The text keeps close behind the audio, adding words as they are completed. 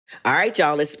All right,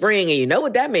 y'all, it's spring, and you know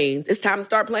what that means. It's time to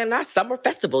start planning our summer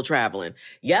festival traveling.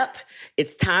 Yep,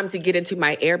 it's time to get into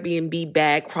my Airbnb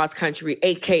bag cross-country,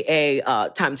 a.k.a.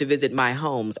 Time to visit my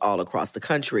homes all across the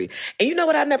country. And you know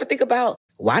what I never think about?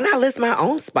 Why not list my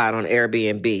own spot on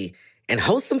Airbnb and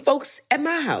host some folks at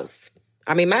my house?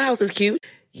 I mean, my house is cute.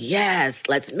 Yes,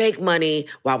 let's make money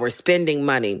while we're spending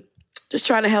money. Just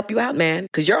trying to help you out, man,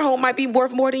 because your home might be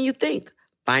worth more than you think.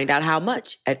 Find out how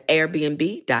much at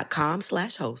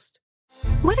airbnb.com/host.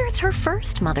 Whether it's her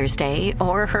first Mother's Day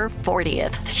or her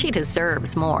 40th, she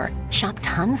deserves more. Shop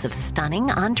tons of stunning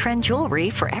on-trend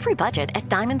jewelry for every budget at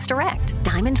Diamonds Direct.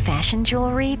 Diamond fashion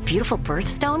jewelry, beautiful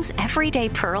birthstones, everyday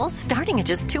pearls starting at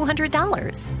just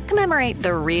 $200. Commemorate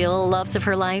the real loves of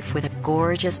her life with a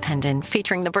gorgeous pendant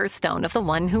featuring the birthstone of the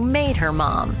one who made her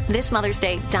mom. This Mother's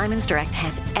Day, Diamonds Direct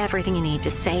has everything you need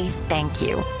to say thank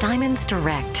you. Diamonds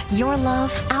Direct. Your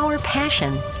love, our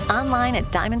passion. Online at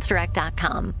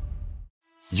diamondsdirect.com.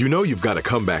 You know you've got a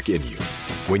comeback in you.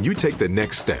 When you take the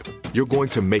next step, you're going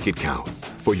to make it count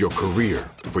for your career,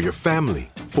 for your family,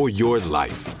 for your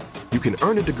life. You can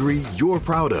earn a degree you're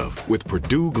proud of with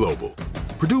Purdue Global.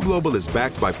 Purdue Global is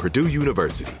backed by Purdue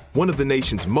University, one of the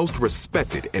nation's most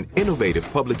respected and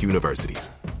innovative public universities.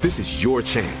 This is your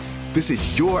chance. This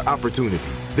is your opportunity.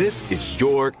 This is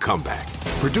your comeback.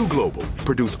 Purdue Global,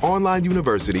 Purdue's online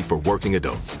university for working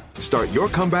adults. Start your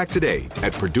comeback today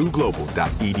at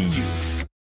purdueglobal.edu.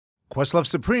 Questlove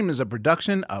Supreme is a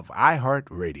production of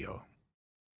iHeartRadio.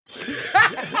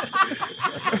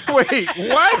 Wait, what? Wait,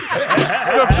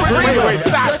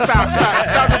 stop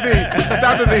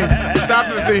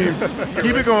the theme.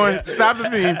 Keep it going. Stop the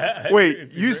theme.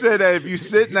 Wait, you said that if you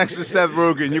sit next to Seth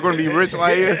Rogen, you're going to be rich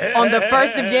like here? On the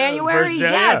 1st of January?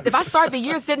 Yes. If I start the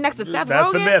year sitting next to Seth Rogen,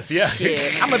 that's the myth, yeah.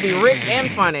 Shit, I'm going to be rich and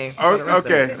funny.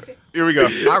 Okay, here we go.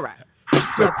 All right.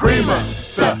 Suprema,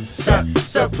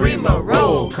 Suprema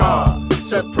roll call.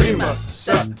 Suprema,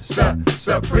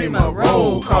 Suprema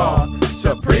roll call.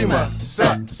 Suprema,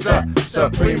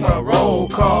 Suprema roll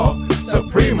call.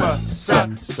 Suprema,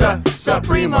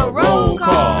 Suprema roll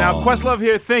call. Now, Questlove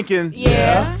here thinking,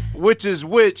 Yeah. which is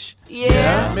which.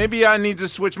 Yeah. Maybe I need to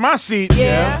switch my seat,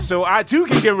 Yeah. so I too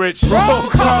can get rich. Roll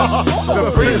call.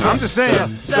 Suprema, I'm just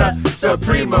saying.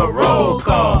 Suprema roll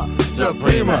call.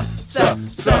 Suprema,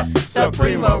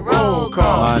 Suprema roll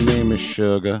call. My name is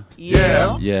Sugar.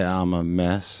 Yeah. Yeah, I'm a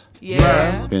mess.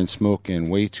 Yeah. Been smoking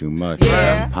way too much.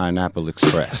 Yeah. Pineapple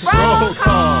Express. Roll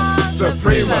call.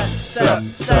 Suprema,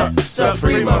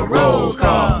 Suprema roll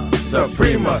call.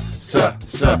 Suprema,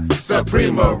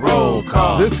 Suprema roll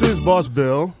call. This is Boss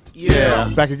Bill. Yeah.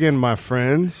 Back again, my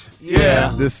friends.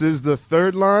 Yeah. This is the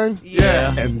third line.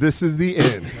 Yeah. And this is the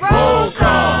end. Roll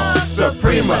call.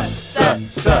 Suprema,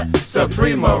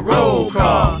 Suprema roll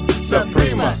call.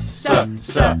 Suprema,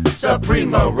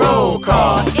 Suprema roll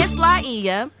call. It's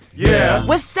Laia. Yeah.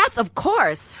 With Seth, of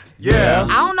course. Yeah.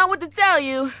 I don't know what to tell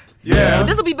you. Yeah.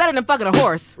 This will be better than fucking a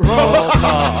horse. Roll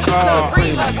call.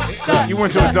 Suprema, You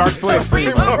went to a dark place.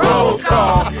 Suprema roll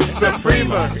call.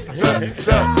 Suprema,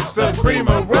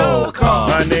 Suprema roll call.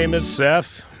 My name is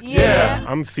Seth. Yeah.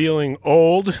 I'm feeling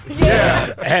old.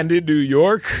 Yeah. And in New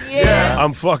York. Yeah.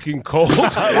 I'm fucking cold. Roll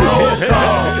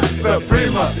call.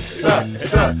 Suprema,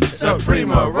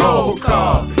 Suprema roll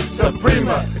call.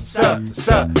 Suprema,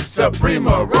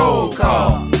 Suprema roll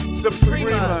call.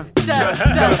 Suprema.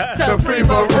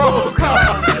 Suprema roll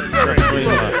call.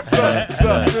 Suprema.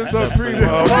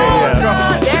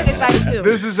 They're excited too.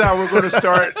 This is how we're going to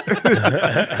start. This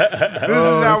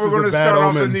is how we're going to start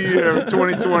off the new year of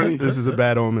 2020. This is a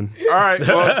bad omen. All right,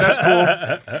 well, that's cool.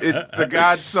 The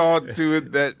God saw to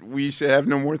it that we should have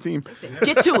no more theme.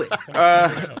 Get to it.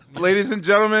 Ladies and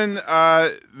gentlemen,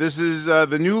 this is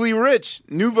the newly rich,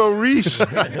 nouveau riche,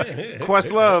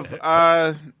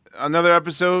 Questlove. Another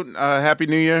episode. Happy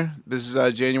New Year. This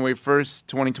is January 1st,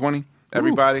 2020.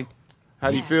 Everybody,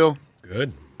 how do you feel?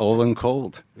 Good. Old and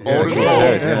cold. Old and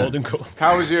cold. Old and cold.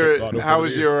 How was your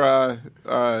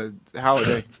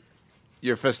holiday?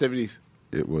 Your festivities?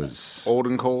 It was... Old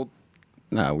and cold?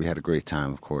 No, we had a great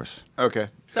time, of course. Okay.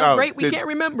 So great we can't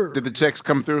remember. Did the checks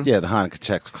come through? Yeah, the Hanukkah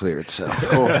checks cleared, so...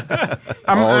 Cool.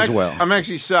 All is well. I'm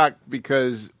actually shocked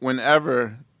because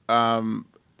whenever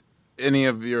any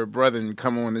of your brethren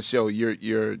come on the show,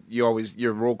 you always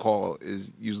your roll call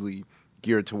is usually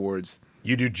geared towards.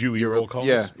 You do Jewy roll calls?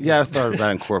 Yeah. Yeah, I thought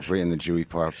about incorporating the Jewy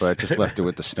part, but I just left it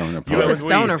with the stoner part. It's a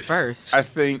stoner first. I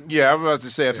think, yeah, I was about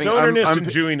to say, I think Stonerness and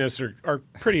Jewiness are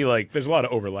pretty, like, there's a lot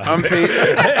of overlap. Unpaid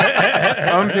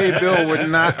Bill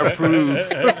would not approve.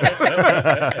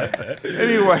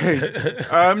 Anyway,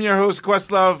 I'm your host,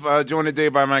 Questlove, joined today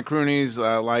by my croonies,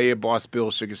 Laia, Boss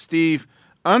Bill, Sugar Steve.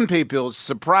 Unpaid Pills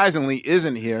surprisingly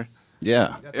isn't here.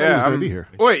 Yeah. He was going to be here.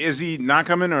 Wait, is he not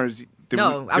coming or is he? Did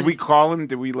we call him?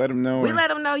 Did we let him know? We let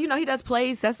him know. You know, he does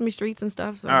plays, Sesame Streets and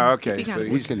stuff. So oh, okay. So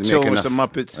he's chilling with some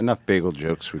Muppets. Enough bagel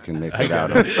jokes we can make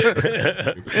without him.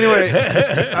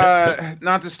 Anyway,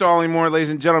 not to stall anymore, ladies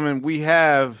and gentlemen, we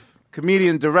have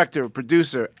comedian, director,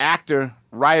 producer, actor,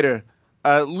 writer,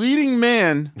 leading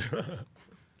man,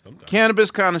 cannabis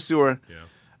connoisseur,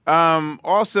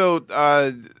 also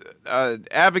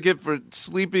advocate for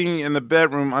sleeping in the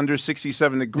bedroom under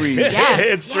 67 degrees. Yes,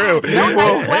 it's true. No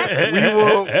night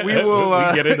sweats. We will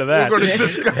we get into that. We're going to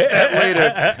discuss that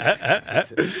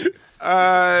later.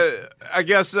 I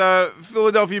guess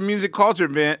Philadelphia music culture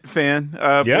fan,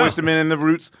 Boyz II Men and the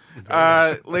Roots.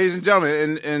 Ladies and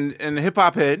gentlemen, and hip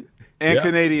hop head and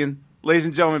Canadian. Ladies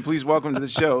and gentlemen, please welcome to the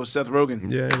show, Seth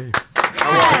Rogen. Yay.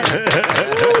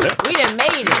 Yes. We done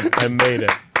made it. I made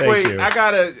it. Thank you. I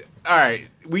gotta. All right,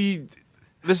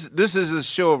 This is a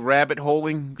show of rabbit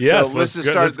holing. Yes, so let's just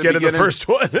start let's at the get to the beginning. first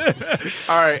one.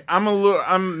 All right,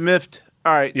 I'm miffed.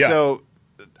 All right, so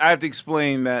I have to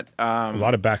explain that a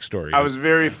lot of backstory. I was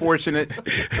very fortunate.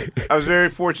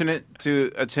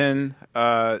 To attend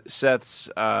Seth's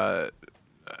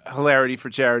Hilarity for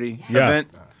Charity event.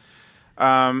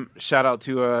 Shout out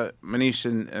to Manish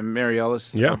and Mary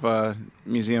Ellis of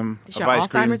Museum It's of your Ice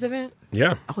Cream. Alzheimer's event?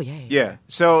 Yeah. Oh, yeah. Yeah.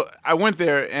 So I went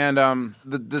there, and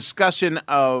the discussion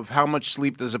of how much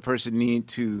sleep does a person need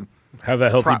to have a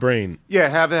healthy brain. Yeah,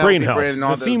 have a brain healthy health. brain and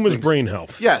all the those theme was things. brain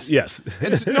health. Yes. Yes.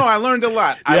 No, I learned a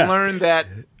lot. I learned that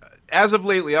as of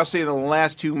lately, I'll say in the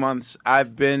last 2 months,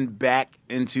 I've been back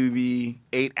into the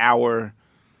 8-hour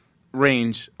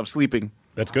range of sleeping.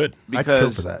 That's good. I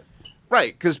killed for that.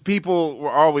 Right, because people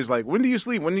were always like, "When do you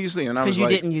sleep? When do you sleep?" And I was Because you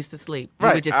like, didn't used to sleep. You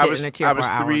right. would just sit in a chair for an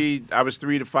hour. I was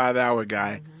 3 to 5 hour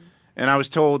guy, and I was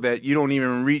told that you don't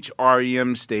even reach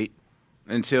REM state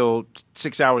until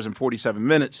 6 hours and 47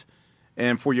 minutes,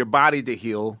 and for your body to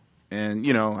heal. And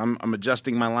you know, I'm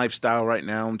adjusting my lifestyle right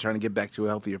now. I'm trying to get back to a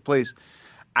healthier place.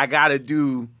 I got to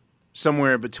do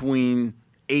somewhere between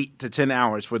 8 to 10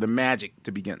 hours for the magic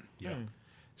to begin. Yeah.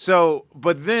 So,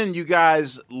 but then you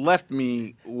guys left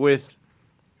me with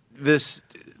this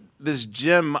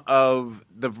gem of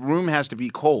the room has to be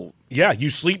cold. Yeah, you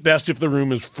sleep best if the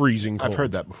room is freezing cold. I've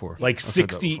heard that before. Like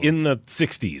 60 in the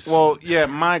 60s. Well, yeah,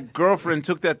 my girlfriend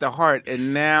took that to heart,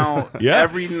 and now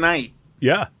every night,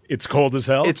 it's cold as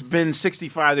hell. it's been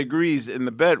 65 degrees in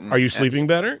the bedroom. Are you sleeping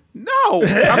better? No. I mean,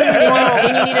 well,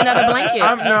 Then you need another blanket.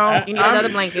 You need another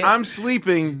blanket. I'm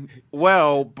sleeping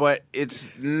well, but it's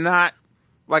not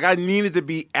like I need it to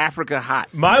be Africa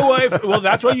hot. My wife, well,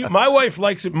 that's why my wife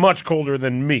likes it much colder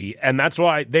than me, and that's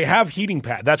why they have heating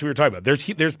pads. That's what we were talking about.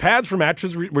 There's pads for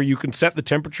mattresses where you can set the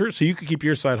temperature so you can keep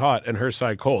your side hot and her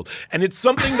side cold. And it's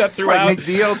something that throughout Like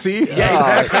DLT.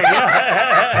 Yeah, exactly.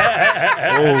 Yeah.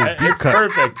 Oh, deep cut.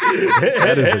 Perfect.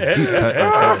 That is a deep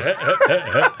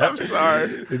cut. I'm sorry.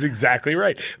 It's exactly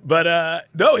right. But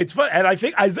no, it's fun. And I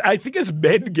think as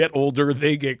men get older,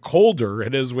 they get colder,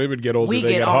 and as women get older, We they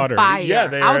get get on hotter. fire.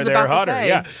 Yeah, I was they're about to hotter. say.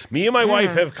 Yeah. Me and my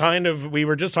wife have we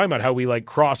were just talking about how we like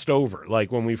crossed over.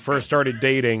 Like when we first started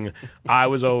dating, I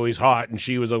was always hot and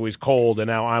she was always cold, and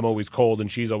now I'm always cold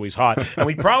and she's always hot. And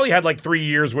we probably had like 3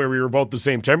 years where we were both the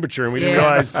same temperature, and we didn't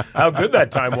realize how good that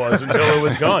time was until it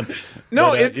was gone.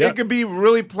 No, But, it could be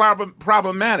really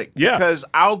problematic. Yeah. Because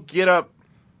I'll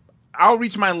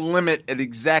reach my limit at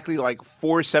exactly like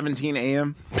 4:17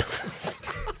 a.m.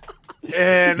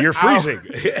 And You're freezing.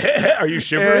 Are you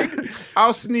shivering?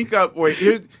 I'll sneak up. Wait,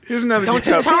 here's another Don't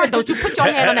you detail. don't you put your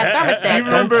hand on that thermostat. Do you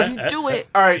remember- Don't you do it.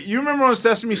 All right, you remember on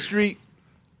Sesame Street,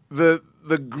 the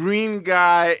green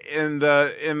guy in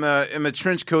the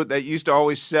trench coat that used to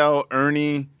always sell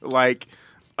Ernie like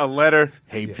a letter.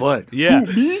 Hey, bud. Yeah.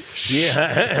 Who, me?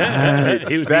 Yeah.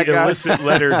 He was That the guy. illicit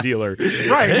letter dealer.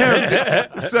 Right,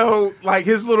 him. So, like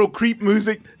his little creep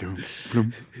music.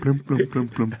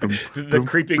 The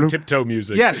creeping tiptoe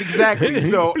music. Yes, exactly.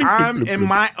 So I'm in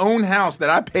my own house that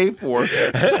I pay for,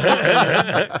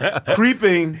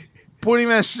 creeping, putting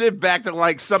that shit back to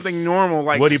like something normal,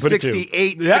 like What do you put 68,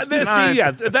 it to?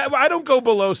 69. I don't go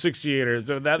below 68 or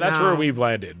so. That's No. where we've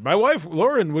landed. My wife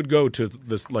Lauren would go to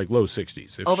this like low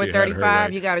 60s. If Over she had her 35,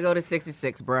 way. you got to go to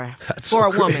 66, bruh. That's For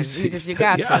a so woman, crazy. you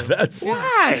got Yeah, to. that's-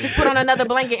 Why? Just put on another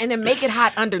blanket and then make it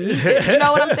hot underneath it. You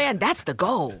know what I'm saying? That's the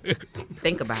goal.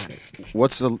 Think about it.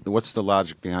 What's the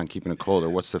logic behind keeping it cold, or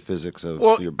what's the physics of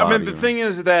Well, your body? I mean, the thing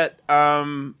is that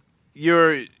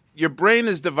your brain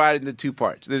is divided into two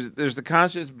parts. There's the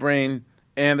conscious brain,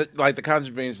 and the conscious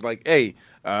brain is like, hey,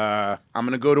 I'm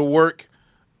gonna go to work.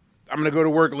 I'm gonna go to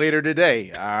work later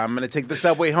today. I'm gonna take the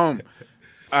subway home.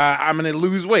 I'm going to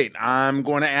lose weight. I'm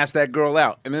going to ask that girl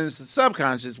out. And then it's the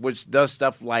subconscious, which does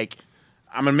stuff like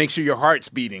I'm going to make sure your heart's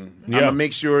beating. I'm going to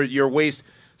make sure your waist.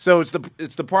 So it's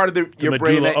the part of your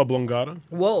brain that oblongata.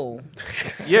 Whoa.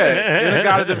 Yeah,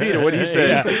 Inagata Davida. What do you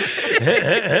say?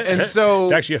 And so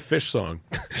it's actually a Fish song.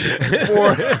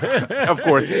 Of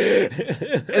course.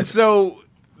 And so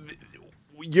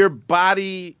your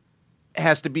body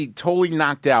has to be totally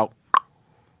knocked out.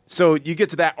 So you get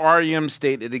to that REM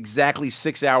state at exactly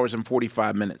 6 hours and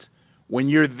 45 minutes. When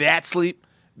you're that sleep,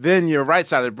 then your right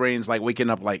side of the brain's like waking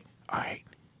up like, all right,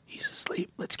 he's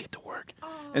asleep. Let's get to work.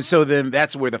 And so then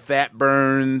that's where the fat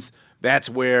burns. That's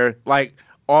where like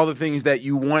all the things that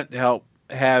you want to help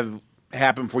have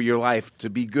happen for your life to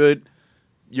be good,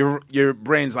 your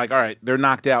brain's like, all right, they're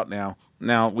knocked out now.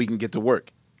 Now we can get to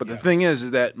work. But the thing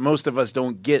is that most of us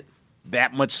don't get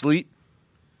that much sleep.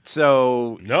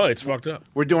 So no, it's fucked up.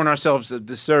 We're doing ourselves a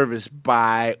disservice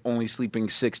by only sleeping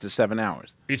 6 to 7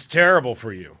 hours. It's terrible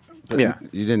for you. But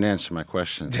you didn't answer my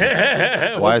question.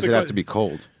 Why does it have to be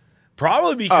cold?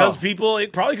 Probably because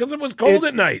probably because it was cold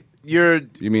at night. You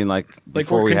mean like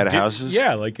before we had houses?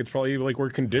 Yeah, like it's probably like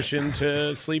we're conditioned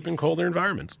to sleep in colder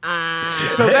environments.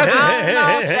 So that's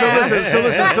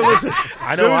so listen.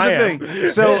 I know I am.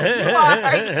 Here's the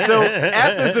thing. So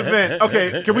at this event,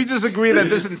 okay, can we just agree that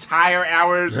this entire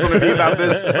hour is going to be about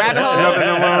this rabbit hole? Nothing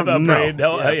alone?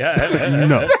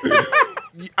 No.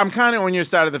 I'm kind of on your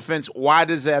side of the fence. Why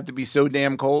does it have to be so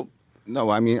damn cold?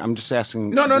 No, I mean, I'm just asking.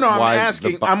 No. I'm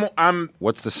asking.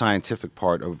 What's the scientific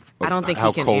part of I don't think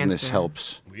how he can coldness answer.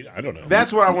 helps? I don't know.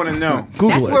 That's what I want to know.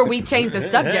 That's where we change the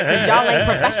subject because y'all ain't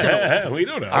professionals. We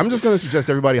don't know. I'm just going to suggest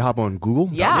everybody hop on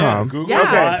Google.com. Yeah. Google. Yeah.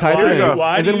 Okay, type it in,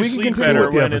 Why and do then you we can sleep continue better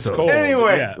with the when it's episode. cold?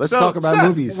 Anyway, Yeah. Let's talk about Seth,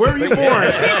 movies. Where were you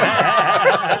born?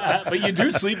 But you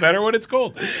do sleep better when it's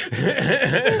cold.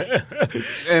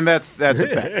 And that's a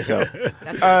fact. So,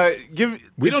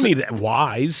 we don't need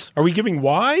whys. Are we giving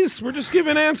whys? We're just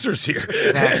giving answers here.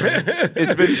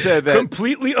 It's been said that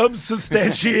completely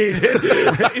unsubstantiated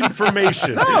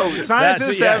information. No,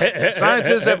 scientists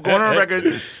have gone on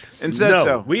record and said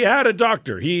so. We had a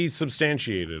doctor. He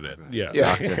substantiated it. Yeah.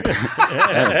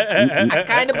 I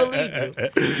kind of believe you.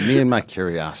 Me and my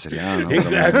curiosity. I don't know.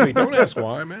 Exactly. Don't ask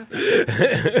why, man.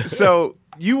 So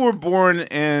you were born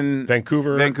in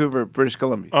Vancouver, British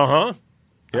Columbia.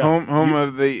 Yeah. Home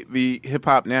of the hip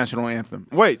hop national anthem.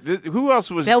 Wait, who else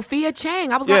was? Sophia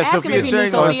Chang. I was going to ask him if he knew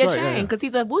Sophia Chang because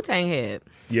he's a Wu-Tang head.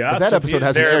 Yeah, but that episode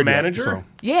hasn't aired manager. Yet, so.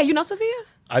 Yeah, you know Sophia?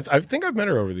 I think I've met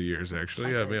her over the years,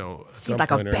 actually. She's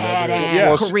like a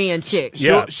badass Korean chick.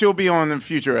 She'll be on the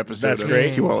future episode. That's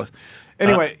great. Q Wallace.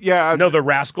 Anyway, no, the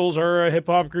Rascals are a hip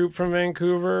hop group from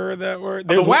Vancouver that were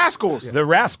the Rascals. The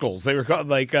Rascals. They were called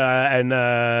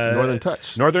Northern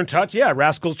Touch. Northern Touch, yeah.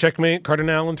 Rascals, Checkmate,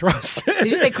 Cardinal, and Thrust.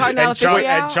 Did you say Cardinal and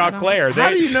Chuck Claire.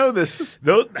 How do you know this?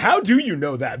 How do you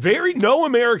know that? No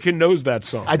American knows that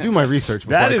song. I do my research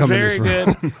before I come in this room. That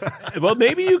is very good. Well,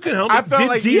 maybe you can help me. I felt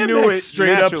like DMX you knew it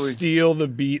straight naturally. up steal the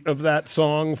beat of that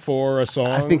song for a song?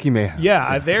 I think he may have.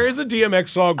 Yeah, there is a DMX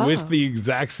song with the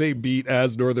exact same beat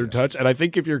as Northern Touch, and I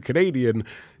think if you're Canadian,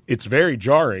 it's very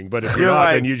jarring. But if you're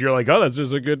not, then you're like, oh, that's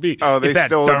just a good beat. Oh, they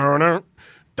stole it.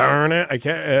 Darn it! I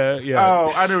can't. Yeah.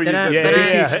 Oh, I know what you did. Yeah, the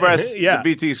BT yeah. Express. Yeah. The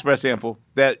BT Express sample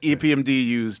that EPMD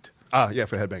used. Yeah,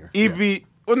 for Headbanger.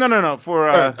 Well, no. For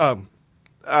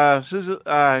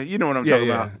you know what I'm talking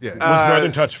about. Yeah. Was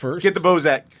Northern Touch first? Get the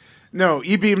Bozak. No,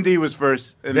 EPMD was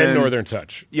first, and then Northern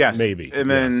Touch. Yes, maybe, and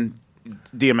then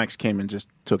DMX came and just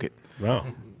took it. Wow.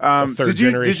 Did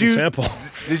you sample.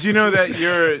 Did you know that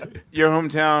your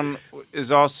hometown is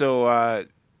also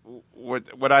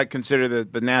what I consider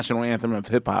the national anthem of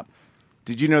hip hop?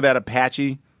 Did you know that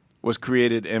Apache was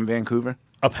created in Vancouver?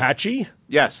 Apache?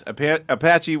 Yes,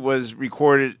 Apache was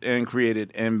recorded and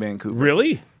created in Vancouver.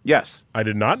 Really? Yes. I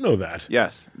did not know that.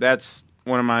 Yes, that's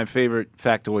one of my favorite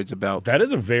factoids about. That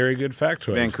is a very good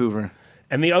factoid. Vancouver.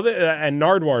 And the other, and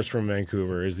Nardwar's from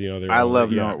Vancouver is the other. I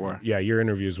love Nardwar. Yeah, your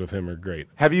interviews with him are great.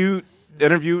 Have you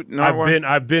interviewed Nardwar?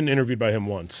 I've been interviewed by him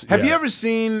once. Have you ever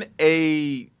seen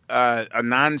a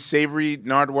non-savory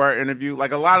Nardwar interview?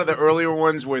 Like a lot of the earlier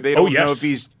ones where they don't know if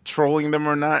he's trolling them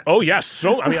or not. Oh yes.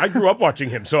 I grew up watching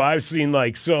him, so I've seen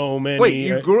like so many.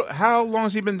 Wait, how long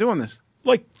has he been doing this?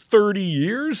 Like 30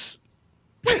 years.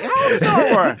 How old is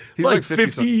Nardwuar? He's like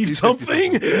 50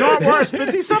 something. Nardwuar is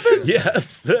 50 something?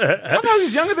 Yes. I thought he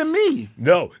was younger than me.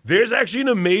 No, there's actually an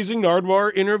amazing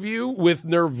Nardwuar interview with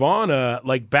Nirvana,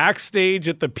 like backstage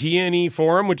at the PNE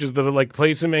Forum, which is the like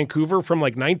place in Vancouver from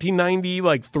like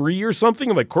 1993 or something.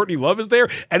 And like Courtney Love is there,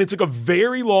 and it's like a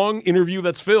very long interview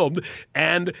that's filmed.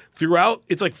 And throughout,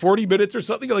 it's like 40 minutes or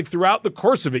something. Like throughout the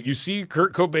course of it, you see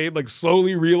Kurt Cobain like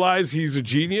slowly realize he's a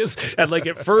genius. And like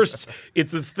at first,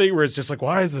 it's this thing where it's just like,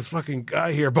 why is this fucking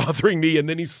guy here bothering me? And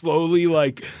then he slowly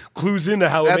like clues into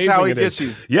how That's amazing how he it gets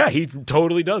is. you. Yeah, he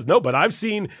totally does. No, but I've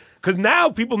seen, because now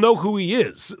people know who he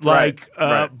is. Like,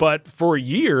 Right. But for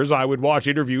years, I would watch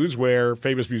interviews where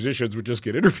famous musicians would just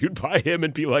get interviewed by him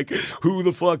and be like, who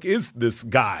the fuck is this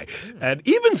guy? And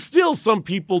even still, some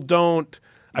people don't.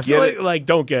 I feel like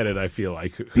don't get it. I feel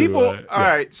like People. All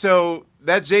right. So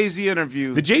that Jay-Z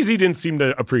interview. The Jay-Z didn't seem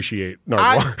to appreciate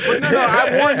Nardwuar.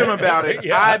 I warned him about it.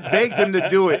 Yeah. I begged him to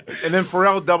do it, and then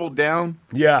Pharrell doubled down.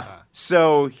 Yeah.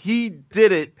 So he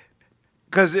did it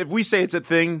because if we say it's a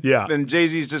thing, Yeah. then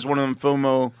Jay-Z's just one of them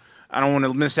FOMO. I don't want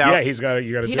to miss out. Yeah, he's got to.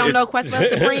 You got to. He don't know Questlove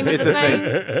Supreme is It's a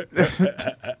a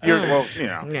thing. Well, you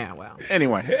know. Yeah, well.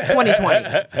 Anyway,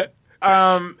 2020.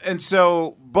 And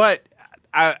so, but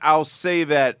I'll say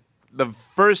that the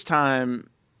first time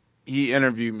he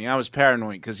interviewed me, I was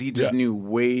paranoid because he just knew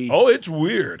way it's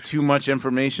weird. too much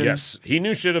information. Yes, he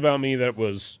knew shit about me that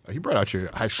was He brought out your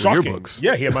high school shocking. yearbooks.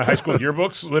 Yeah, he had my high school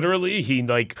yearbooks. Literally, he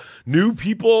like knew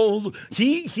people.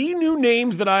 He knew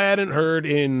names that I hadn't heard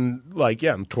in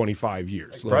 25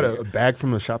 years. Brought a bag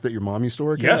from the shop that your mom used to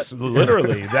work at? Yes,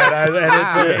 literally.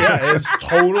 It's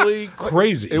totally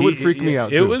crazy. It would freak me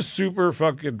out, It too. was super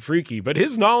fucking freaky. But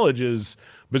his knowledge is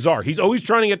bizarre. He's always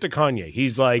trying to get to Kanye.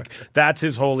 He's like, that's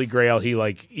his holy grail. He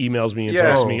like emails me and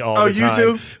texts me all the time. Oh,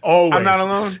 you too? Always. I'm not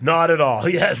alone? Not at all.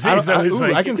 Yes. He's always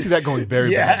like- I can see that going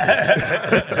very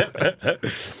bad.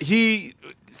 He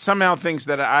somehow thinks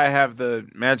that I have the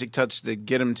magic touch to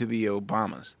get him to the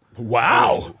Obamas.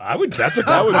 Wow, that's a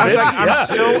I was compliment. like, I'm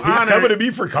so He's honored. coming to me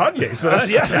for Kanye, so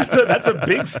that's a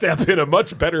big step in a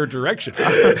much better direction.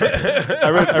 I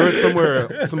read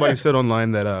somewhere somebody said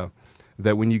online that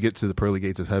when you get to the pearly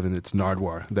gates of heaven, it's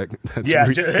Nardwuar.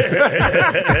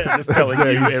 Just telling you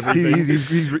everything.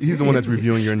 He's the one that's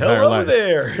reviewing your entire Hello life.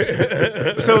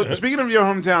 there. So speaking of your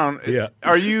hometown, Yeah.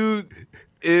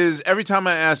 is every time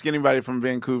I ask anybody from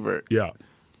Vancouver, Yeah.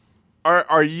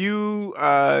 are you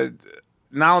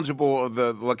knowledgeable of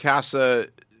the La Casa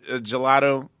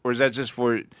gelato, or is that just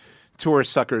for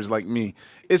tourist suckers like me?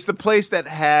 It's the place that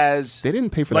has They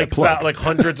didn't pay for like that plug. like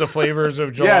hundreds of flavors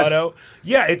of Yes. gelato.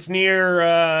 Yeah, it's near.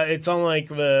 It's on like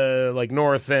the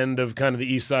north end of kind of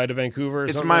the east side of Vancouver. Or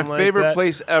it's something my like favorite that.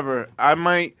 place ever. I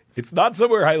might. It's not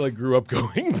somewhere I like grew up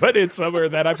going, but it's somewhere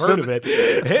that I've heard of it.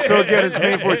 So again, it's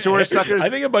made for tourist suckers. I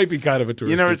think it might be kind of a tourist.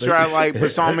 You never thing. try like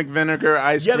balsamic vinegar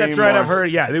ice Yeah, cream? that's right. or- I've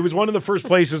heard. Yeah, it was one of the first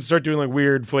places to start doing like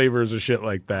weird flavors of shit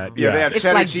like that. Yeah, they have It's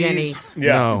cheddar like cheese, Jenny's.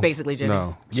 Yeah. No. Basically Jenny's.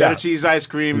 No. cheddar Yeah. cheese ice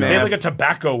cream. They They had have like a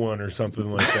tobacco one or something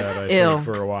like that. I Ew. think,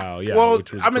 for a while. Yeah. well,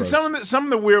 which was I mean, gross. some of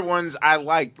the weird ones I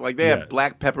liked. Like they Yeah. have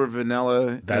black pepper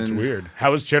vanilla. That's and- weird.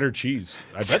 How is cheddar cheese?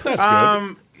 I bet that's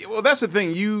good. Well, that's the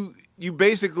thing. You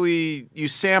basically you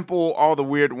sample all the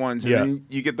weird ones, and Yeah. then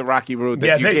you get the rocky road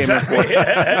Yeah, that you came in exactly. for.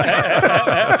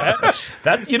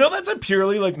 That's a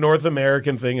purely like North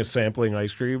American thing is sampling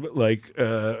ice cream. Like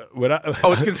when I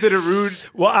Oh, it's considered rude.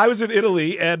 Well, I was in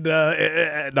Italy, and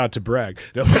not to brag,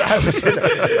 no, but I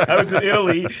was in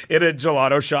Italy in a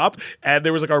gelato shop, and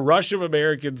there was like a rush of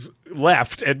Americans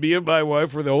left, and me and my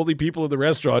wife were the only people in the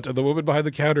restaurant, and the woman behind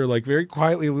the counter like very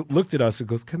quietly looked at us and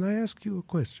goes, "Can I ask you a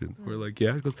question?" We're like,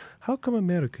 "Yeah." She goes, "How come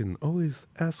American always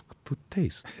ask to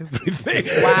taste everything?"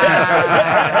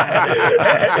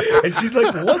 And she's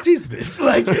like, "What is this?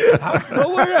 Like,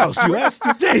 nowhere else you ask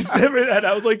to taste everything." And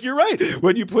I was like, "You're right.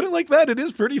 When you put it like that, it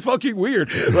is pretty fucking weird.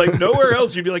 Like, nowhere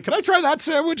else you'd be like, can I try that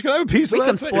sandwich? Can I have a piece We of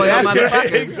that?" some spoiled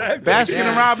motherfuckers. Exactly. Baskin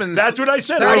and Robbins. That's what I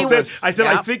said. Sturdy I said,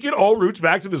 Yep. I think it all roots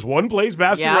back to this one place,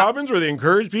 Baskin Yep. Robbins, where they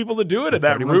encourage people to do it, and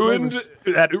that 31 ruined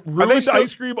flavors. still-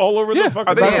 ice cream all over the fucking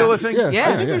Are they place. still a thing? Yeah.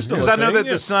 I think they're still Because a I know thing, that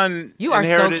yeah. the son You are so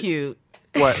inherited. cute.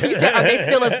 What? You said, are they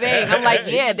still a thing? I'm like,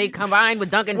 yeah, they combined with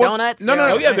Dunkin' Well, Donuts. no, no,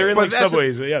 Oh yeah, they're in But like that's the-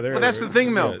 Subways. Yeah, they're. But that's the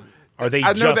thing, though. Yeah. Are they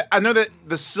I know just? that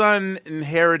the son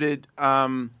inherited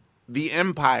the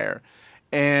empire,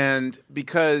 and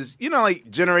because like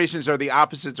generations are the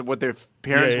opposites of what their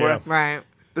parents Yeah, were. yeah. Right.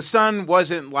 The son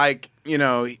wasn't like he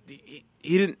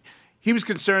didn't. He was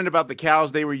concerned about the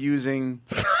cows they were using,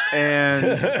 and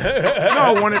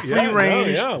wanted free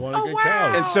range. Yeah, one of Oh, good wow.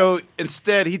 cows. And so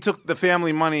instead, he took the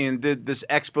family money and did this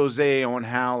expose on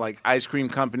how like ice cream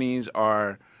companies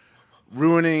are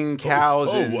ruining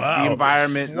cows and wow. the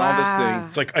environment and all this thing.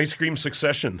 It's like Ice Cream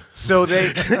Succession. So they,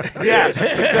 yes,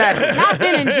 exactly. Not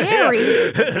Ben and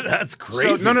Jerry. That's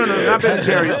crazy. So, no, not Ben and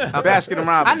Jerry's. Baskin and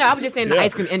Robbins. I know. I was just saying the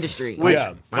ice cream industry. Which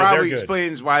Yeah. probably They're good.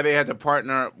 explains why they had to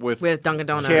partner with Dunkin'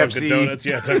 Donuts. KFC. Dunkin' Donuts,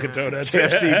 yeah, Dunkin' Donuts.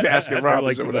 KFC, Baskin Or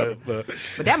Robbins, like or whatever.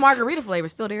 But that margarita flavor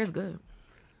still there is good.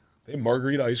 They have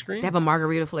margarita ice cream? They have a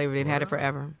margarita flavor. They've had it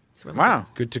forever. It's really Wow.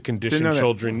 Good to Didn't condition know that.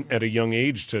 children at a young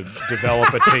age to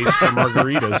develop a taste for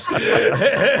margaritas.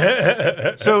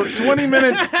 So 20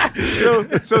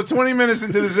 minutes. So 20 minutes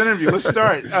into this interview, let's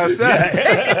start.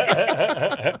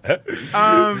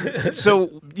 Seth.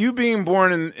 So you being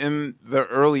born in the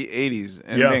early 80s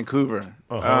in Yeah. Vancouver,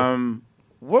 Uh-huh.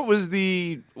 what was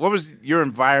your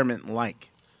environment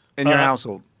like in your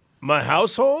household? My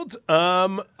household,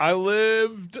 I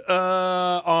lived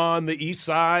on the east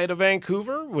side of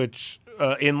Vancouver, which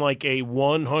in like a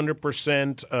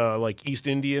 100% like East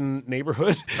Indian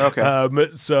neighborhood. Okay.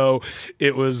 So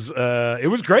it was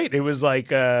great. It was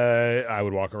like I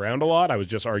would walk around a lot. I was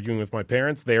just arguing with my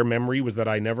parents. Their memory was that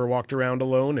I never walked around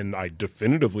alone, and I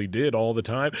definitively did all the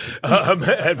time.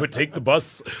 And would take the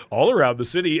bus all around the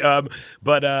city.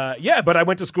 But I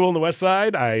went to school on the west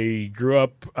side. I grew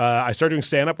up. I started doing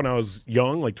stand up when I was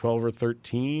young, like 12 or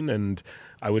 13, and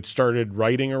I started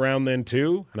writing around then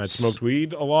too, and I smoked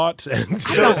weed a lot. And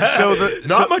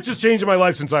not much has changed in my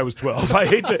life since I was 12. I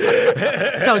hate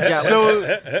to. So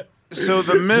jealous. So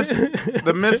the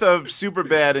myth of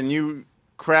Superbad and you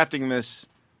crafting this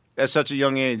at such a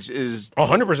young age is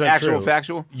 100% actual true.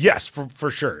 factual? Yes, for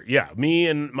sure. Yeah, me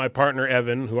and my partner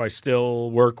Evan, who I still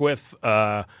work with,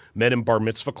 met in bar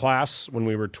mitzvah class when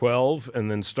we were 12, and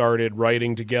then started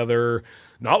writing together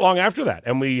not long after that.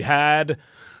 And we had.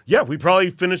 Yeah, we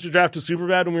probably finished the draft of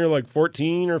Superbad when we were like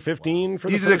 14 or 15 for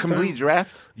the You did a first complete time.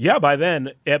 draft? Yeah, by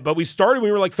then. But we started when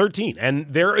we were like 13. And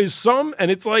there is some,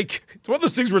 and it's like, it's one of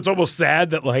those things where it's almost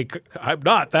sad that like I'm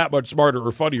not that much smarter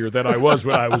or funnier than I was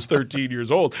when I was 13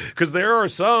 years old. Because there are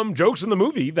some jokes in the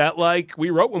movie that like we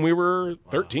wrote when we were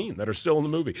 13 that are still in the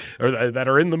movie, or that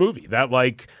are in the movie that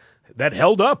like, that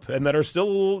held up and that are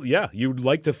still, you'd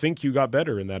like to think you got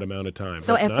better in that amount of time.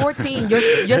 So But at no. 14, your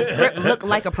script looked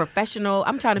like a professional.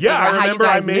 I'm trying to figure Yeah, I out how you remember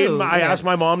guys knew. I asked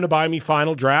my mom to buy me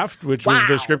Final Draft, which was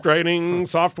the script writing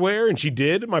software, and she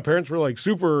did. My parents were like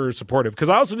super supportive because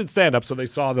I also did stand up, so they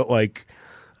saw that like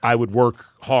I would work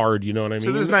hard. You know what I mean?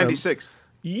 So this is 96.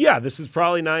 Yeah, this is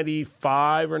probably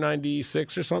 95 or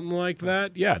 96 or something like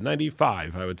that. Yeah,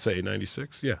 95, I would say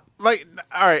 96. Yeah. Like,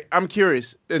 all right, I'm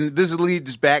curious, and this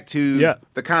leads back to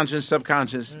the conscious,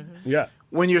 subconscious. Mm-hmm. Yeah.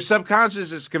 When your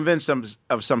subconscious is convinced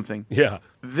of something,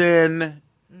 then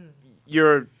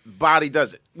your body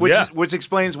does it, which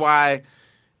explains why,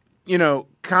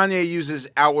 Kanye uses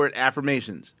outward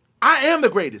affirmations. I am the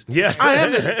greatest. Yes. I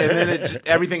am and then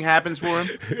everything happens for him.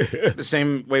 The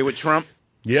same way with Trump.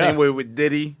 Yeah. Same way with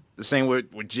Diddy. The same way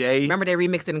with Jay. Remember they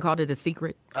remixed it and called it The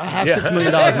Secret? I have $6 million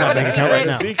in my bank account right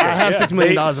now. I have $6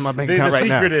 million in my bank account right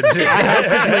now. I have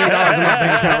 $6 million in my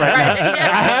bank account right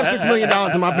now. I have $6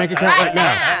 million in my bank account right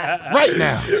now. Right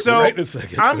now. So Right in a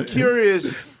second. I'm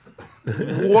curious,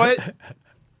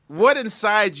 what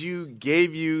inside you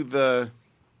gave you the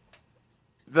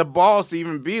balls to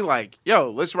even be like, yo,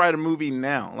 let's write a movie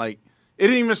now? Like, it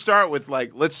didn't even start with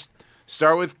like, let's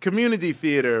start with community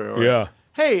theater. Or,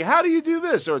 hey, how do you do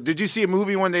this? Or did you see a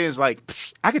movie one day and it's like,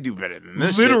 I could do better than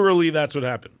this Literally, that's what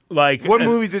happened. Like, What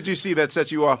movie did you see that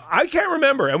set you off? I can't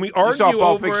remember, and we argue saw Pulp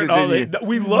over Fiction, it. all didn't day. you?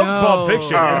 We loved Pulp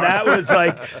Fiction, and that was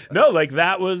like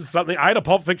that was something. I had a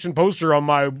Pulp Fiction poster on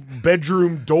my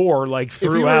bedroom door, like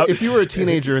throughout. If you were a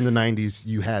teenager in the 90s,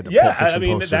 you had a Pulp Yeah, Fiction I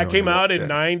mean poster that came on out it. in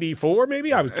 '94.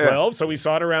 Maybe I was 12, so we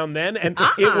saw it around then, and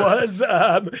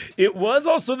it was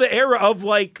also the era of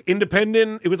like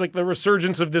independent. It was like the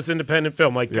resurgence of this independent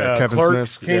film, like Kevin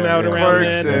Clerks Smith. came Yeah, out yeah. around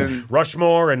Clerks then, and-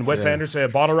 Rushmore and Wes Anderson,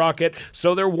 Bottle Rocket.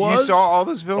 So there was. You saw all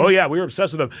those films? Oh yeah, we were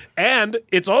obsessed with them, and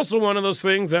it's also one of those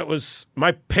things that was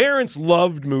my parents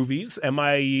loved movies, and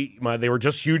my they were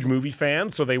just huge movie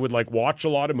fans, so they would like watch a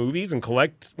lot of movies and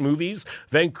collect movies.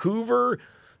 Vancouver,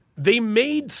 they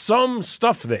made some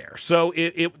stuff there, so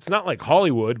it's not like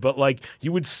Hollywood, but like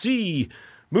you would see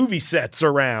movie sets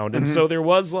around, and so there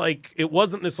was like it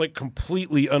wasn't this like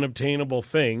completely unobtainable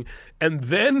thing. And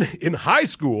then in high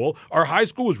school, our high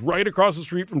school was right across the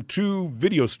street from two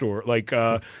video store, like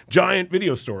giant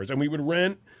video stores, and we would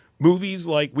rent movies.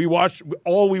 Like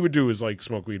all we would do is like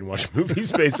smoke weed and watch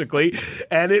movies, basically.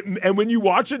 And when you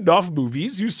watch enough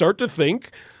movies, you start to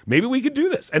think maybe we could do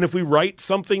this, and if we write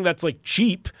something that's like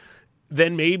cheap,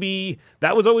 then maybe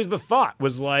that was always the thought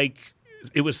was like.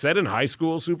 it was set in high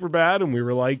school super bad, and we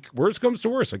were like, worst comes to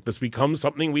worst, like this becomes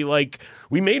something we like.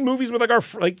 We made movies with like our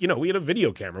we had a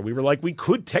video camera. We were like, we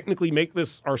could technically make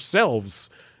this ourselves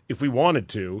if we wanted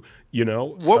to,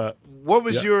 What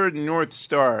was your North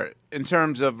Star in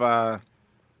terms of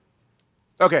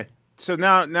okay, so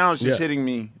now it's just hitting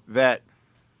me that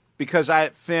because I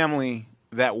had family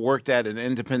that worked at an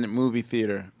independent movie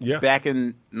theater back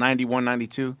in 91,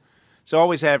 92, so I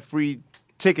always had free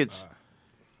tickets.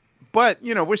 But,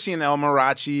 we're seeing El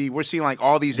Mariachi, we're seeing like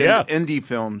all these indie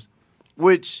films,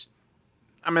 which,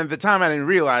 I mean, at the time I didn't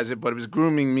realize it, but it was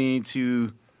grooming me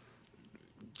to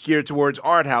gear towards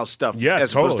art house stuff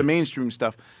as opposed to mainstream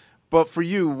stuff. But for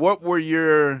you, what were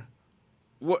your...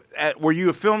 were you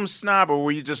a film snob, or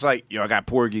were you just like, I got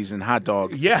Porgies and Hot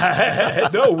Dog? Yeah,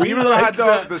 no, we were like Hot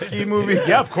Dog, the ski movie.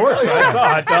 Yeah, of course, I saw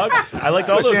Hot Dog. I liked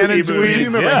all those ski movies. Do you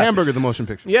remember Hamburger, the motion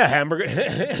picture? Yeah, Hamburger.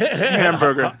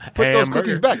 Hamburger. Put those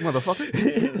cookies back,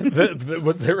 motherfucker.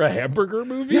 Was there a Hamburger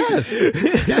movie?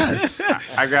 Yes.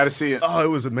 I got to see it. Oh, it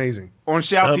was amazing. On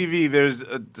Shout TV, there's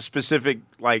a specific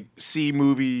C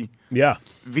movie.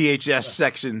 VHS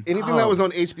section. Anything that was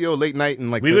on HBO late night in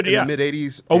in the mid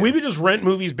 80s. Oh, we would just rent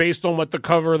movies based on what the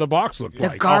cover of the box looked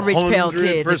like. The Garbage Pail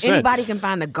Kids. If anybody can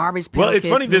find the Garbage Pail Kids.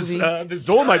 Well, it's funny. This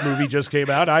Dolomite movie just came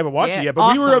out. I haven't watched it yet,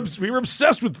 but we were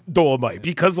obsessed with Dolomite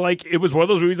because it was one of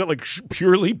those movies that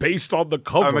purely based on the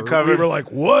cover. On the cover, we were like,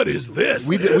 "What is this?"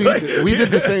 We did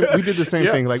the same. We did the same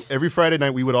thing. Like every Friday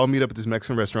night, we would all meet up at this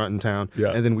Mexican restaurant in town,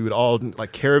 and then we would all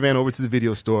caravan over to the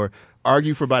video store.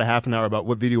 Argue for about a half an hour about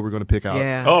what video we're going to pick out.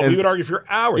 Yeah. Oh, we would argue for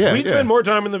hours. We'd spend more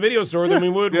time in the video store than we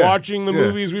would watching the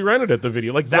movies we rented at the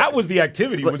video. That was the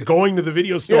activity, was going to the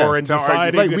video store and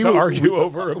deciding to argue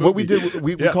over a movie. What we did,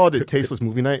 we called it Tasteless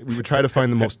Movie Night. We would try to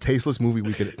find the most tasteless movie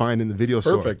we could find in the video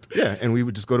store. Perfect. Yeah, and we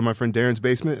would just go to my friend Darren's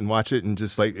basement and watch it and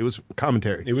just it was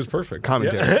commentary. It was perfect.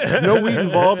 Commentary. Yeah. No weed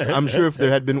involved. I'm sure if there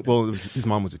had been, his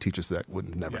mom was a teacher, so that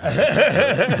would never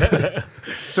happen.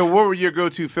 So what were your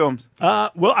go-to films?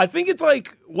 Well, I think it's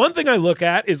one thing I look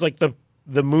at is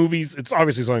the movies. It's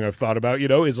obviously something I've thought about,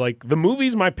 is the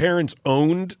movies my parents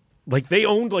owned. They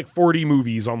owned 40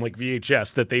 movies on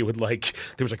VHS that they would there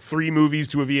was 3 movies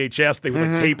to a VHS. They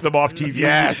would tape them off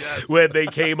TV when they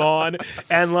came on.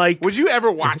 And would you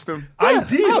ever watch them? I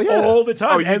did all the time.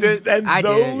 Oh, you did? And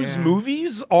those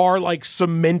movies are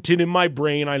cemented in my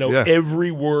brain. I know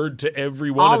every word to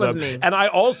every one all of them. And I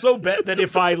also bet that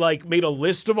if I made a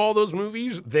list of all those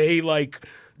movies, they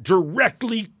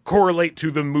directly correlate to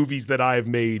the movies that I've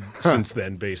made since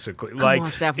then, basically. Come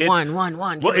on, Steph. One.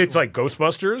 Well, it's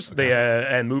Ghostbusters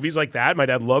and movies like that. My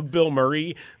dad loved Bill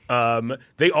Murray.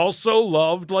 They also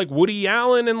loved Woody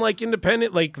Allen and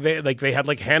independent. They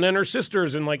had Hannah and Her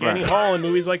Sisters and Annie Hall and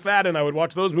movies like that. And I would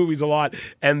watch those movies a lot.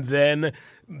 And then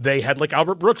they had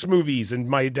Albert Brooks movies, and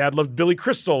my dad loved Billy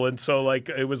Crystal, and so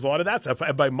it was a lot of that stuff.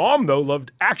 And my mom though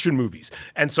loved action movies,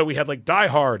 and so we had Die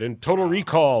Hard and Total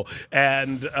Recall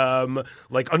and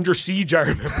Under Siege. I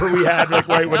remember we had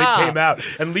right when it came out,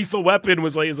 and Lethal Weapon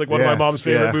was one of my mom's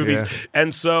favorite movies,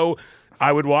 and so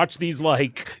I would watch these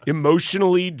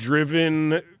emotionally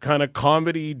driven kind of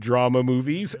comedy drama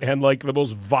movies and the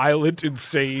most violent,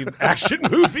 insane action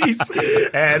movies.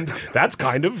 And that's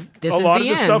kind of a lot of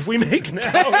the stuff we make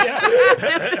now.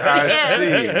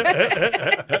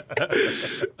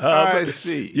 I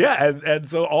see. Yeah, and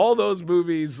so all those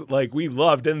movies we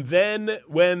loved. And then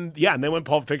when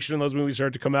Pulp Fiction and those movies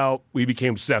started to come out, we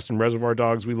became obsessed. And Reservoir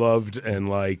Dogs we loved, and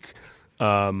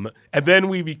and then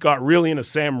we got really into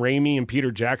Sam Raimi and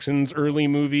Peter Jackson's early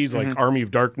movies, Army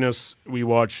of Darkness. We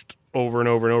watched over and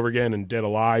over and over again, and Dead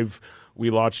Alive.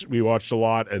 We watched a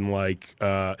lot, and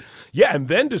and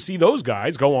then to see those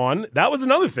guys go on, that was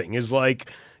another thing. Is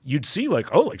you'd see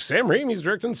Sam Raimi's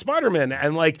directing Spider-Man,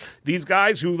 and these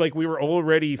guys who we were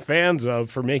already fans of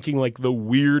for making the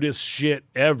weirdest shit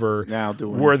ever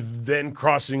were then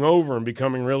crossing over and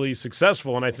becoming really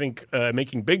successful, and I think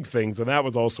making big things, and that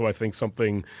was also I think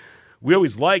something we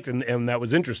always liked, and that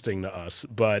was interesting to us.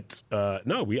 But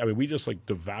we just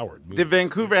devoured movies. Did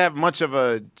Vancouver have much of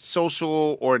a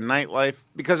social or nightlife?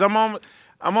 Because I'm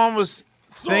almost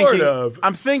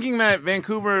I'm thinking that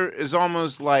Vancouver is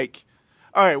almost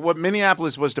all right, what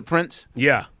Minneapolis was to Prince.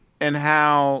 Yeah. And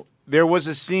how there was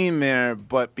a scene there,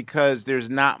 but because there's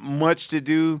not much to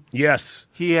do,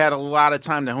 he had a lot of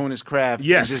time to hone his craft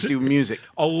and just do music.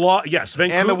 A lot, yes.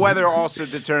 Vancouver, and the weather also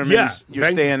determines you're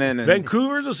staying in.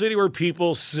 Vancouver's a city where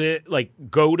people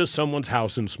go to someone's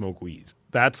house and smoke weed.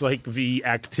 That's like the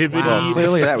activity. Well,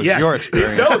 clearly that was your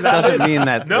experience. No, it doesn't mean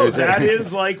that. That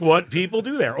is like what people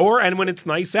do there. And when it's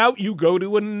nice out, you go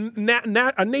to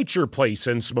a nature place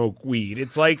and smoke weed.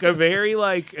 It's like a very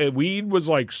weed was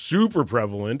like super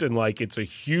prevalent, and like it's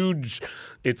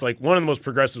like one of the most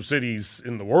progressive cities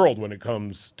in the world when it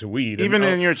comes to weed. Even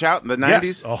in your child, the 90s?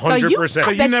 Yes, 100%. So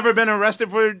you've never been arrested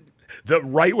for...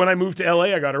 Right when I moved to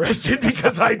LA, I got arrested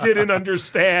because I didn't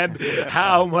understand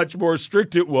how much more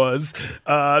strict it was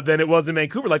than it was in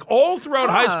Vancouver. Like all throughout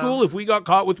high school, if we got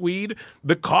caught with weed,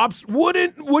 the cops would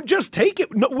just take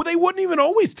it. No, they wouldn't even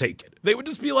always take it. They would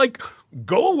just be like,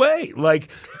 go away.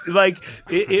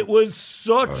 It was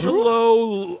such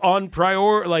low on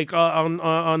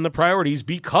on the priorities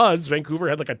because Vancouver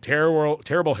had like a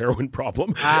terrible heroin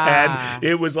problem, and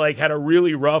it was like had a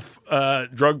really rough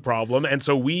drug problem, and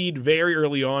so weed very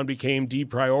early on became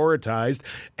deprioritized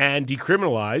and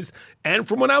decriminalized. And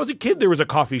from when I was a kid, there was a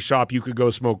coffee shop you could go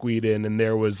smoke weed in, and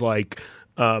there was like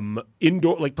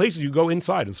indoor places you go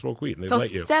inside and smoke weed, and they'd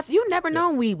let you. Seth, you never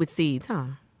known weed with seeds, huh?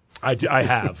 I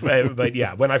have, but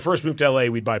yeah, when I first moved to LA,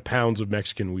 we'd buy pounds of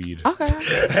Mexican weed. Okay.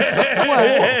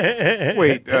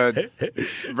 Wait,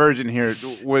 virgin here,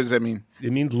 what does that mean?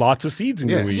 It means lots of seeds in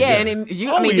your weed. Yeah, and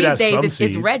these days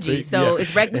it's Reggie, so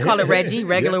we call it Reggie,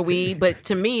 regular weed. But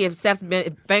to me, if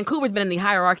Vancouver's been in the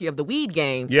hierarchy of the weed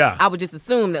game, I would just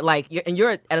assume that you're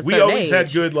at a certain age. We always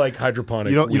had good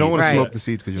hydroponic. You don't want to smoke the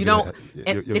seeds because you don't.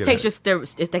 It takes your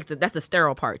that's the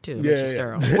sterile part too. Yeah,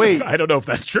 sterile. Wait, I don't know if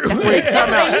that's true. Wait,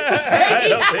 time out.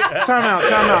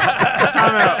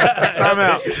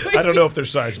 I don't know if there's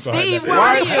science behind Steve, that. where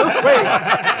are you? Wait,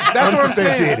 that's what I'm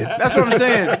saying. That's what I'm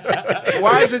saying.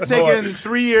 Why is it taking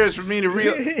 3 years for me to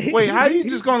Wait, how are you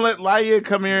just going to let Laia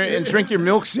come here and drink your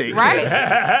milkshake? Right.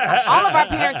 All of our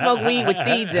parents smoke weed with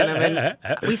seeds in them, and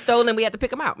we stole them. We had to pick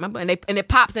them out. Remember? And it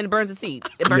pops and it burns the seeds.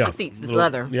 It burns the seeds. It's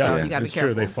leather. Yeah, so you got to be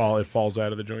careful. True. It falls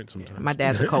out of the joint sometimes. My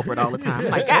dad's a culprit all the time.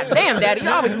 I'm like, God damn, Daddy,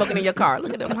 you're always smoking in your car.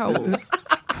 Look at them hoes.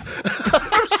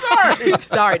 I'm sorry.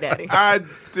 Sorry, Daddy. I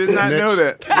did not know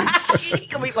that. He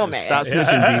can be so mad. Stop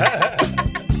snitching, D.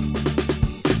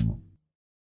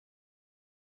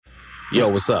 Yo,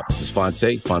 what's up? This is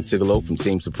Fontigolo from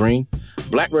Team Supreme.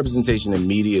 Black representation in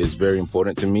media is very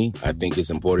important to me. I think it's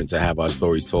important to have our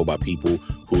stories told by people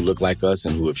who look like us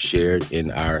and who have shared in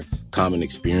our common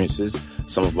experiences.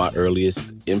 Some of my earliest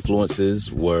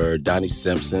influences were Donnie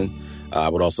Simpson. I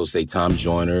would also say Tom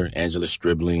Joyner, Angela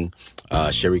Stribling,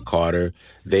 Sherry Carter.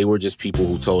 They were just people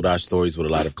who told our stories with a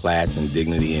lot of class and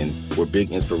dignity and were big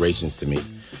inspirations to me.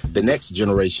 The next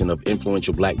generation of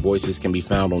influential Black voices can be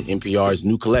found on NPR's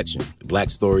new collection, Black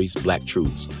Stories, Black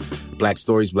Truths. Black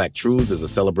Stories, Black Truths is a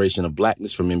celebration of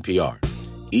Blackness from NPR.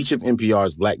 Each of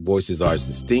NPR's Black voices are as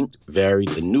distinct,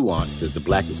 varied, and nuanced as the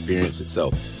Black experience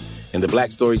itself. In the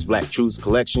Black Stories, Black Truths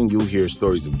collection, you'll hear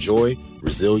stories of joy,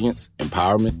 resilience,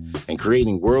 empowerment, and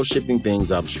creating world-shifting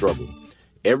things out of struggle.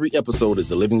 Every episode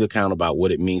is a living account about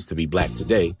what it means to be Black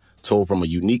today, told from a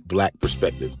unique Black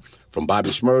perspective. From Bobby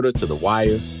Shmurda to The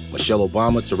Wire, Michelle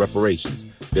Obama to reparations,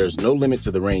 there's no limit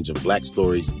to the range of Black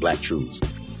stories, Black truths.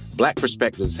 Black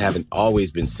perspectives haven't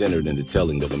always been centered in the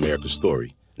telling of America's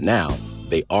story. Now,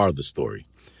 they are the story.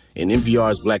 In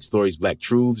NPR's Black Stories, Black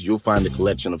Truths, you'll find a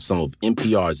collection of some of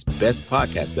NPR's best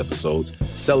podcast episodes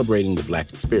celebrating the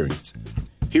Black experience.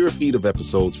 Hear a feed of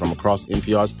episodes from across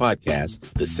NPR's podcast,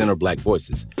 The Center Black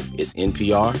Voices. It's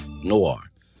NPR Noir.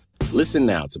 Listen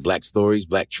now to Black Stories,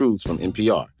 Black Truths from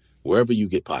NPR, wherever you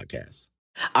get podcasts.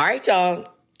 All right, y'all.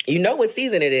 You know what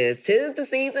season it is. 'Tis the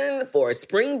season for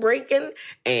spring breaking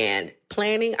and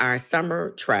planning our summer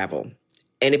travel.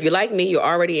 And if you're like me, you're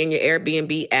already in your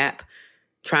Airbnb app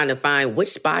trying to find which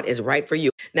spot is right for you.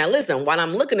 Now, listen, while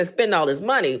I'm looking to spend all this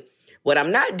money, what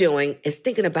I'm not doing is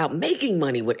thinking about making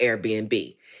money with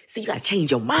Airbnb. See, you got to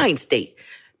change your mind state.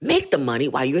 Make the money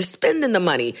while you're spending the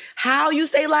money. How, you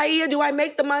say, Laia, do I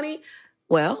make the money?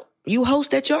 Well, you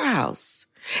host at your house.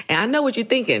 And I know what you're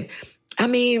thinking. I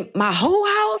mean, my whole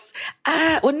house?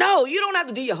 Well, no, you don't have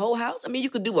to do your whole house. I mean, you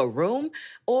could do a room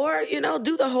or,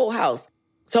 do the whole house.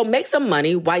 So make some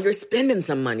money while you're spending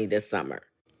some money this summer.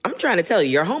 I'm trying to tell you,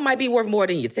 your home might be worth more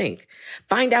than you think.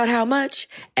 Find out how much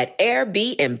at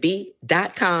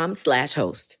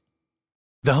airbnb.com/host.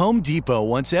 The Home Depot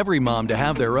wants every mom to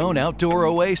have their own outdoor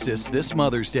oasis this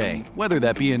Mother's Day, whether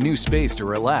that be a new space to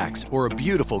relax or a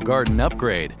beautiful garden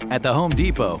upgrade. At the Home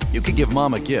Depot, you can give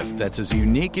mom a gift that's as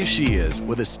unique as she is,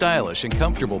 with a stylish and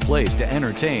comfortable place to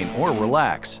entertain or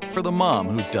relax for the mom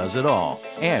who does it all.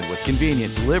 And with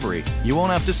convenient delivery, you won't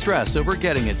have to stress over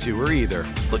getting it to her either.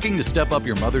 Looking to step up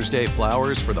your Mother's Day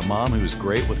flowers for the mom who's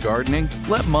great with gardening?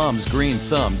 Let Mom's Green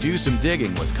Thumb do some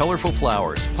digging with colorful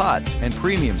flowers, pots, and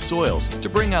premium soils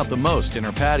to bring out the most in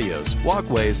her patios,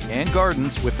 walkways, and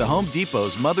gardens with the Home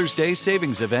Depot's Mother's Day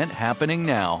Savings Event happening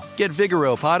now. Get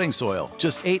Vigoro potting soil,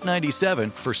 just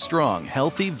 $8.97 for strong,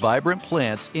 healthy, vibrant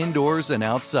plants indoors and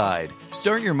outside.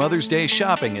 Start your Mother's Day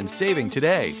shopping and saving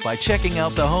today by checking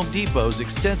out the Home Depot's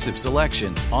extensive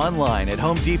selection online at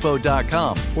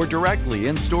HomeDepot.com or directly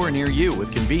in-store near you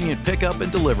with convenient pickup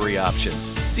and delivery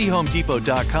options. See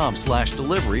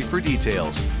HomeDepot.com/delivery for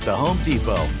details. The Home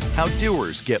Depot. How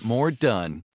doers get more done.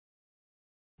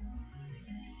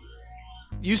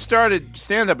 You started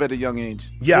stand-up at a young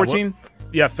age. Yeah, 14?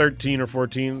 Yeah, 13 or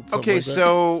 14. Okay, like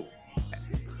so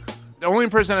the only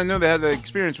person I know that had that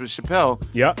experience was Chappelle.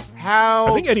 Yeah. How?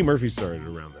 I think Eddie Murphy started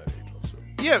around that age also.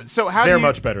 Yeah, so how They're do you...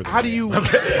 much better than How do you...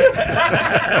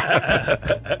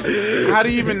 How do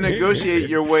you even negotiate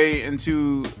your way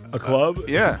into... A club?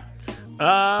 Yeah.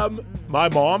 My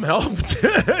mom helped.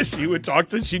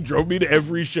 She drove me to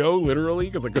every show,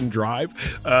 literally, because I couldn't drive.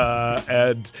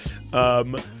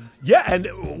 Yeah, and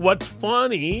what's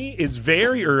funny is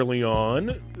very early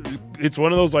on, it's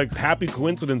one of those like happy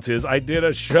coincidences. I did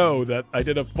a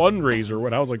fundraiser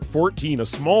when I was like 14, a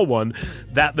small one,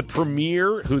 that the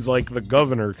premier, who's like the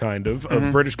governor kind of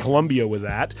British Columbia, was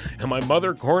at, and my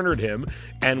mother cornered him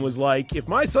and was like, if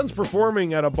my son's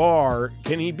performing at a bar,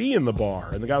 can he be in the bar?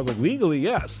 And the guy was like, legally,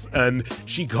 yes. And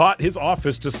she got his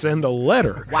office to send a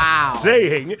letter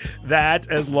saying that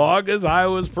as long as I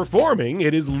was performing,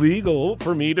 it is legal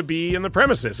for me to be in the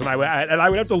premises, and I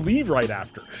would have to leave right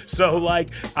after. So like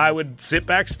I would sit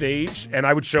backstage and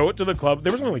I would show it to the club.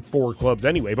 There was only like 4 clubs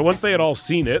anyway, but once they had all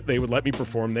seen it, they would let me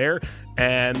perform there,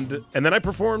 and then I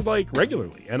performed like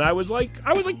regularly, and I was like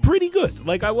pretty good.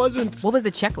 Like I wasn't. What was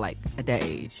the check like at that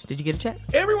age? Did you get a check?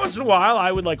 Every once in a while, I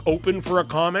would like open for a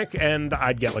comic, and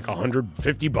I'd get like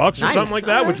 $150 or something like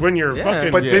that. Which when you're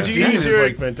fucking, but did you use your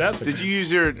like fantastic? Did you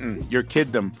use your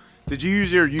kiddom? Did you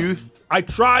use your youth? I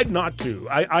tried not to.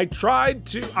 I tried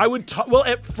to. I would. Well,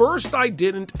 at first I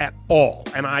didn't at all,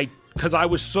 and because I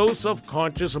was so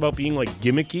self-conscious about being like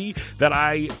gimmicky that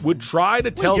I would try to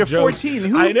tell you're jokes. 14.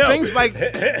 Who I know. thinks like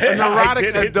a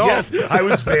neurotic adult? Yes, I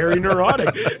was very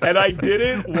neurotic, and I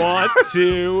didn't want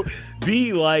to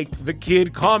be like the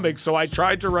kid comic, so I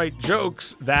tried to write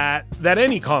jokes that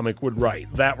any comic would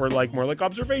write that were like more like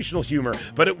observational humor.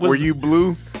 But it was. Were you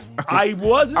blue? I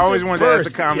wasn't. I always wanted to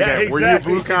ask a comic that. Exactly. Were you a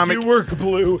blue comic? You were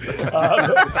blue.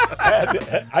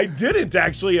 And I didn't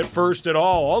actually at first at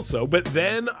all also. But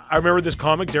then I remember this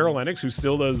comic, Daryl Lennox, who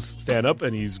still does stand-up,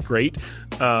 and he's great.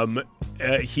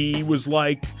 He was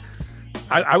like...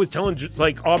 I was telling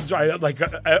all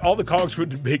the comics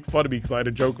would make fun of me because I had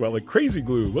a joke about like crazy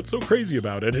glue. What's so crazy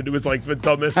about it? And it was like the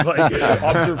dumbest like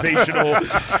observational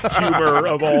humor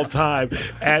of all time.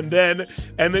 And then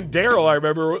Daryl, I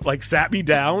remember, like sat me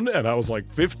down, and I was like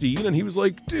 15, and he was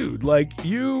like, "Dude, like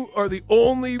you are the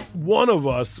only one of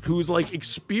us who's like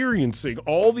experiencing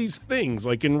all these things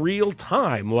like in real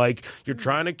time. Like you're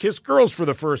trying to kiss girls for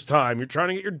the first time. You're trying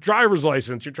to get your driver's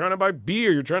license. You're trying to buy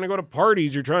beer. You're trying to go to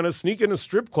parties. You're trying to sneak into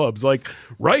strip clubs, like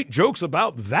write jokes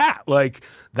about that. Like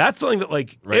that's something that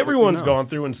like everyone's gone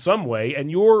through in some way, and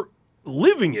you're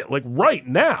living it like right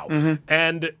now."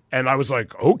 And I was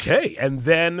like, okay. And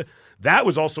then that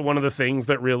was also one of the things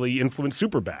that really influenced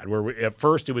Superbad, where at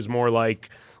first it was more like,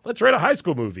 let's write a high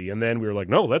school movie, and then we were like,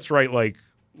 no, let's write like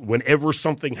whenever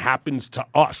something happens to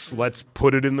us, let's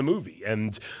put it in the movie,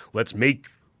 and let's make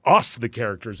us the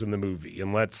characters in the movie,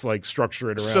 and let's like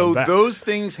structure it around that. So those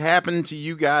things happened to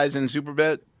you guys in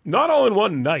Superbad? Not all in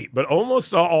one night, but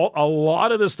almost a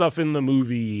lot of the stuff in the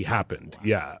movie happened.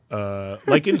 Yeah,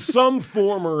 like in some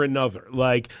form or another.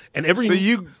 Like, and So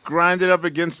you grinded up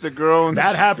against the girl, and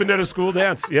that happened at a school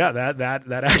dance. Yeah, that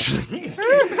actually.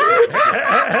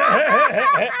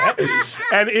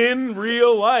 And in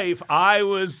real life, I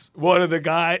was one of the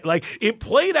guys. Like, it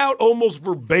played out almost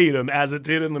verbatim as it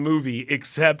did in the movie,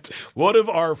 except one of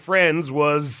our friends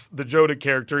was the Joda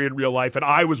character in real life, and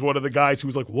I was one of the guys who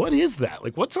was like, "What is that?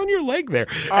 Like, what's on your leg there?"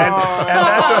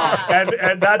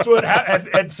 And that's what happened.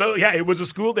 And so yeah, it was a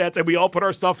school dance, and we all put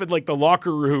our stuff in like the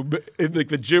locker room, in like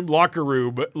the gym locker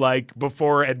room, like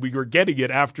before, and we were getting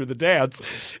it after the dance,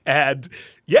 and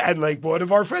Yeah, and like one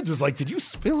of our friends was like, "Did you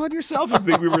spill on yourself?" And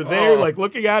we were there, like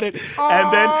looking at it,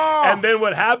 and then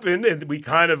what happened? And we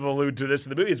kind of allude to this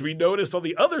in the movie. Is we noticed on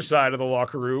the other side of the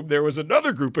locker room there was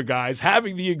another group of guys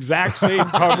having the exact same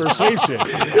conversation,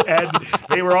 and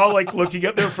they were all like looking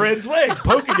at their friend's leg,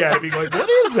 poking at it, being like, "What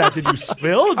is that? Did you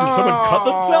spill? Did someone cut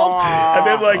themselves?" And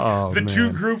then like the two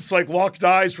groups like locked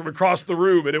eyes from across the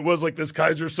room, and it was like this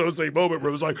Kaiser Soze moment where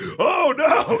it was like, "Oh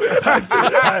no,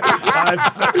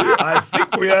 I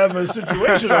think we have a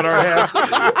situation on our hands."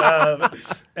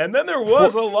 And then there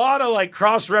was a lot of like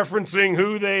cross-referencing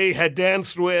who they had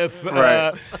danced with,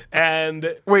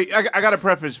 and wait, I got a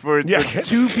preface for the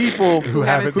two people who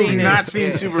haven't not seen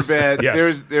Superbad.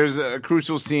 Yes. There's a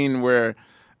crucial scene where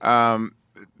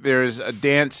there's a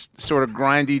dance, sort of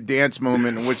grindy dance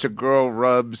moment in which a girl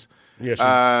rubs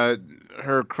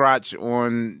her crotch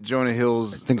on Jonah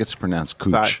Hill's. I think it's pronounced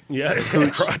cooch. Yeah,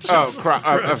 cooch. I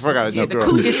forgot. The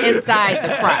cooch is inside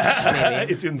the crotch.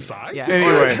 Maybe it's inside. Yeah.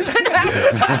 Anyway,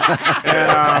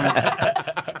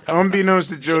 and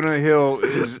unbeknownst to Jonah Hill,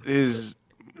 his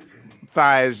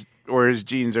thighs or his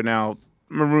jeans are now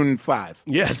Maroon 5.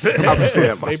 Yes, I'll just say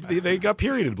that much. They got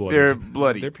period blood. They're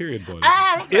bloody. They're period blood.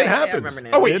 That's it right. happens.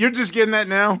 Yeah, oh wait, you're just getting that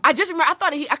now? I just remember.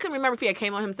 I couldn't remember if he had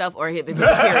came on himself or if he was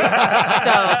period. So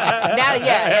now,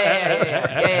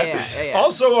 yeah.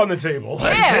 Also on the table.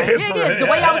 Yeah. The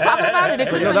way I was talking about it,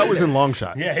 No, that was in Long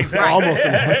Shot. Yeah, exactly. Almost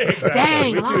in Long Shot. Exactly.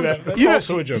 Dang, we do that. That's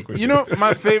also a joke. You know,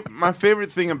 my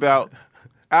favorite thing about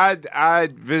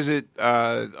I'd visit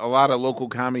a lot of local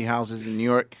comedy houses in New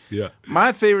York. Yeah.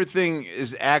 My favorite thing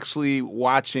is actually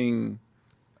watching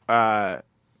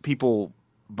people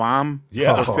bomb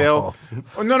or fail.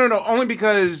 Oh, no. Only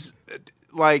because,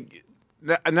 like,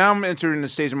 now I'm entering the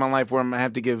stage of my life where I'm going to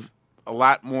have to give a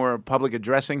lot more public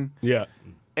addressing. Yeah.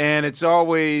 And it's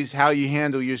always how you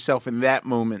handle yourself in that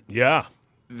moment. Yeah.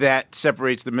 That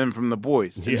separates the men from the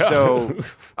boys. And Yeah. so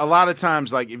a lot of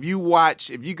times, like, if you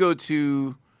go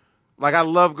to, like, I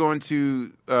love going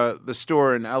to the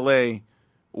store in L.A.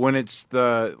 when it's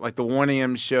the 1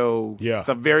 a.m. show,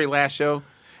 the very last show.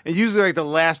 And usually, like, the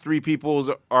last three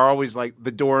people are always, like,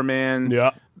 the doorman,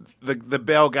 the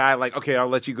bell guy, like, okay, I'll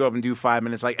let you go up and do 5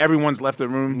 minutes. Like, everyone's left the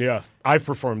room. Yeah. I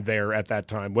performed there at that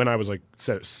time when I was, like,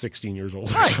 16 years old.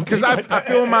 Because I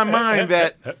feel in my mind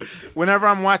that whenever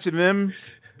I'm watching them,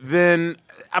 then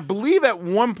I believe at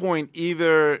one point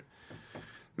either,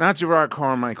 not Gerard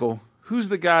Carmichael, who's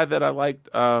the guy that I liked?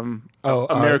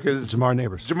 America's Jamar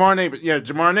Neighbors. Jamar Neighbors. Yeah,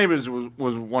 Jamar Neighbors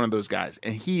was one of those guys,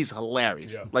 and he's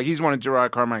hilarious. Yeah. Like, he's one of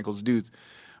Gerard Carmichael's dudes.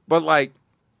 But, like,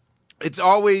 it's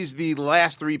always the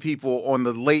last three people on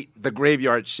the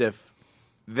graveyard shift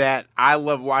that I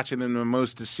love watching them the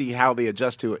most to see how they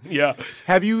adjust to it. Yeah.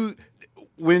 Have you,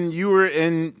 when you were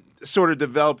in sort of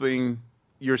developing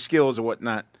your skills or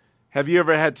whatnot, have you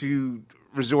ever had to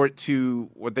resort to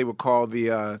what they would call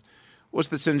the what's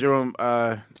the syndrome,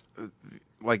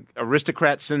 like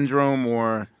aristocrat syndrome,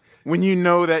 or when you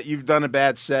know that you've done a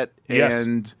bad set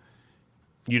and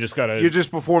you're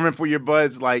just performing for your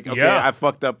buds, like, okay, I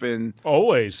fucked up in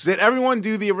always. Did everyone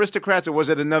do the aristocrats, or was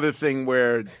it another thing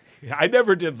where I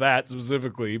never did that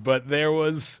specifically, but there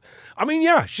was, I mean,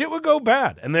 shit would go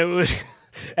bad, and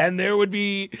there would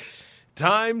be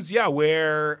times,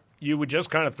 where you would just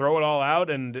kind of throw it all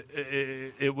out, and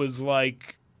it was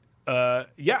like,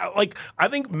 like, I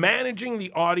think managing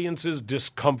the audience's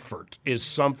discomfort is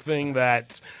something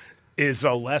that is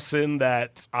a lesson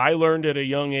that I learned at a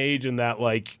young age, and that,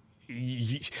 like,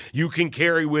 you can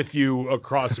carry with you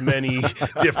across many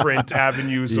different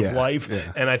avenues of life.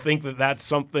 Yeah. And I think that that's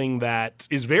something that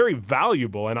is very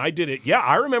valuable. And I did it. Yeah,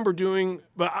 I remember doing,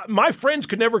 but my friends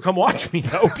could never come watch me,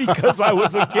 though, because I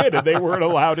was a kid and they weren't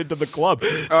allowed into the club.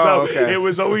 So it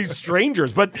was always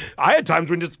strangers. But I had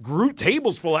times when just group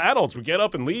tables full of adults would get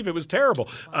up and leave. It was terrible.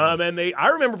 And I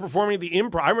remember performing at the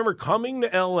Improv. I remember coming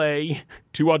to L.A.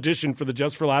 to audition for the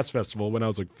Just for Laughs Festival when I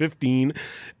was like 15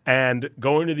 and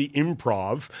going to the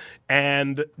Improv,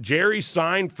 and Jerry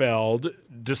Seinfeld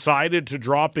decided to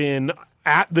drop in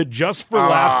at the Just for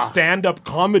Laughs stand-up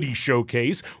comedy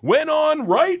showcase, went on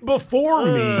right before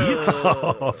me,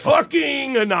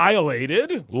 fucking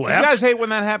annihilated, left. Do you guys hate when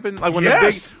that happened? Like when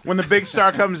the big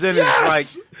star comes in and it's like,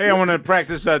 hey, I want to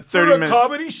practice 30 minutes.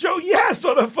 Comedy show? Yes,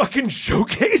 on a fucking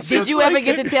showcase. Did you ever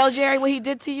get to tell Jerry what he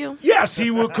did to you? Yes,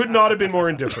 he could not have been more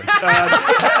indifferent.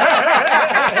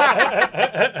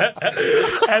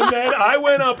 And then I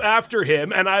went up after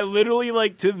him, and I literally,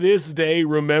 like, to this day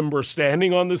remember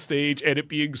standing on the stage and it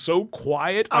being so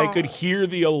quiet, I could hear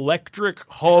the electric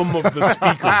hum of the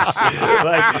speakers.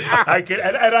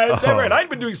 And I'd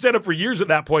been doing stand-up for years at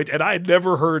that point, and I had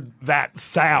never heard that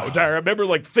sound. I remember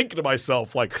like thinking to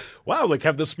myself, like, wow, like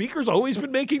have the speakers always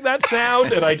been making that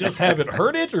sound, and I just haven't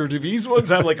heard it, or do these ones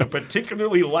have like a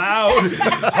particularly loud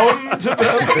hum to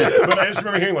them? But I just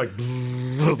remember hearing like,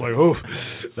 I was like, oh,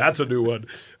 that's a new one.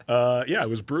 Yeah, it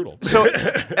was brutal. So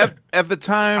at the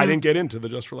time, I didn't get into the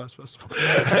Just for Laughs festival.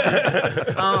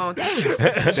 Oh, dang.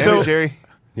 Damn it, Jerry.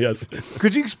 Yes.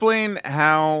 Could you explain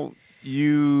how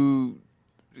you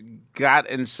got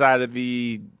inside of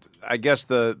the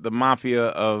mafia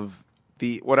of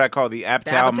what I call the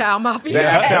Apatow Mafia? The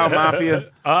Apatow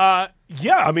Mafia?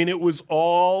 Yeah, I mean, it was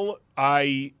all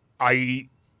I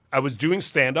was doing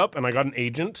stand-up, and I got an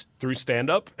agent through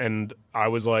stand-up, and I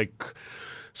was like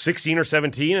 16 or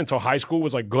 17, and so high school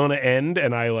was like gonna end,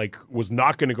 and I like was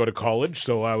not gonna go to college,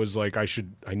 so I was like, I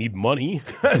need money,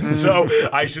 so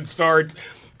I should start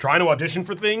trying to audition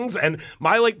for things, and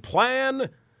my like plan.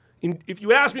 If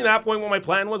you ask me at that point what my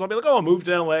plan was, I'll be like, I'll move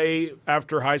to LA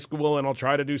after high school and I'll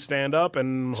try to do stand-up.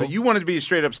 And so you wanted to be a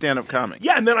straight-up stand-up comic?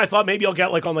 Yeah, and then I thought maybe I'll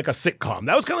get like on like a sitcom.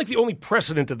 That was kind of like the only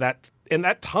precedent of that. In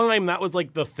that time, that was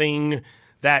like the thing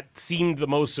that seemed the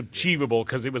most achievable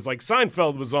because it was like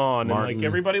Seinfeld was on Martin. And like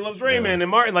Everybody Loves Raymond and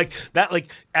Martin. Like that,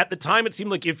 like at the time, it seemed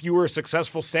like if you were a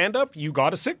successful stand-up, you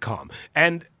got a sitcom.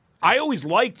 And I always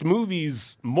liked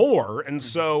movies more, and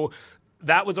so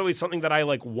that was always something that I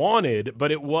like wanted,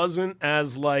 but it wasn't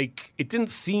as like it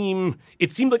seemed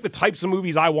like the types of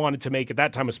movies I wanted to make at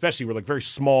that time, especially were like very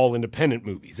small independent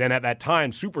movies. And at that time,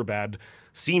 Superbad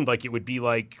seemed like it would be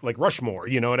like Rushmore,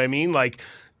 you know what I mean? Like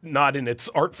not in its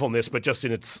artfulness, but just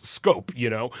in its scope,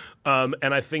 you know?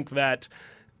 And I think that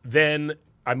then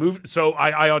I moved, so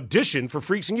I auditioned for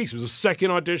Freaks and Geeks. It was the second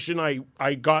audition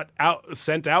I got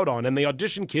sent out on, and they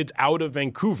auditioned kids out of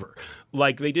Vancouver.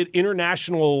 Like, they did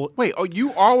international... Wait,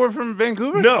 you all were from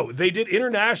Vancouver? No, they did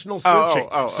international searching.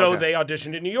 So okay. They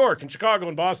auditioned in New York, and Chicago,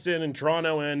 and Boston, and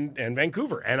Toronto, and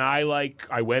Vancouver. And I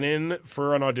went in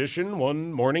for an audition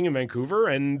one morning in Vancouver,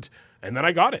 and then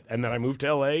I got it. And then I moved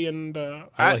to LA, and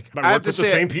I worked with the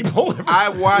same people. I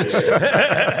watched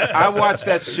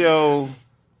that show...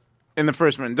 in the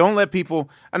first one. Don't let people...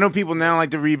 I know people now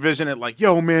like to revision it like,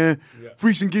 yo, man,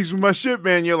 Freaks and Geeks was my shit,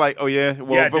 man. You're like, oh, yeah?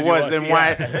 Well, if it was, then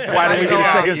why did we get a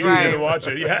second season? To watch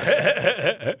it,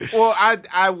 yeah. Well,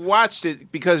 I watched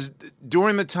it because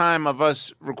during the time of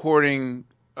us recording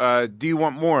Do You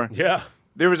Want More? Yeah.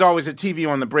 There was always a TV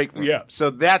on the break room. Yeah. So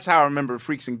that's how I remember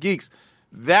Freaks and Geeks.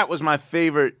 That was my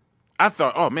favorite. I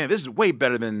thought, oh, man, this is way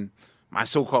better than My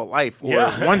So-Called Life or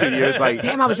Wonder Years. Like,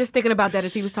 damn, I was just thinking about that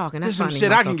as he was talking. That's some funny,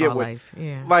 shit I can get with. Life.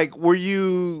 Yeah. Like, were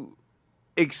you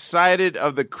excited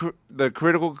of the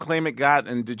critical acclaim it got,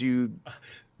 and did you?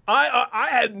 I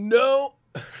had no.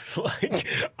 Like,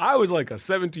 I was like a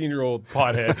 17-year-old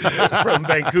pothead from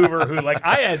Vancouver who, like,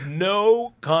 I had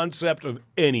no concept of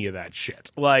any of that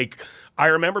shit. Like, I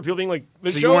remember people being like,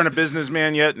 "So you weren't a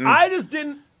businessman yet?" And... I just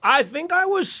didn't. I think I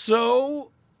was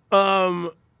so.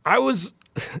 I was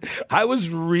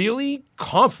really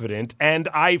confident, and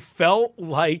I felt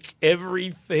like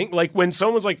everything, like when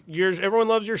someone's like, everyone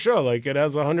loves your show, like it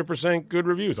has 100% good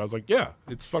reviews. I was like, yeah,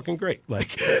 it's fucking great.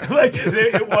 Like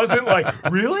it wasn't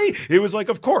like, really? It was like,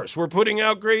 of course, we're putting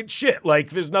out great shit. Like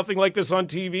there's nothing like this on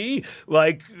TV.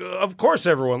 Like, of course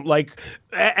everyone, like,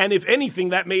 and if anything,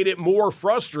 that made it more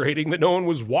frustrating that no one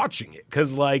was watching it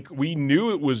because like we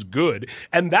knew it was good.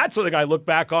 And that's something I look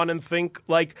back on and think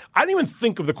like, I didn't even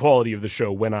think of the quality of the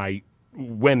show when I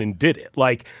went and did it.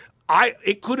 Like,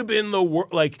 it could have been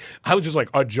like, I was just like,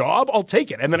 a job? I'll take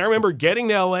it. And then I remember getting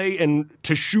to LA and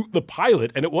to shoot the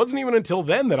pilot, and it wasn't even until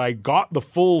then that I got the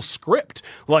full script,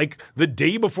 like the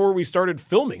day before we started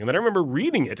filming. And then I remember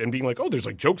reading it and being like, oh, there's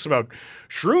like jokes about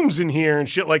shrooms in here and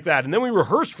shit like that. And then we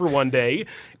rehearsed for one day,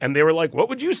 and they were like, what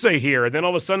would you say here? And then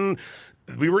all of a sudden,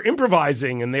 we were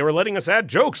improvising, and they were letting us add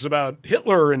jokes about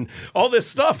Hitler and all this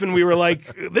stuff. And we were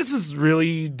like, this is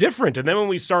really different. And then when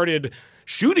we started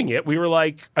shooting it, we were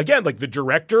like, again, like the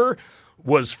director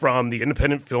was from the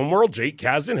independent film world. Jake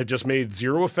Kasdan had just made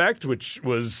Zero Effect, which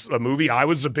was a movie I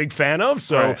was a big fan of.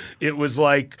 So It was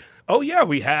like, oh yeah,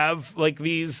 we have like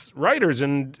these writers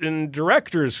and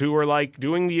directors who are like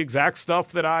doing the exact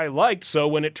stuff that I liked. So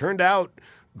when it turned out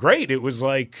great, it was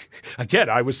like, again,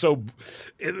 I was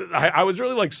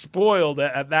really like spoiled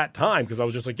at that time because I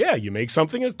was just like, yeah, you make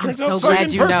something, it turns out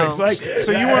fucking perfect. Like,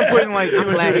 so you weren't putting like two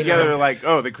and two together, like,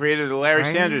 oh, the creator of the Larry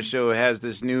Sanders Show has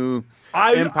this new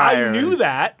empire. I knew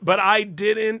that, but I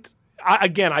didn't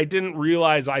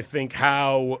realize, I think,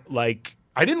 how like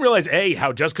I didn't realize,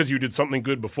 how just because you did something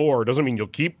good before doesn't mean you'll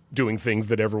keep doing things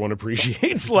that everyone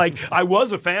appreciates. Like, I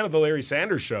was a fan of the Larry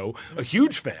Sanders Show, a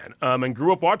huge fan, and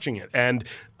grew up watching it. And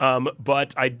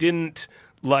but I didn't,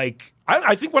 like...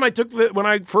 I think when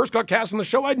I first got cast in the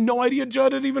show, I had no idea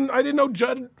Judd had even. I didn't know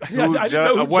Judd. I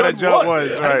didn't know what a Judd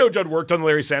was. Right. I didn't know Judd worked on the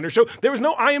Larry Sanders Show. There was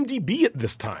no IMDb at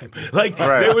this time. Like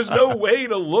there was no way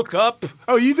to look up.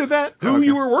 Oh, you did that? Who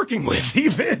you were working with?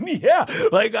 Even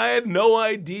like I had no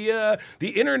idea. The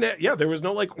internet. Yeah, there was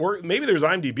no like. Maybe there was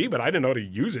IMDb, but I didn't know how to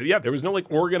use it. Yeah, there was no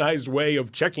like organized way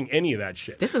of checking any of that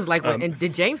shit. This is like and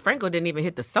James Franco didn't even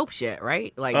hit the soap yet,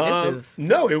 right? Like this is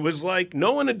no. It was like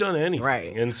no one had done anything,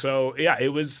 right? And so. Yeah, it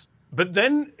was, but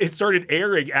then it started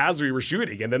airing as we were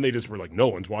shooting, and then they just were like, no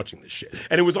one's watching this shit.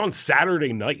 And it was on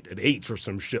Saturday night at 8 or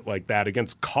some shit like that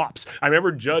against Cops. I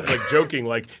remember Judd like joking,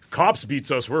 like, Cops beats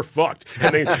us, we're fucked.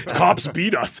 And then Cops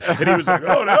beat us. And he was like,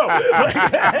 oh no.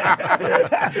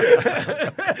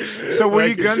 So were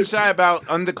you gun shy about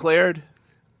Undeclared?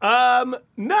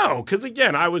 No, because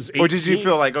again, I was 18. Or did you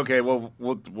feel like, okay, well,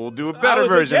 we'll do a better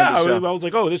version of the show? I was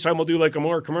like, oh, this time we'll do like a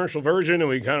more commercial version, and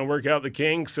we kind of work out the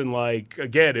kinks. And like,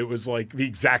 again, it was like the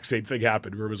exact same thing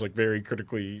happened, where it was like very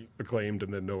critically acclaimed,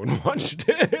 and then no one watched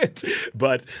it.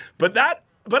 But I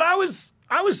was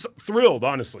thrilled,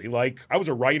 honestly. Like, I was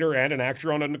a writer and an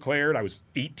actor on Undeclared. I was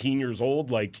 18 years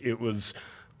old. Like, it was,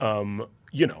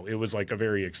 it was like a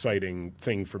very exciting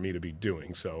thing for me to be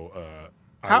doing. So,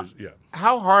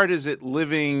 How hard is it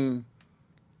living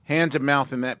hand to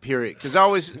mouth in that period? Because I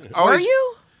always were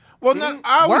you? Well, no,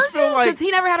 I always feel like because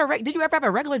he never had did you ever have a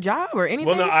regular job or anything?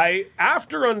 Well, no,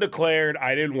 after Undeclared,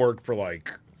 I didn't work for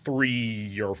like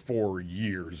 3 or 4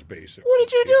 years, basically. What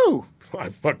did you do? I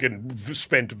fucking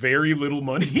spent very little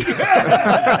money. But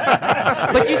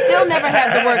you still never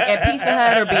had to work at Pizza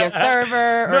Hut or be a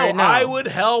server? No, I would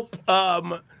help.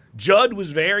 Judd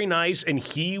was very nice, and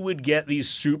he would get these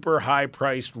super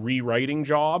high-priced rewriting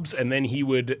jobs, and then he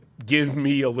would give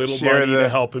me a little money to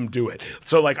help him do it.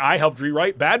 So, like, I helped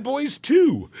rewrite Bad Boys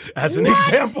 2, as an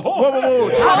example.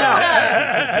 Whoa, time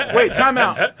out. Wait, time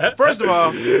out. First of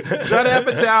all, Judd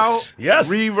Apatow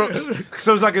rewrote,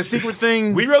 so it's like a secret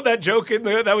thing? We wrote that joke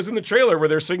that was in the trailer where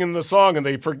they're singing the song, and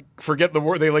they forget the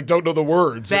word. They, like, don't know the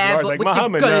words. Bad, like, what you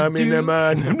gonna do?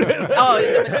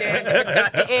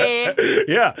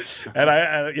 Yeah. And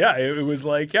it was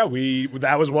like, that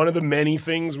was one of the many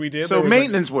things we did. So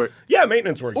maintenance work. Yeah,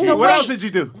 maintenance work. So what else did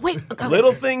you do?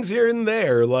 Little things here and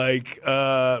there, like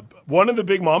one of the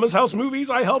Big Mama's House movies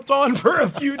I helped on for a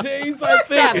few days, I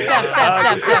think.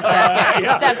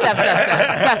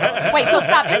 Wait, so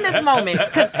stop in this moment,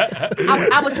 because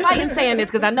I was fighting saying this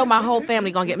because I know my whole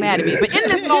family gonna get mad at me. But in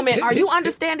this moment, are you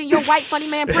understanding your white funny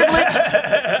man privilege?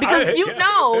 Because you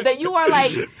know that you are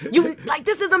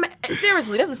this is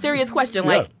seriously, this is a serious question.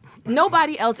 Like,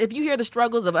 nobody else, if you hear the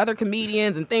struggles of other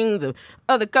comedians and things of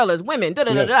other colors, women,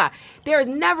 there is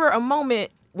never a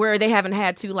moment where they haven't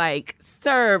had to, like,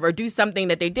 serve or do something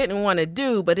that they didn't want to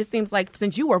do. But it seems like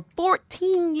since you were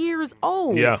 14 years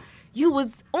old, you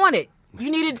was on it.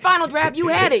 You needed Final Draft, you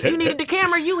had it. You needed the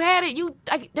camera, you had it.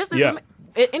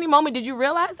 At any moment, did you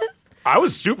realize this? I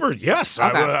was super, yes.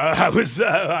 Okay. I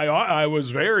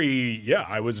was very,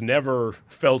 I was never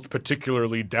felt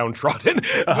particularly downtrodden.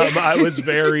 I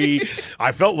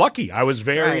felt lucky.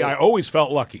 I always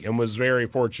felt lucky and was very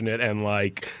fortunate and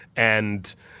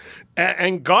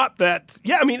got that.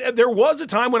 Yeah, I mean, there was a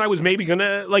time when I was maybe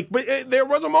gonna, but there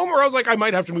was a moment where I was like, I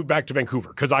might have to move back to Vancouver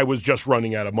because I was just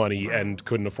running out of money and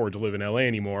couldn't afford to live in LA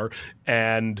anymore.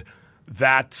 And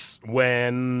that's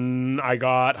when I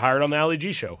got hired on the Ali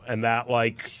G show, and that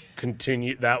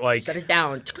continued. That shut it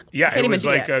down. Yeah, it was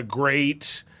like a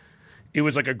great. It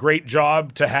was like a great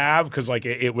job to have because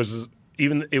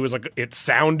it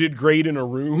sounded great in a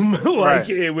room.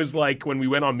 It was like when we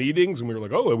went on meetings and we were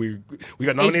like, oh, we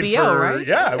got nominated HBO, for right?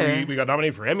 we got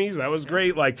nominated for Emmys. That was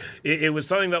great. It was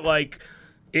something that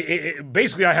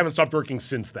basically, I haven't stopped working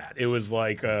since that. It was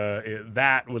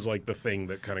that was like the thing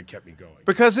that kind of kept me going.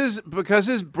 Because his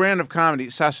brand of comedy,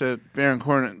 Sacha Baron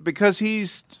Cohen, because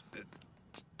he's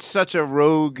such a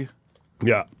rogue,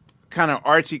 kind of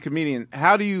artsy comedian.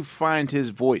 How do you find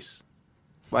his voice?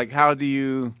 Like, how do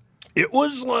you? It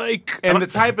was like, and the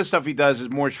type of stuff he does is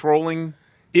more trolling.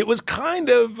 It was kind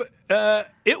of,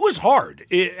 it was hard.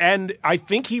 And I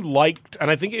think he liked,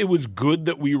 and I think it was good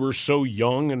that we were so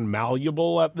young and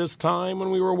malleable at this time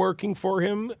when we were working for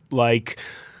him. Like,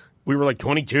 we were like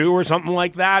 22 or something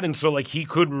like that. And so, like, he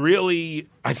could really,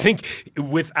 I think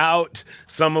without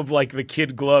some of like the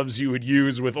kid gloves you would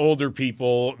use with older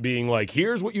people being like,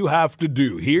 here's what you have to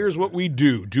do. Here's what we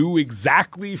do. Do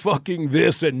exactly fucking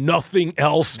this and nothing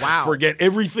else. Wow. Forget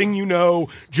everything you know.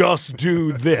 Just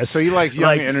do this. So he likes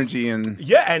young energy and...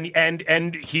 Yeah,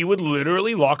 and he would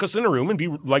literally lock us in a room and be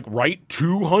like, write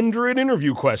 200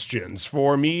 interview questions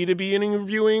for me to be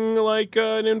interviewing like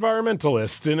an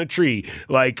environmentalist in a tree.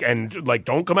 Like, and like,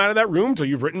 don't come out of that room till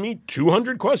you've written me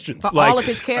 200 questions. For like, all of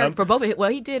his characters, for both of his, well,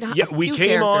 he did. Yeah, we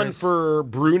came on characters. for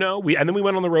Bruno. And then we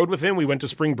went on the road with him. We went to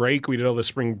spring break. We did all the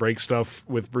spring break stuff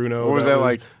with Bruno. What was that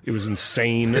like? It was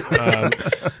insane.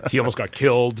 He almost got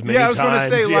killed many I times. was going to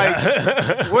say,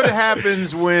 like, what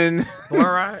happens when you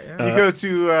go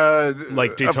to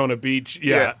like Daytona Beach?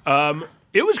 Yeah.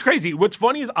 It was crazy. What's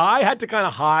funny is I had to kind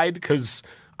of hide because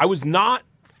I was not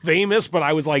famous, but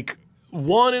I was like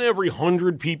 1 in every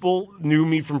 100 people knew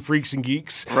me from Freaks and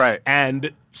Geeks. Right.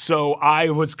 And so I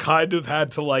was kind of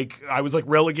had to like, I was like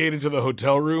relegated to the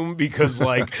hotel room because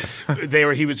like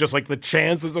he was just like the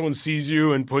chance that someone sees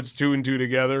you and puts 2 and 2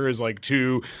 together is like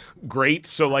too great.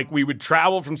 So like we would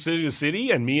travel from city to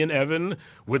city and me and Evan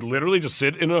would literally just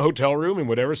sit in a hotel room in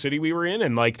whatever city we were in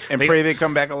and like. And pray they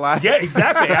come back alive. Yeah,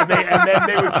 exactly. And then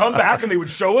they would come back and they would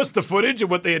show us the footage of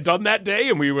what they had done that day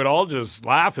and we would all just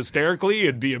laugh hysterically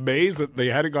and be amazed that they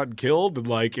hadn't gotten killed. And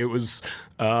like it was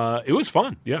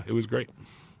fun. Yeah, it was great.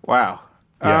 Wow.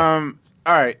 Yeah.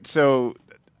 All right. So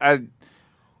I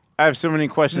have so many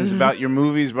questions about your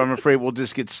movies, but I'm afraid we'll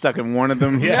just get stuck in one of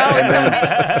them.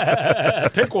 Yeah.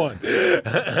 Pick one. But in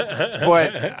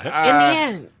the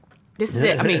end, this is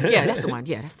it. I mean, yeah, that's the one.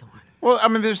 Yeah, that's the one. Well, I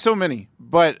mean, there's so many,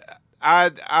 but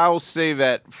I'll say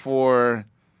that for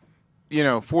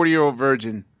 40-Year-Old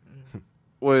Virgin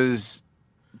was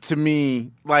to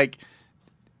me like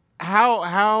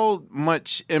how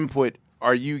much input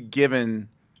are you given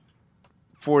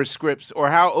for scripts, or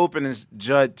how open is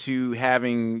Judd to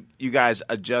having you guys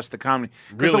adjust the comedy?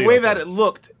 Because Really the way open. that it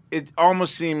looked, it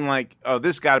almost seemed like, oh,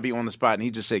 this got to be on the spot, and he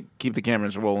just said, keep the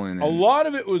cameras rolling. A lot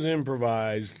of it was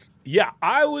improvised. Yeah,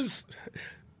 I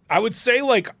would say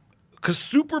like, because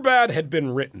Superbad had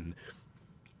been written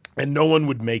and no one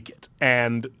would make it.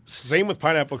 And same with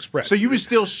Pineapple Express. So you were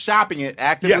still shopping it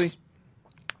actively? Yes.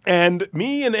 And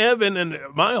me and Evan, and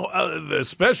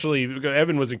especially because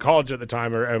Evan was in college at the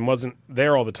time and wasn't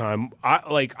there all the time,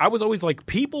 I was always like,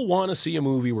 people want to see a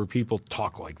movie where people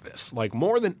talk like this. Like,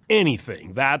 more than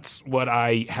anything, that's what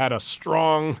I had a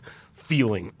strong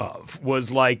feeling of, was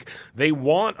like, they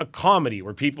want a comedy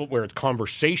where it's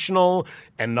conversational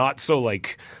and not so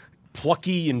like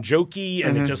plucky and jokey,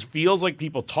 and it just feels like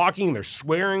people talking, they're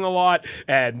swearing a lot,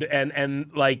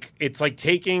 and like, it's like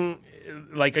taking...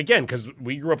 Like, again, because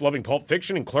we grew up loving Pulp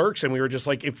Fiction and Clerks, and we were just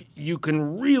like, if you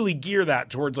can really gear that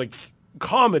towards like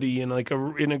comedy and like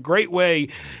in a great way,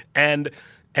 and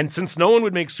since no one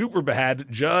would make Superbad,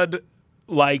 Judd,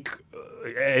 like,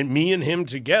 and me and him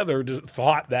together just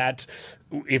thought that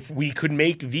if we could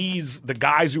make the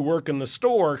guys who work in the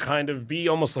store kind of be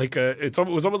almost like it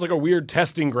was almost like a weird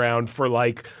testing ground for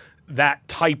like that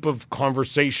type of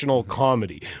conversational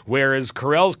comedy. Whereas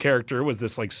Carell's character was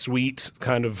this like sweet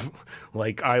kind of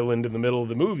like island in the middle of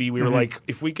the movie. We were like,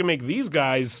 if we can make these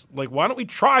guys, like, why don't we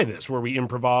try this where we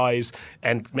improvise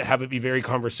and have it be very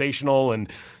conversational,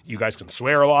 and you guys can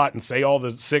swear a lot and say all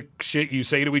the sick shit you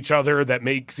say to each other that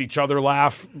makes each other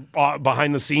laugh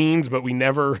behind the scenes, but we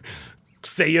never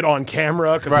say it on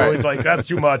camera because we're always like, that's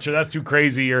too much or that's too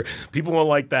crazy or people won't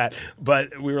like that.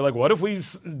 But we were like, what if we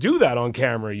do that on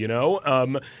camera,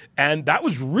 and that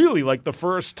was really like the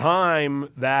first time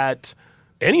that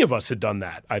any of us had done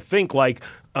that. I think like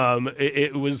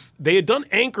it was, they had done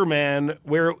Anchorman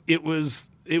where it was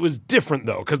different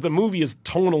though, because the movie is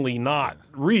tonally not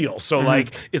real. So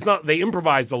like, it's not, they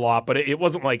improvised a lot, but it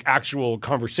wasn't like actual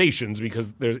conversations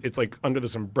because it's like under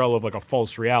this umbrella of like a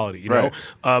false reality, you know?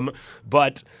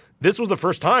 But this was the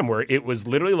first time where it was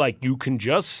literally like, you can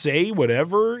just say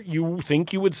whatever you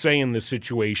think you would say in this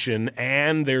situation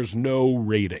and there's no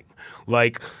rating.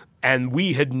 Like, and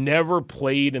we had never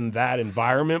played in that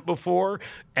environment before,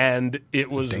 and it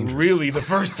was really the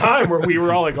first time where we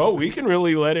were all like, oh, we can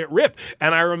really let it rip.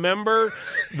 And I remember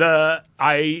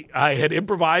I had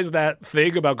improvised that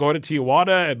thing about going to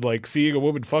Tijuana and like seeing a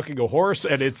woman fucking a horse,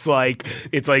 and it's like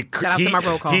Shout out to my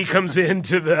roll call. he comes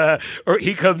into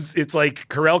it's like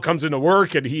Carell comes into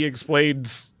work and he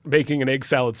explains making an egg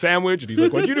salad sandwich, and he's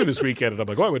like, what'd you do this weekend? And I'm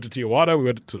like, oh, I went to Tijuana, we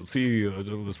went to see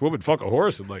this woman fuck a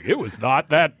horse, and like, it was not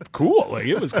that cool, like,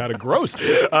 it was kind of gross,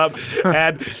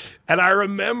 And I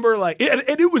remember like, and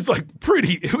it was like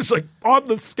it was like on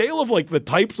the scale of like the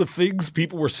types of things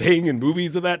people were saying in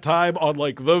movies at that time on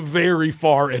like the very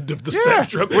far end of the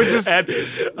spectrum. Which is why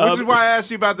I asked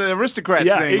you about the aristocrats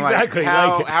thing. Exactly.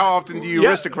 Like, how often do you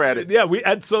aristocrat it? Yeah, we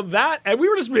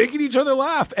were just making each other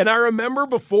laugh. And I remember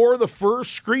before the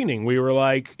first screening, we were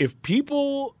like, if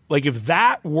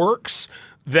that works,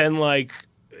 then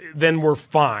we're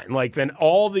fine. Like, then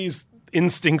all these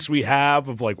instincts we have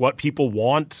of like what people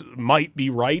want might be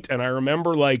right. And I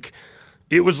remember like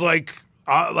it was like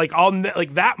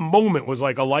that moment was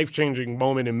like a life-changing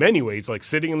moment in many ways, like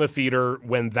sitting in the theater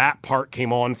when that part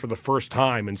came on for the first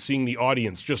time and seeing the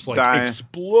audience just like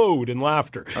explode in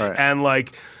laughter. Right. And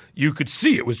like you could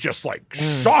see it was just like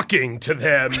shocking to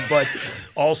them, but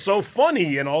also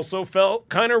funny and also felt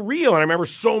kind of real. And I remember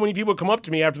so many people come up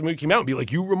to me after the movie came out and be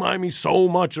like, you remind me so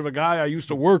much of a guy I used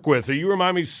to work with, or you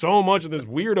remind me so much of this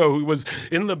weirdo who was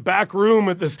in the back room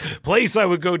at this place I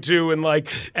would go to. And like,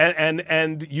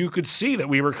 and you could see that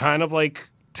we were kind of like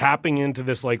tapping into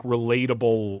this like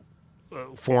relatable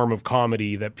form of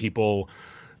comedy that people...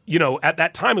 You know, at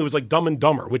that time, it was like Dumb and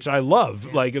Dumber, which I love.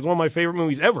 Yeah. Like, it's one of my favorite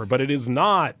movies ever, but it is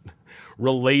not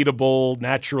relatable,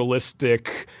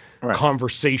 naturalistic,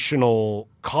 conversational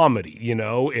comedy, you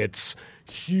know? It's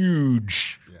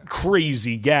huge,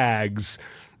 crazy gags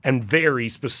and very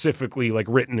specifically, like,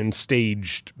 written and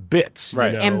staged bits.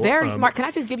 Right. You know? And very smart. Can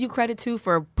I just give you credit, too,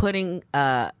 for putting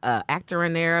an actor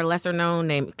in there, lesser known,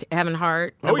 named Kevin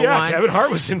Hart, one. Kevin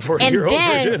Hart was in 40-year-old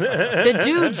version. The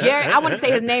dude, Jerry, I want to say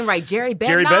his name right, Jerry Bednoff.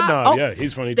 Jerry Bednoff,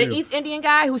 he's funny, too. The East Indian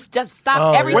guy who's just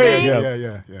stopped everything.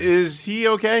 Yeah. Is he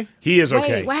okay? He is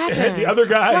okay. Wait, what happened? The other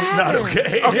guy, not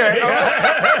okay. Okay.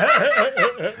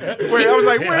 Wait, I was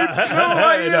like,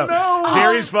 I didn't know.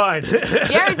 Jerry's fine.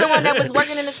 Jerry's the one that was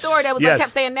working in the store that was like,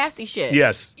 kept saying nasty shit.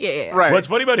 Yes. Yeah. Right. What's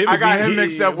funny about him I is got him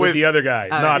mixed up with the other guy.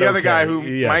 The other guy who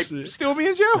might still be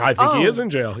in jail? I think he is in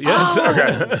jail. Yes.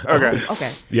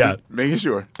 Okay. Yeah. Just making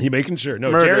sure. Making sure.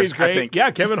 No, Murder, Jerry's great. I think.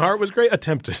 Yeah, Kevin Hart was great.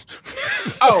 Attempted.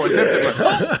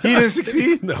 Attempted. He didn't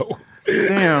succeed? No.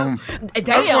 Damn.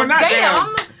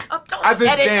 Damn. I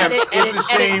just it's a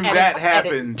shame that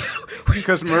happened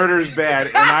because murder is bad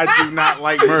and I do not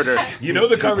like murder. You know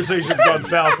the conversation's gone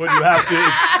south when you have to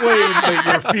explain that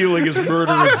your feeling is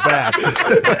murder is bad.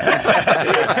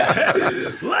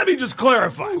 Let me just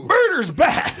clarify. Murder's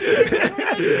bad.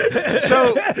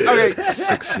 So, okay.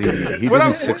 Succeed. He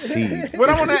didn't succeed. What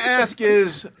I want to ask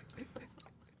is,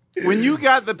 when you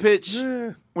got the pitch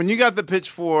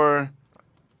for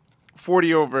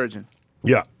 40-Year-Old Virgin.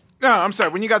 Yeah. No, I'm sorry.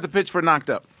 When you got the pitch for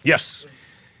Knocked Up. Yes.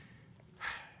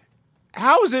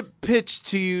 How was it pitched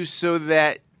to you so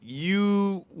that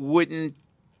you wouldn't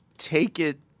take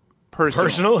it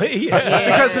personally? Yeah.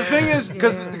 Because the thing is,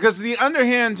 because the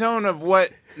underhand tone of what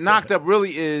Knocked Up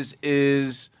really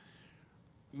is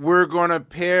we're going to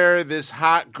pair this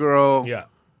hot girl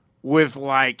with,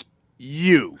 like,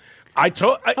 you.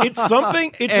 It's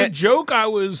something, it's a joke I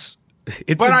was...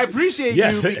 I appreciate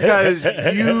you because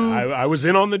you... I was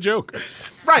in on the joke.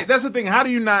 Right, that's the thing. How do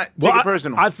you not take it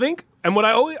personal? I think, and what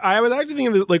I was actually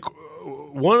thinking, that, like,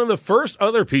 one of the first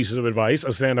other pieces of advice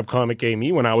a stand-up comic gave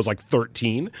me when I was like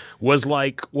 13 was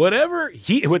like,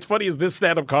 what's funny is this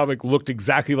stand-up comic looked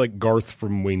exactly like Garth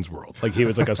from Wayne's World. Like, he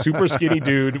was like a super skinny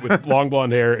dude with long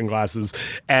blonde hair and glasses.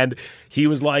 And he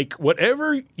was like,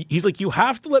 he's like, you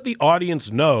have to let the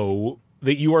audience know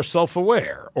that you are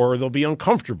self-aware or they'll be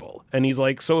uncomfortable. And he's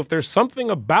like, so if there's something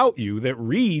about you that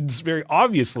reads very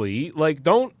obviously, like,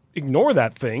 don't ignore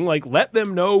that thing. Like, let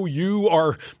them know you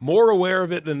are more aware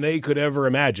of it than they could ever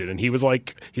imagine. And he's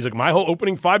like, my whole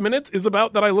opening 5 minutes is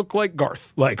about that I look like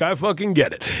Garth. Like, I fucking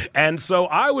get it. And so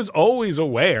I was always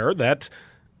aware that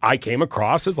I came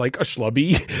across as like a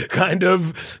schlubby kind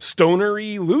of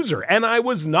stonery loser. And I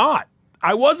was not.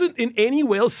 I wasn't in any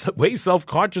way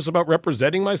self-conscious about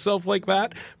representing myself like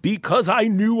that because I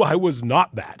knew I was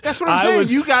not that. That's what I'm saying.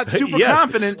 You got super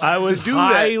confidence to do that. I was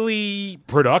highly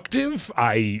productive.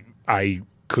 I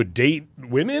could date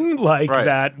women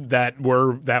that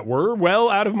were well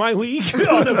out of my league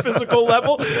on a physical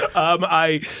level.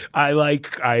 I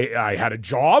had a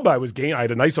job. I had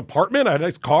a nice apartment. I had a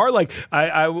nice car. Like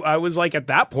I was like at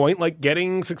that point like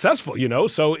getting successful. You know,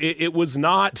 so it was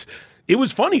not. It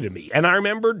was funny to me. And I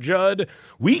remember Judd,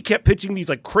 we kept pitching these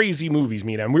like crazy movies,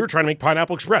 and we were trying to make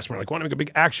Pineapple Express. We're like, want to make a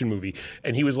big action movie.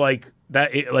 And he was like,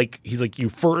 he's like, you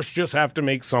first just have to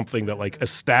make something that like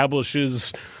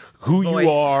establishes who you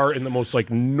are in the most like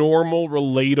normal,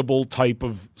 relatable type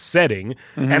of setting.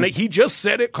 Mm-hmm. And he just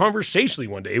said it conversationally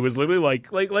one day. It was literally like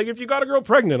if you got a girl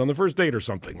pregnant on the first date or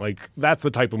something, like that's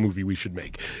the type of movie we should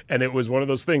make. And it was one of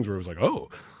those things where it was like, oh,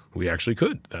 we actually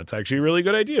could. That's actually a really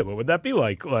good idea. What would that be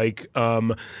like?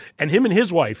 And him and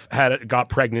his wife got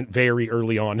pregnant very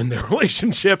early on in their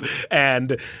relationship,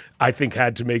 and I think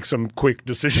had to make some quick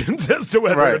decisions as to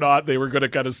whether or not they were going to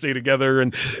kind of stay together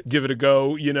and give it a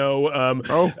go. Or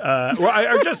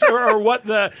what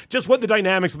the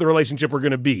dynamics of the relationship were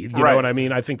going to be. You know what I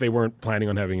mean? I think they weren't planning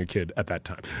on having a kid at that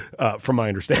time, from my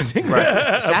understanding.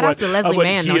 Shout out to Leslie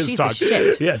Mann. No, she's the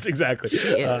shit. Yes, exactly.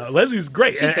 Leslie's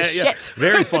great. She's the shit.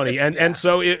 Very funny. And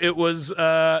so it was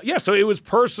so it was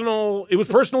personal. It was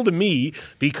personal to me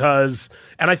because,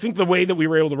 and I think the way that we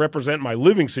were able to represent my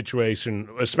living situation,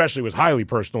 especially, was highly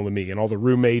personal to me, and all the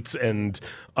roommates and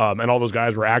all those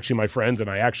guys were actually my friends, and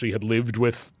I actually had lived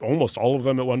with almost all of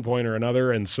them at one point or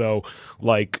another, and so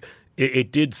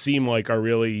it did seem like a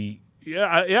really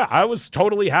I was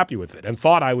totally happy with it and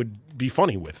thought I would be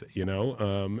funny with it,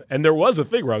 and there was a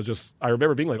thing where I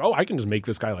remember being like, oh, I can just make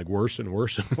this guy worse and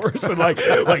worse and worse and like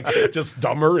just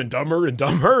dumber and dumber and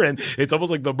dumber, and it's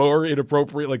almost like the more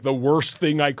inappropriate, the worst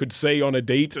thing I could say on a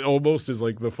date almost is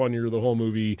the funnier the whole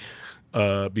movie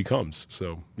becomes.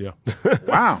 So yeah.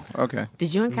 Wow. Okay.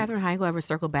 Did you and Katherine Heigl ever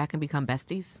circle back and become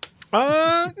besties?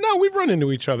 No, we've run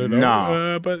into each other though.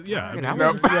 No. But yeah. You know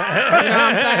what I'm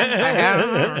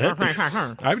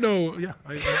saying?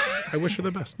 I wish her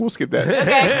the best. We'll skip that.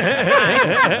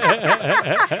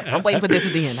 Okay. I'm waiting for this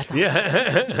at the end. That's all.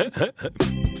 Yeah.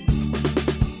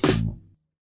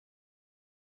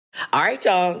 All right,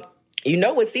 y'all. You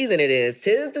know what season it is.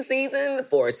 'Tis the season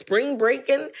for spring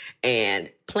breaking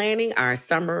and planning our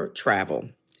summer travel.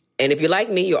 And if you're like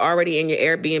me, you're already in your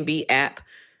Airbnb app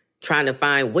trying to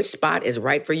find which spot is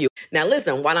right for you. Now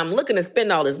listen, while I'm looking to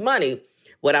spend all this money,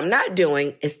 what I'm not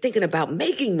doing is thinking about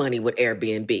making money with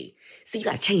Airbnb. See, you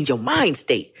got to change your mind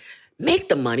state. Make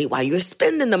the money while you're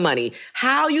spending the money.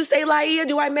 How, you say, Laia,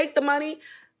 do I make the money?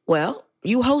 Well,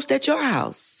 you host at your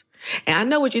house. And I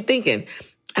know what you're thinking.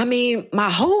 I mean, my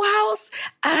whole house?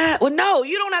 Well, no,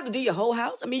 you don't have to do your whole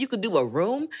house. I mean, you could do a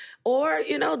room or,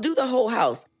 do the whole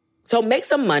house. So make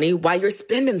some money while you're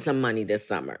spending some money this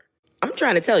summer. I'm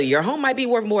trying to tell you, your home might be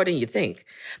worth more than you think.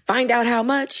 Find out how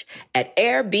much at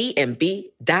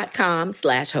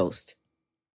airbnb.com/host.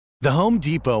 The Home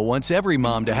Depot wants every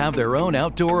mom to have their own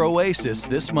outdoor oasis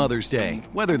this Mother's Day,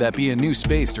 whether that be a new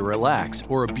space to relax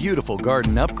or a beautiful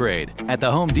garden upgrade. At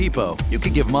the Home Depot, you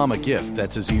can give mom a gift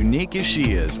that's as unique as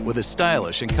she is, with a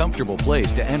stylish and comfortable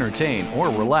place to entertain or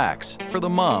relax for the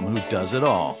mom who does it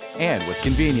all. And with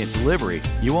convenient delivery,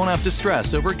 you won't have to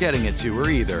stress over getting it to her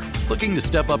either. Looking to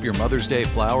step up your Mother's Day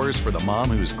flowers for the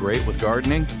mom who's great with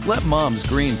gardening? Let Mom's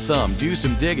Green Thumb do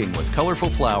some digging with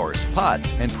colorful flowers,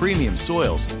 pots, and premium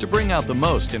soils to bring out the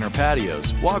most in her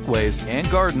patios, walkways, and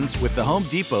gardens with the Home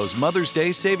Depot's Mother's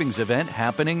Day savings event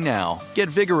happening now. Get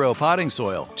Vigoro potting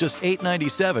soil, just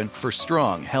 $8.97 for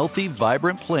strong, healthy,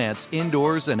 vibrant plants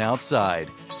indoors and outside.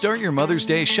 Start your Mother's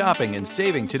Day shopping and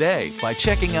saving today by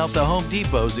checking out the Home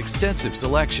Depot's extensive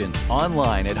selection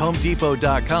online at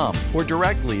homedepot.com or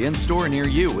directly in store near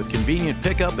you with convenient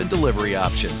pickup and delivery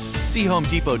options. See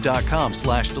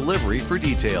homedepot.com/delivery for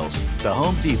details. The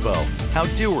Home Depot, how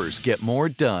doers get more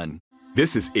done.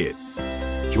 This is it.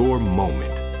 Your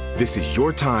moment. This is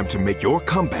your time to make your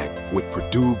comeback with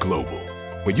Purdue Global.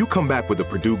 When you come back with a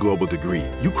Purdue Global degree,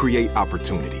 you create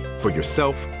opportunity for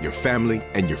yourself, your family,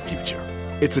 and your future.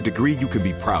 It's a degree you can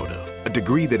be proud of, a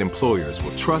degree that employers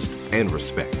will trust and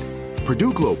respect.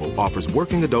 Purdue Global offers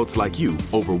working adults like you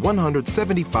over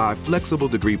 175 flexible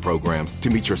degree programs to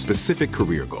meet your specific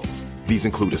career goals. These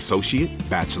include associate,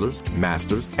 bachelor's,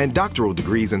 master's, and doctoral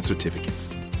degrees and certificates.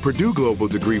 Purdue Global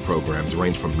degree programs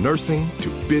range from nursing to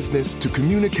business to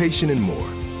communication and more.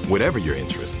 Whatever your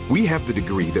interest, we have the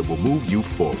degree that will move you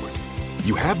forward.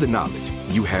 You have the knowledge,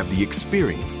 you have the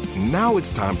experience. Now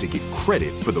it's time to get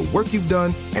credit for the work you've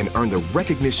done and earn the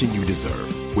recognition you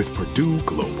deserve with Purdue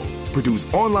Global,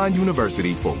 Purdue's online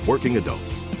university for working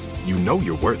adults. You know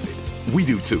you're worth it. We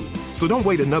do too. So don't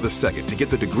wait another second to get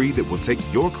the degree that will take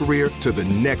your career to the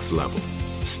next level.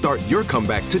 Start your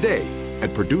comeback today at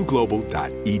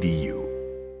purdueglobal.edu.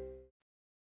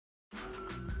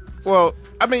 Well,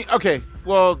 I mean, okay.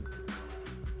 Well,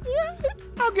 yeah,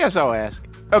 I guess I'll ask.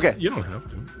 Okay. You don't have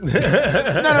to.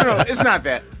 No. It's not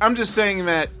that. I'm just saying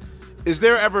that, is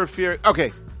there ever a fear?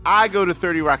 Okay, I go to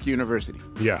 30 Rock University.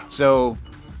 Yeah. So,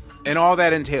 and all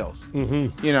that entails.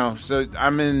 Mm-hmm. So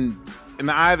I'm in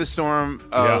the eye of the storm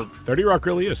of... Yeah, 30 Rock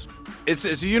really is. It's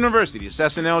a university. It's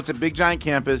SNL. It's a big, giant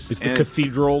campus. It's the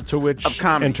cathedral to which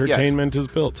entertainment is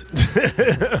built.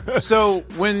 So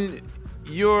when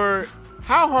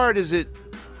how hard is it,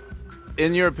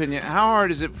 in your opinion, how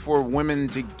hard is it for women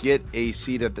to get a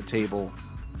seat at the table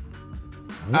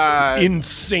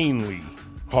insanely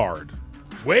hard.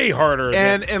 Way harder.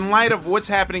 And in light of what's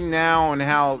happening now and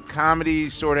how comedy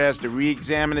sort of has to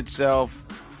re-examine itself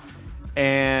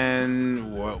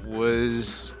and what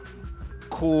was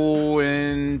cool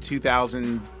in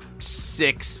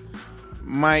 2006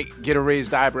 might get a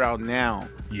raised eyebrow now.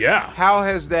 Yeah. How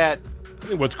has that I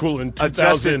think what's cool in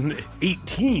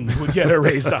 2018 would get a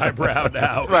raised eyebrow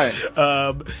now. Right.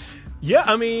 Yeah,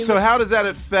 I mean... So how does that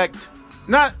affect...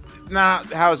 Not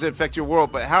how does it affect your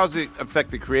world, but how does it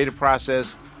affect the creative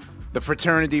process, the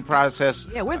fraternity process?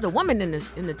 Yeah, where's the woman in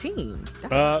the team?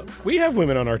 We have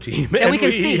women on our team. That we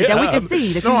can see. That we can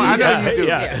see. That no, I know Yeah, you do.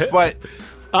 yeah. But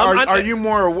are you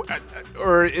more...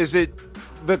 Or is it...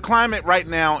 The climate right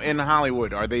now in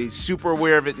Hollywood, are they super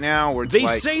aware of it now? Or it's They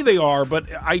say they are, but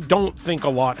I don't think a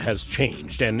lot has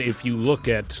changed. And if you look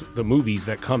at the movies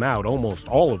that come out, almost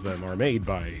all of them are made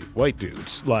by white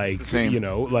dudes. Like, Same. you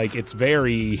know, like it's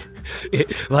very,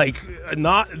 like,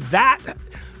 not that,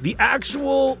 the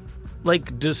actual,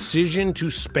 like, decision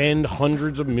to spend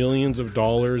hundreds of millions of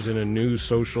dollars in a new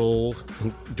social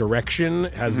direction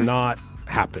has not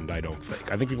happened, I don't think.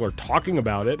 I think people are talking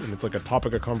about it, and it's like a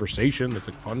topic of conversation that's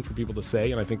like fun for people to say,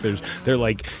 and I think they're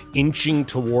like inching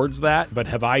towards that. But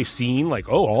have I seen like,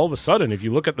 oh, all of a sudden, if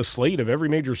you look at the slate of every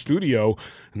major studio,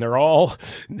 and they're all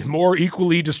more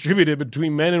equally distributed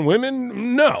between men and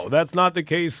women? No, that's not the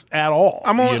case at all.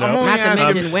 I'm only Not to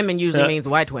asking... mention women usually means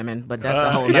white women, but that's a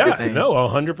whole other thing. No,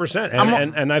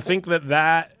 100%. And I think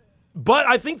that but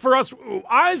I think for us,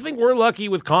 I think we're lucky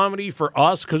with comedy for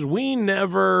us because we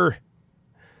never...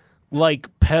 like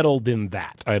peddled in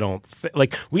that. I don't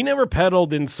like we never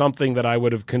peddled in something that I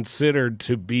would have considered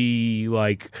to be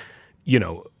like, you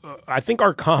know, I think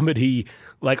our comedy,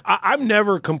 like I'm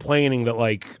never complaining that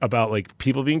like about like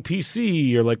people being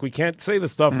PC or like we can't say the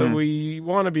stuff that we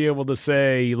want to be able to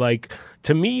say. Like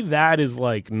to me, that is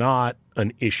like not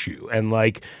an issue. And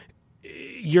like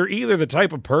you're either the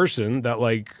type of person that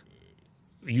like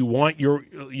you want your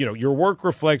work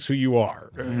reflects who you are,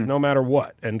 no matter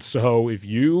what. And so if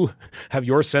you have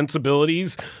your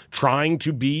sensibilities trying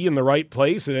to be in the right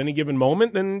place at any given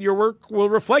moment, then your work will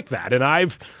reflect that. And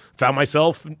I've found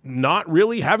myself not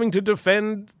really having to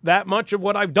defend that much of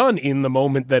what I've done in the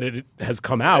moment that it has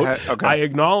come out. Okay. I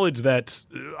acknowledge that,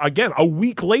 again, a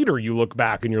week later you look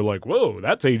back and you're like, whoa,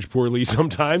 that's aged poorly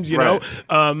sometimes, you know?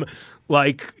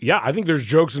 Like, yeah, I think there's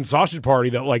jokes in Sausage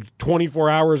Party that like 24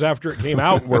 hours after it came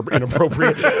out were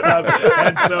inappropriate.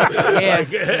 And so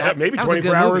maybe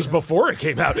 24 hours before it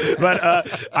came out. But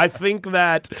I think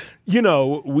that, you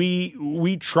know,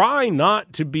 we try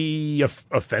not to be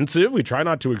offensive. We try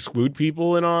not to exclude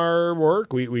people in our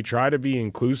work. We try to be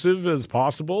inclusive as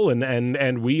possible.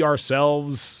 And we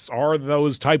ourselves are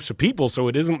those types of people. So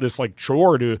it isn't this like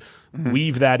chore to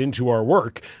weave that into our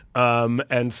work.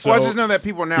 And so, well, I just know that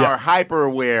people now are hyper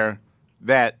aware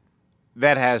that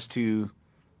has to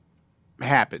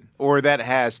happen or that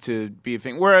has to be a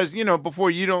thing. Whereas, you know,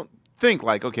 before you don't think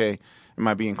like, okay, am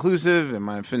I being inclusive? Am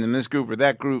I offending this group or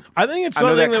that group? I think it's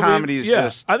something that comedy is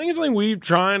just... I think it's something we've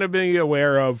trying to be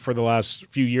aware of for the last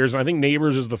few years. And I think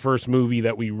Neighbors is the first movie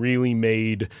that we really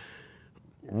made,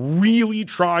 really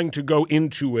trying to go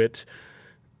into it,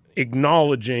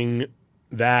 acknowledging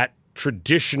that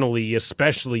traditionally,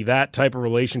 especially that type of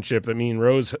relationship that me and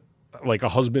Rose, like a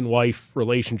husband-wife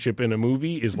relationship in a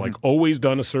movie, is like always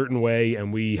done a certain way,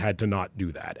 and we had to not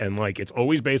do that. And like it's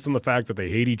always based on the fact that they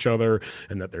hate each other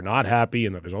and that they're not happy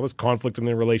and that there's all this conflict in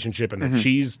their relationship and that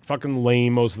she's fucking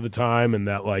lame most of the time and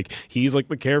that like he's like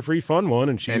the carefree fun one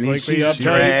and she's like the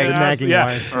uptight nagging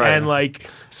wife. Right. And like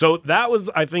so that was,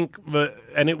 I think,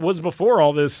 and it was before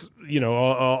all this, you know,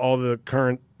 all the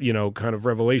current, you know, kind of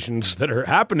revelations that are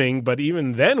happening. But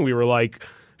even then we were like,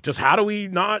 just how do we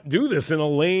not do this in a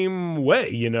lame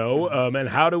way, you know? And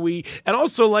how do we... And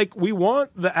also, like, we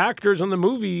want the actors in the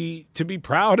movie to be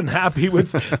proud and happy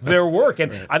with their work.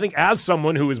 And I think as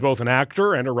someone who is both an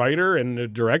actor and a writer and a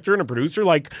director and a producer,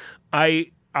 like,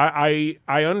 I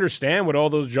understand what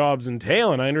all those jobs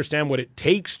entail, and I understand what it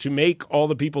takes to make all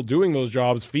the people doing those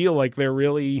jobs feel like they're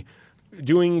really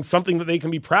doing something that they can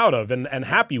be proud of and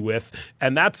happy with.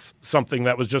 And that's something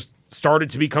that was just started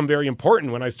to become very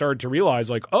important when I started to realize,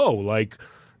 like, oh, like,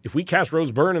 if we cast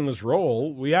Rose Byrne in this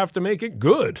role, we have to make it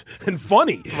good and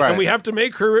funny. Right. And we have to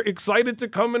make her excited to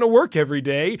come into work every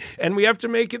day. And we have to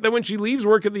make it that when she leaves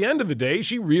work at the end of the day,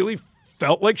 she really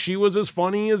felt like she was as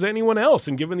funny as anyone else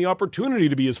and given the opportunity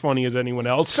to be as funny as anyone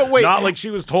else. So wait, not like she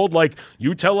was told, like,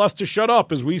 you tell us to shut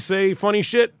up as we say funny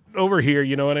shit over here.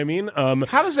 You know what I mean?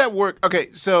 How does that work?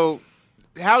 Okay, so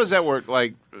how does that work?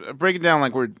 Like, break it down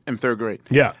like we're in third grade.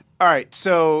 Yeah. All right,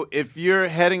 so if you're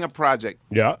heading a project,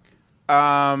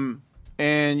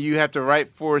 and you have to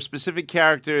write for a specific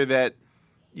character that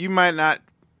you might not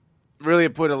really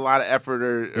put a lot of effort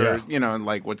or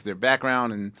like what's their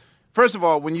background. And first of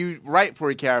all, when you write for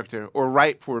a character or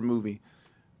write for a movie,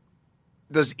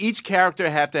 does each character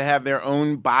have to have their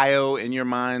own bio in your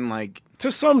mind? Like,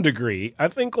 to some degree, I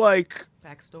think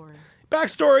backstory.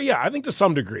 Yeah, I think to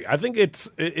some degree. I think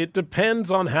it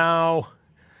depends on how.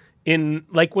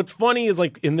 What's funny is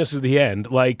in This Is the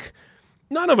End. Like,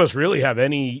 none of us really have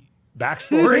any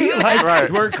backstory.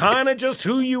 We're kind of just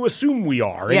who you assume we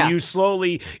are, and you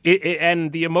slowly.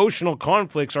 And the emotional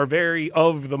conflicts are very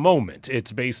of the moment.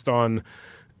 It's based on.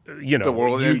 The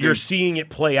world you're seeing it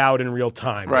play out in real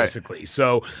time, basically.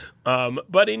 So,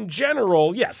 but in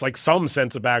general, yes, some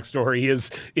sense of backstory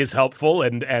is helpful,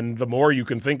 and the more you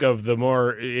can think of, the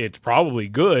more it's probably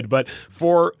good. But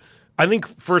I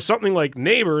think for something like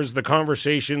Neighbors, the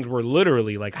conversations were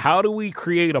literally how do we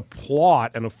create a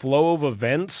plot and a flow of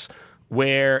events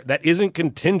where that isn't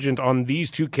contingent on these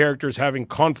two characters having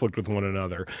conflict with one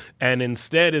another, and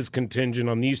instead is contingent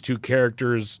on these two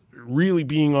characters really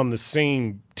being on the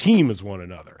same team as one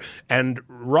another. And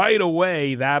right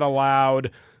away, that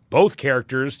allowed both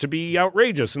characters to be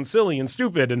outrageous and silly and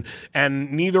stupid,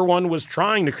 and neither one was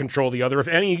trying to control the other. If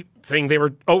anything, they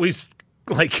were always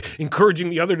encouraging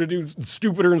the other to do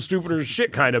stupider and stupider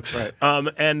shit, kind of. Right.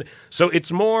 And so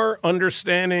it's more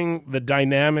understanding the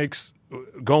dynamics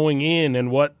going in and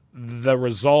what the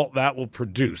result that will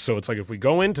produce. So it's if we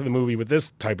go into the movie with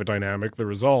this type of dynamic, the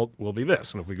result will be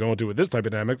this. And if we go into it with this type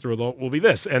of dynamic, the result will be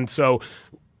this. And so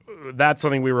that's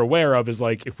something we were aware of, is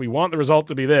if we want the result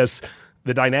to be this,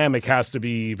 the dynamic has to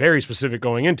be very specific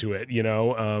going into it,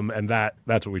 and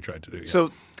that's what we tried to do. Yeah.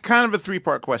 So kind of a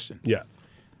 3-part question. Yeah.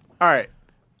 All right.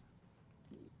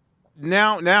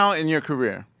 Now in your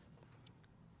career,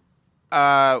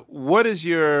 what is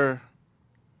your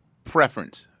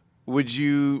preference? Would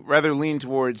you rather lean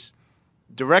towards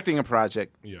directing a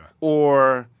project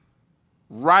or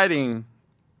writing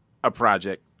a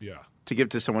project to give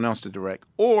to someone else to direct?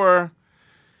 Or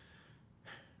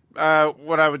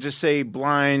what I would just say,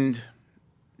 blind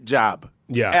job.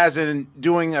 Yeah. As in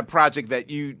doing a project that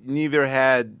you neither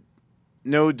had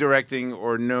no directing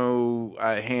or no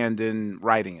hand in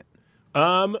writing it?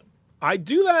 I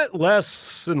do that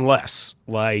less and less.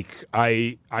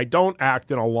 I don't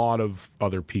act in a lot of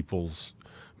other people's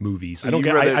movies. I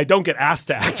don't get asked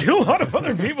to act in a lot of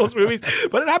other people's movies,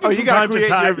 but it happens from time to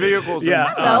time. Your vehicles.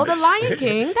 Yeah. Hello, The Lion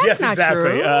King. That's yes, not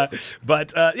exactly.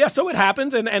 true. So it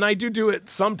happens, and I do it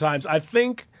sometimes. I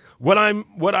think what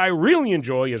I really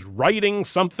enjoy is writing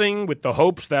something with the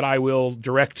hopes that I will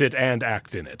direct it and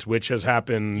act in it, which has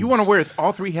happened. You want to wear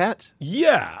all 3 hats?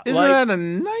 Yeah. Isn't that a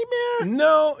nightmare?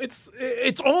 No,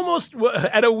 it's almost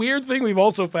at a weird thing we've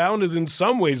also found is in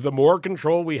some ways the more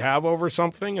control we have over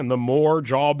something and the more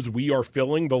jobs we are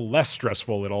filling, the less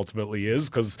stressful it ultimately is,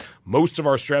 because most of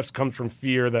our stress comes from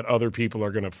fear that other people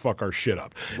are going to fuck our shit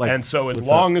up. And so as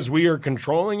long as we are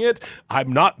controlling it,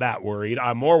 I'm not that worried.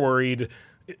 I'm more worried,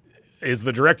 is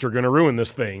the director going to ruin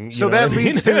this thing? So that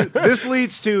leads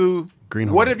to Green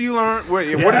Hornet. What have you learned? What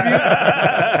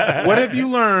have you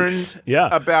learned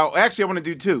about? Actually, I want to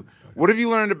do 2. What have you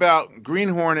learned about Green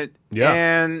Hornet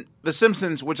and The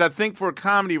Simpsons, which I think for a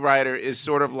comedy writer is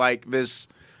sort of like this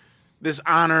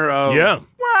honor of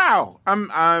wow,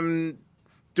 I'm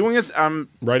doing this. I'm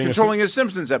controlling a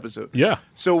Simpsons episode. Yeah.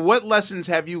 So what lessons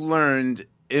have you learned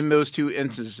in those 2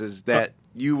 instances that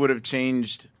you would have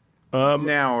changed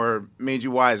now or made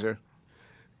you wiser?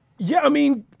 Yeah, I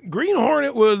mean, Green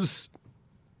Hornet was...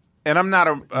 And I'm not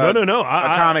a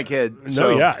comic head.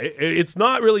 So. No, it's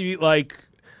not really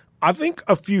I think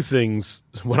a few things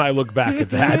when I look back at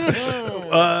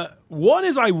that. One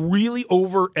is I really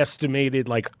overestimated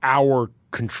our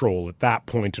control at that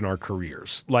point in our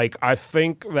careers. I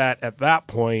think that at that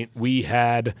point we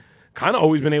had kind of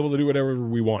always been able to do whatever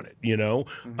we wanted,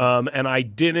 Mm-hmm. And I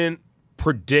didn't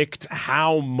predict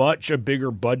how much a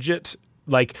bigger budget,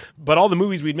 but all the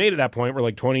movies we'd made at that point were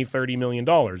 $20-30 million,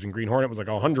 and Green Hornet was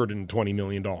 $120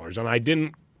 million, and I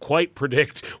didn't quite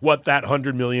predict what that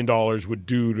 $100 million would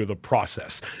do to the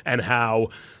process, and how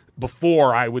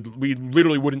before we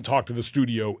literally wouldn't talk to the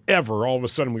studio ever. All of a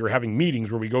sudden we were having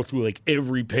meetings where we go through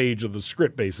every page of the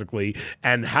script basically,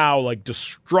 and how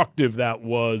destructive that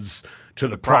was to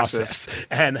the process,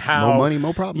 and how no money,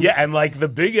 no problems. Yeah, and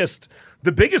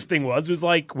the biggest thing was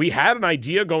we had an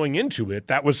idea going into it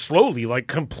that was slowly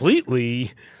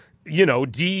completely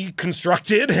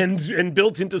deconstructed and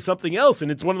built into something else.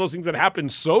 And it's one of those things that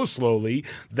happens so slowly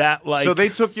that So they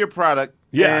took your product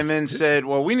Yes. and then said,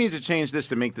 well, we need to change this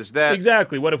to make this that.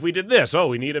 Exactly. What if we did this? Oh,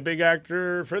 we need a big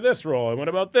actor for this role. And what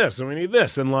about this? And we need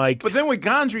this. And But then with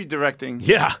Gondry directing,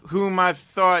 yeah, whom I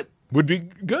thought would be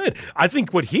good. I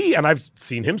think and I've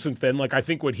seen him since then, I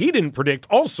think what he didn't predict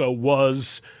also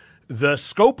was the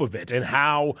scope of it and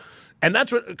how, and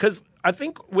that's what, because I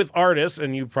think with artists,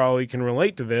 and you probably can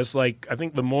relate to this, I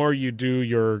think the more you do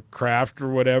your craft or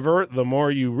whatever, the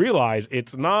more you realize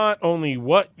it's not only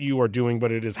what you are doing,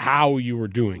 but it is how you are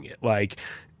doing it.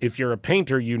 If you're a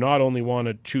painter, you not only want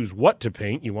to choose what to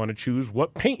paint, you want to choose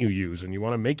what paint you use, and you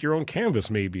want to make your own canvas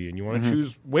maybe, and you want to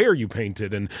choose where you paint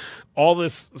it, and all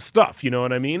this stuff, you know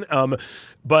what I mean?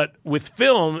 But with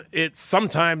film, it's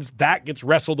sometimes that gets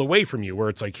wrestled away from you, where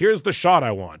it's here's the shot I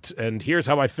want, and here's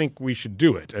how I think we should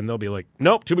do it. And they'll be like,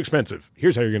 nope, too expensive.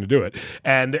 Here's how you're going to do it.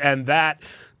 And that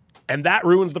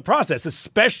ruins the process,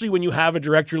 especially when you have a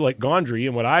director like Gondry.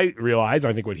 And what I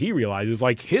think what he realizes,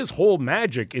 his whole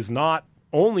magic is not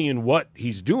only in what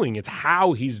he's doing, it's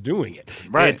how he's doing it.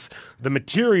 Right. It's the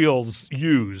materials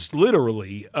used,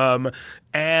 literally.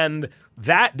 And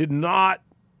that did not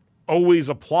always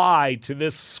apply to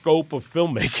this scope of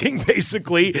filmmaking,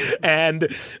 basically.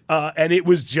 And it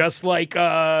was just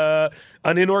an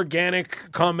inorganic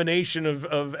combination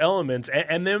of elements.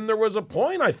 And then there was a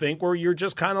point, I think, where you're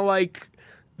just kind of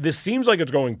this seems like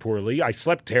it's going poorly. I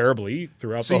slept terribly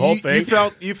throughout the whole thing.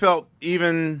 You felt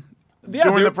even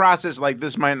during the process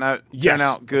this might not turn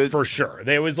out good? For sure.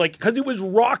 There was because it was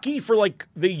rocky for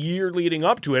the year leading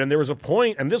up to it. And there was a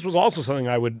point, and this was also something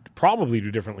I would probably do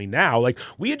differently now.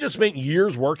 We had just spent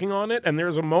years working on it, and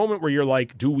there's a moment where you're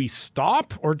do we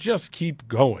stop or just keep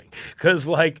going? Because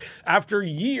after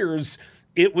years,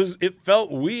 it felt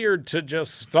weird to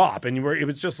just stop, and it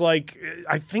was just I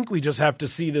think we just have to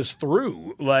see this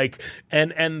through,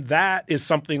 and that is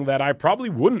something that I probably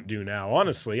wouldn't do now,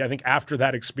 honestly. I think after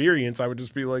that experience, I would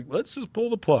just be let's just pull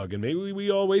the plug, and maybe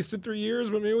we all wasted 3 years,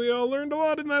 but maybe we all learned a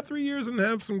lot in that 3 years and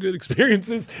have some good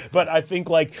experiences. But I think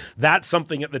that's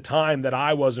something at the time that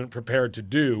I wasn't prepared to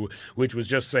do, which was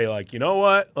just say you know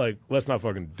what, let's not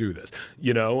fucking do this,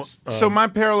 So my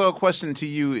parallel question to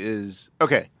you is,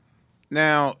 okay,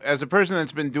 now, as a person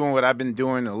that's been doing what I've been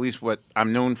doing, at least what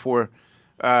I'm known for,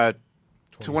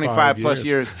 25 plus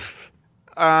years,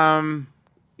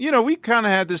 we kind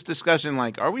of had this discussion,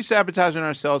 are we sabotaging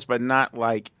ourselves by not,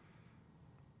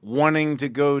 wanting to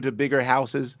go to bigger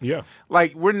houses? Yeah.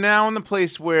 We're now in the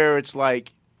place where it's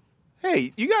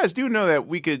hey, you guys do know that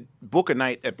we could book a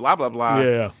night at blah, blah, blah.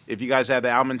 Yeah. If you guys have the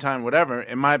album in time, whatever.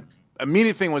 And my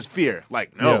immediate thing was fear. No,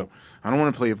 Yeah. I don't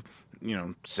want to play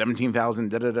 17,000,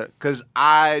 da-da-da. Because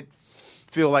I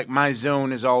feel like my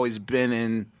zone has always been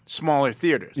in smaller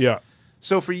theaters. Yeah.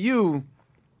 So for you,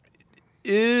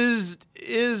 is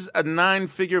a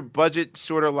 9-figure budget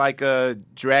sort of like a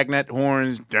Dragnet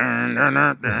horns?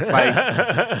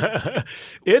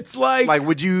 It's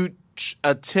would you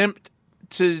attempt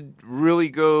to really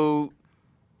go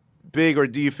big, or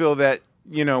do you feel that,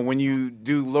 when you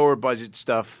do lower budget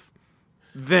stuff,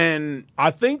 then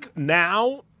I think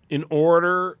now,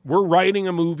 we're writing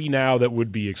a movie now that would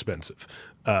be expensive,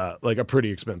 a pretty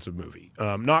expensive movie.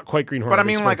 Not quite Green Hornet. But I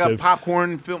mean, expensive. a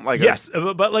popcorn film, yes,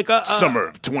 but a summer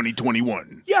of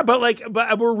 2021. Yeah, but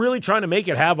we're really trying to make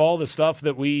it have all the stuff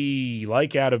that we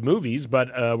like out of movies, but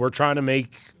we're trying to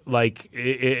make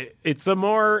it's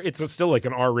still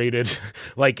an R-rated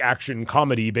action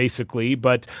comedy basically,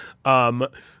 but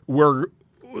we're.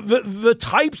 The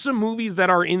types of movies that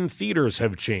are in theaters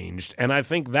have changed, and I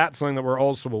think that's something that we're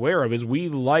also aware of. Is we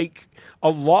like a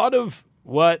lot of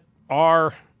what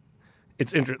are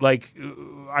it's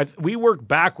we work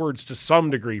backwards to some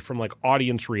degree from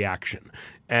audience reaction,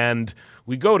 and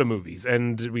we go to movies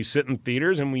and we sit in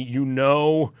theaters and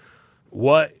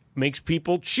what makes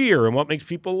people cheer and what makes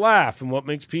people laugh and what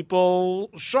makes people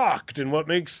shocked and what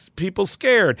makes people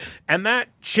scared, and that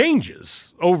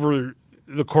changes over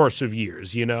the course of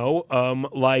years, the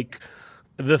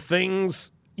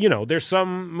things, there's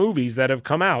some movies that have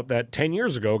come out that 10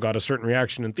 years ago got a certain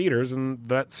reaction in theaters, and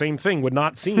that same thing would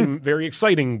not seem very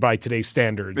exciting by today's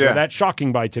standards, or that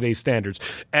shocking by today's standards.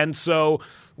 And so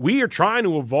we are trying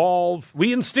to evolve.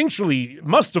 We instinctually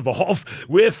must evolve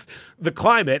with the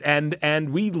climate, and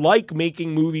we like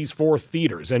making movies for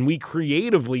theaters, and we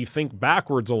creatively think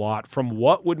backwards a lot from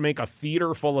what would make a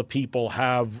theater full of people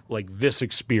have this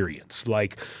experience.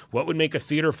 What would make a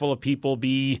theater full of people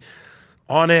be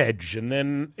on edge and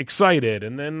then excited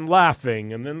and then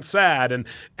laughing and then sad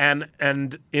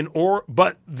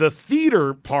but the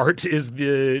theater part is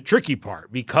the tricky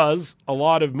part, because a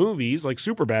lot of movies like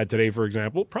Superbad today, for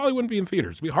example, probably wouldn't be in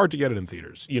theaters. It'd be hard to get it in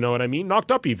theaters. You know what I mean?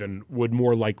 Knocked Up even would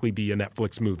more likely be a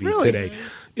Netflix movie today.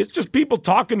 It's just people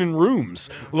talking in rooms.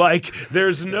 Like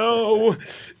there's no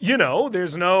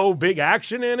big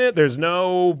action in it. There's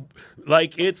no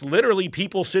it's literally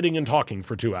people sitting and talking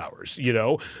for 2 hours,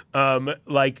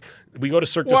 like we go to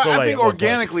Cirque du Soleil. I think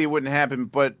organically it wouldn't happen,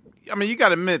 but I mean, you got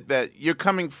to admit that you're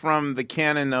coming from the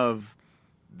canon of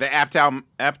the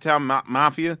Apatow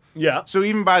Mafia. Yeah. So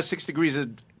even by 6 degrees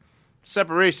of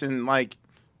separation,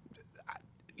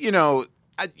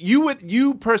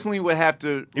 you personally would have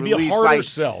to It'd release be a harder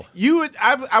sell.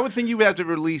 I would think you would have to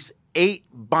release 8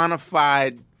 bona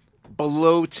fide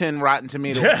below 10 Rotten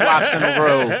Tomato flops in a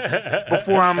row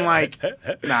before I'm like,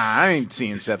 nah, I ain't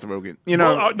seeing Seth Rogen.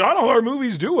 Well, not all our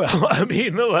movies do well. I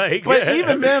mean, but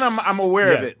even then, I'm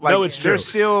aware of it. It's true.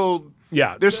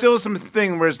 There's still some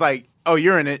thing where it's like, oh,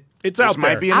 you're in it. It's out there.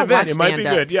 Might be an event. It might be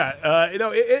good. Yeah,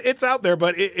 it's out there,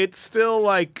 but it's still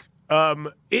like.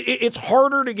 It's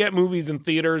harder to get movies in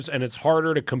theaters, and it's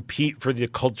harder to compete for the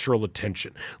cultural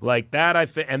attention like that. I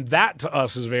think, and that to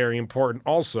us is very important.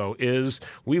 Also, is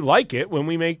we like it when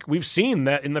we've seen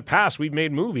that in the past. We've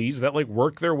made movies that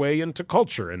work their way into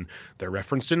culture, and they're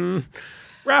referenced in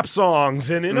rap songs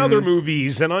and in other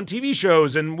movies and on TV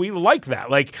shows, and we like that.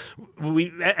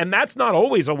 And that's not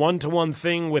always a one-to-one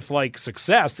thing with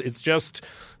success. It's just.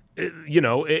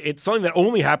 It's something that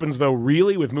only happens though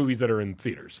really with movies that are in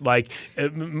theaters.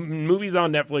 Movies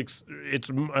on Netflix,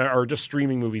 or just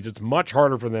streaming movies, it's much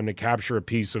harder for them to capture a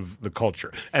piece of the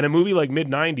culture. And a movie like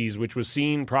Mid-90s, which was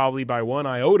seen probably by 1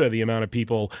 iota the amount of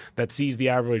people that sees the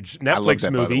average Netflix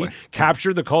movie,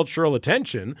 captured the cultural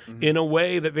attention in a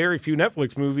way that very few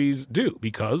Netflix movies do,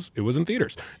 because it was in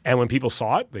theaters. And when people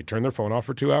saw it, they turned their phone off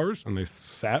for 2 hours and they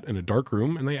sat in a dark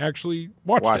room and they actually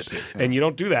watched it. Yeah. And you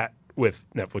don't do that with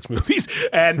Netflix movies.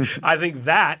 And I think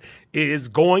that is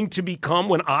going to become,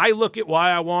 when I look at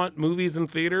why I want movies in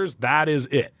theaters, that is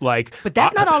it. But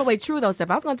that's not all the way true though, Steph.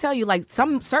 I was going to tell you,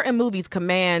 some certain movies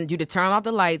command you to turn off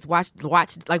the lights, watch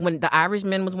when The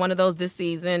Irishman was one of those this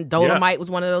season, Dolomite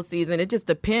was one of those seasons. It just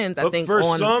depends, I think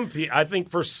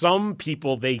for some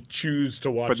people they choose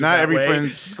to watch but it not that every way.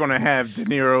 friend's going to have De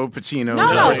Niro, Pacino.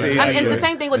 No. It's the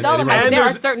same thing with Dolomite. There are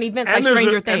certain events like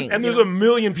Stranger Things. And there's a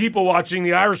million people watching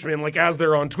The Irishman as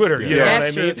they're on Twitter. You know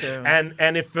That's what I mean? true, too.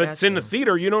 And if it's in the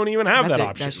theater, you don't even have that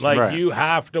option. You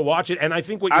have to watch it. And I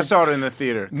think I saw it in the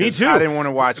theater. Me too. I didn't want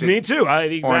to watch it. Me too.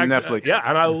 On Netflix. Yeah,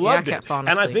 and I loved it.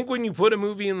 And I think when you put a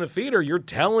movie in the theater, you're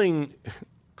telling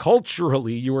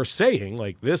culturally, you are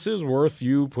saying this is worth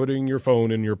you putting your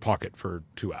phone in your pocket for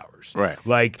 2 hours.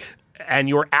 Right. And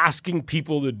you're asking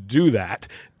people to do that,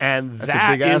 and that's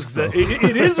a big ask,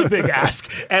 it is a big ask.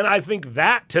 And I think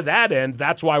that to that end,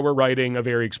 that's why we're writing a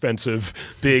very expensive,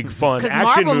 big, fun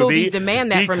action Marvel movie. Movies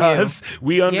demand that from you, because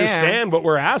we understand what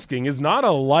we're asking is not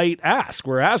a light ask.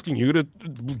 We're asking you to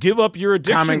give up your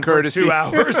addiction for 2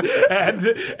 hours,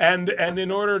 and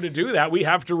in order to do that, we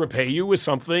have to repay you with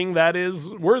something that is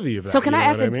worthy of that. So can I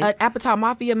ask an Apatow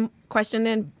Mafia question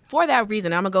then? For that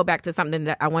reason, I'm going to go back to something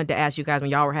that I wanted to ask you guys when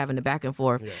y'all were having the back and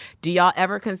forth. Yeah. Do y'all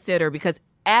ever consider, because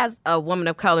as a woman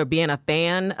of color, being a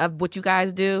fan of what you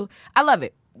guys do, I love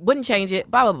it. Wouldn't change it,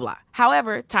 blah, blah, blah.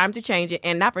 However, time to change it,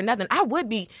 and not for nothing, I would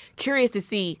be curious to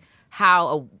see how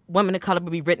a woman of color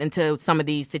would be written into some of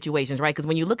these situations, right? Because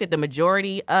when you look at the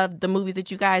majority of the movies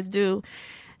that you guys do,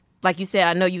 like you said,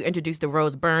 I know you introduced the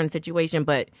Rose Byrne situation,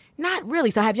 but not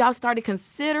really. So have y'all started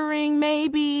considering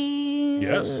maybe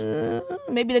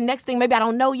the next thing? Maybe I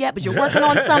don't know yet, but you're working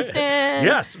on something.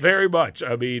 Yes, very much.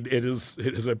 I mean, it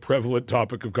is a prevalent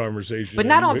topic of conversation. But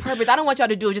not on purpose. I don't want y'all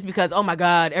to do it just because, oh my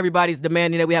God, everybody's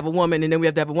demanding that we have a woman and then we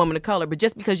have to have a woman of color. But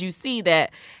just because you see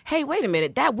that, hey, wait a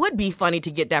minute, that would be funny to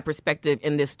get that perspective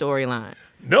in this storyline.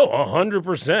 No,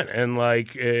 100%. And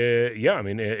I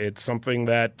mean, it's something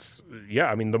that,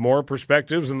 the more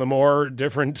perspectives and the more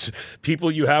different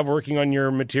people you have working on your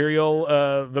material,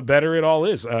 the better it all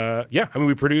is. I mean,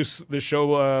 we produce this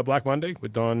show, Black Monday,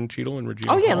 with Don Cheadle and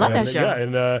Regina. Oh, yeah, love that show. Yeah,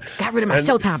 and got rid of my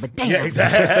Showtime, but damn. Yeah,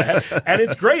 exactly. And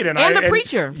it's great. And The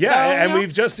Preacher. Yeah, so, and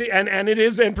we've just seen, and it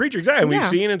is, and Preacher, exactly. And we've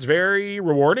seen it's very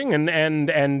rewarding,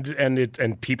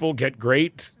 and people get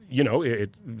great.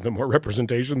 The more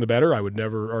representation, the better. I would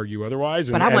never argue otherwise.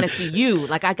 But I want to see you.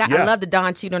 I love the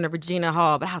Don Cheadle and the Regina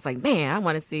Hall, but I was like, man, I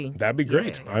want to see. That'd be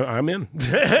great. Yeah. I'm in.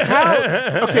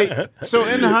 Okay, so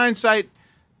in hindsight,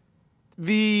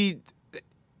 I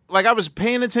was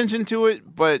paying attention to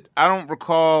it, but I don't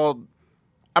recall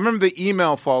I remember the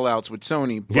email fallouts with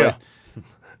Sony, but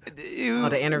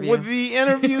the interview. With the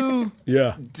interview,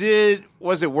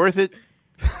 was it worth it?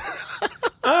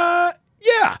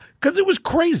 Yeah, because it was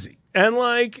crazy. And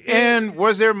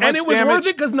was there much damage? And it was worth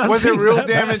it because nothing. Was there real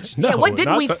damage? No, what did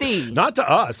we see? Not to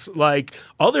us. Like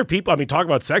other people. I mean, talk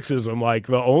about sexism. Like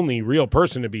the only real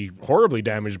person to be horribly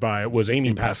damaged by it was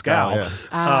Amy Pascal.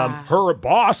 Her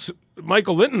boss,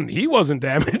 Michael Linton, he wasn't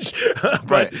damaged,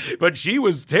 but she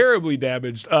was terribly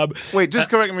damaged. Wait, just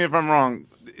correct me if I'm wrong.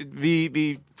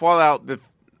 The fallout,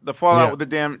 the fallout with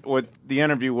the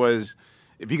interview was,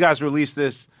 if you guys release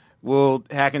this, we'll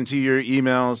hack into your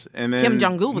emails, and then Kim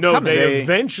Jong-un was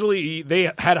coming.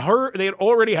 They had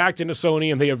already hacked into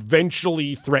Sony, and they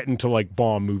eventually threatened to like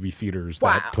bomb movie theaters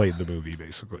that played the movie,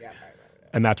 basically.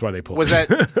 And that's why they pulled. Was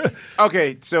that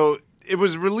okay? So it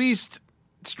was released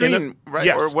stream, right?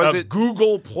 Yes, or was it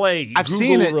Google Play? I've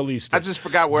seen it. Released it. I just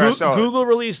forgot where I saw it. Google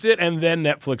released it, and then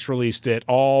Netflix released it,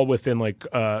 all within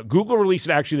Google released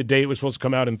it actually the day it was supposed to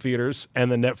come out in theaters,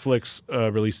 and then Netflix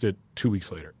released it 2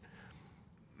 weeks later.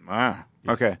 Ah,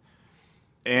 okay.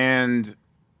 And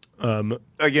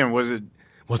again, was it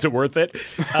worth it?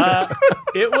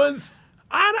 It was.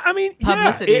 I mean,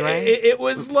 publicity, right? It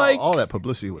was like all that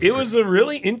publicity was. It was a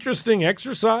really interesting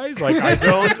exercise. Like I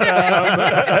don't.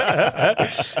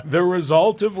 The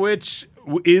result of which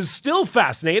is still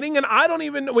fascinating, and I don't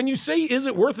even. When you say, "Is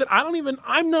it worth it?"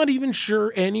 I'm not even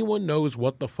sure anyone knows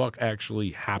what the fuck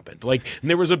actually happened. Like, and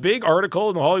there was a big article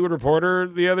in the Hollywood Reporter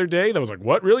the other day that was like,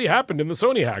 "What really happened in the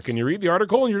Sony hack?" And you read the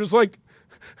article, and you're just like,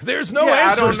 "There's no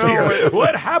answers here.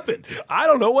 What happened? I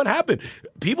don't know what happened."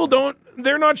 People don't.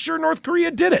 They're not sure North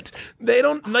Korea did it. They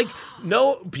don't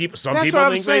no people. Some That's people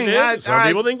what think I'm they saying. did. Some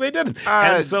people think they didn't.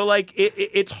 And so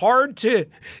it's hard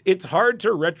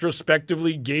to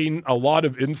retrospectively gain a lot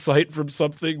of insight from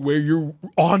something where you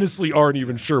honestly aren't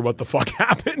even sure what the fuck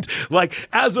happened. Like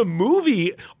as a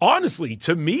movie, honestly,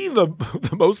 to me the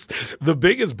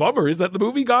biggest bummer is that the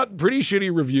movie got pretty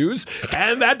shitty reviews,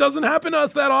 and that doesn't happen to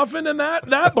us that often, and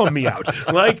that bummed me out.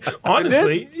 Like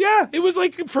honestly, it was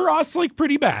like for us like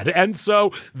pretty bad. And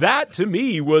so that to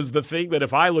me was the thing that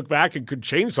if I look back and could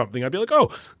change something, I'd be like,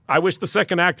 oh, I wish the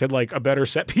second act had like a better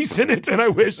set piece in it, and I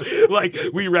wish like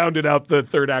we rounded out the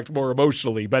third act more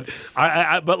emotionally. But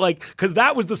but like because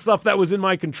that was the stuff that was in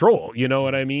my control. You know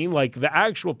what I mean? Like the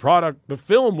actual product, the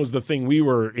film was the thing we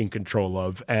were in control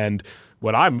of, and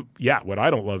what I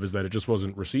don't love is that it just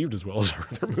wasn't received as well as our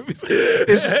other movies.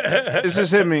 It's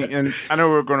just hit me, and I know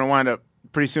we're going to wind up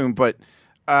pretty soon, but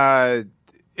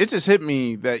it just hit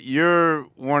me that you're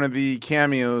one of the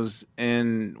cameos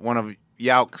in one of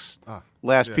Yauk's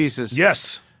last pieces.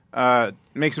 Yes.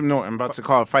 Make some noise. I'm about to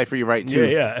call it Fight for Your Right, too.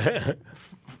 Yeah.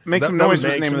 Make Some Noise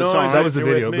was the name of the song. That was the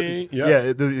video.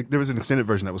 But, there was an extended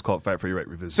version that was called Fight for Your Right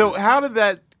Revisited. So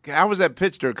how was that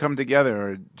pitched or come together,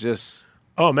 or just...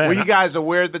 Oh, man. Were you guys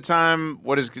aware at the time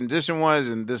what his condition was,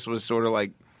 and this was sort of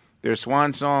like their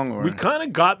swan song? Or? We kind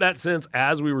of got that sense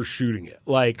as we were shooting it.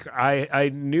 Like, I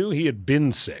knew he had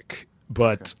been sick,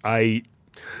 but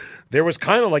there was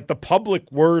kind of like the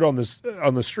public word on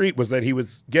the street was that he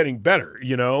was getting better,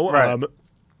 you know? Right.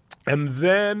 And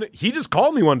then he just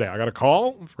called me one day. I got a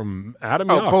call from Adam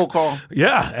Yauch. Cold call.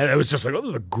 Yeah, and it was just like, oh, this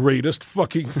is the greatest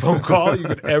fucking phone call you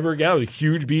could ever get. I was a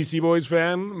huge Beastie Boys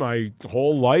fan my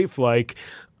whole life. Like,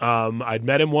 I'd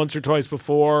met him once or twice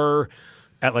before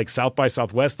at like South by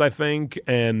Southwest, I think.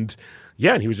 And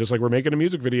yeah, and he was just like, we're making a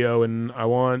music video, and I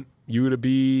want you to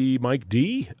be Mike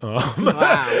D. Wow.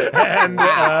 And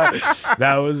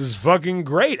that was fucking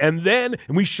great. And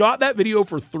we shot that video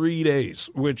for 3 days,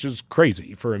 which is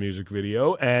crazy for a music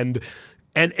video. And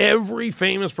every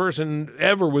famous person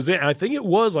ever was in. I think it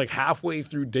was like halfway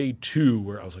through day 2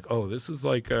 where I was like, oh, this is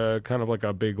like kind of like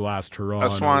a big last hurrah. A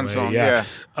swan song, yeah.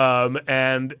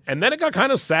 And then it got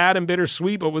kind of sad and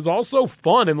bittersweet, but it was also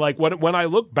fun. And like when I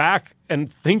look back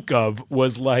and think of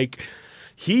was like,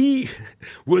 he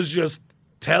was just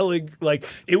telling, like,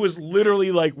 it was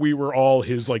literally like we were all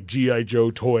his, like, G.I.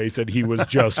 Joe toys and he was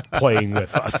just playing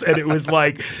with us. And it was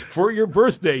like, for your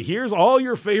birthday, here's all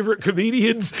your favorite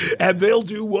comedians and they'll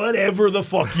do whatever the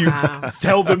fuck you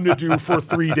tell them to do for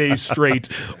 3 days straight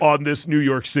on this New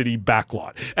York City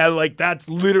backlot. And, like, that's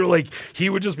literally, like, he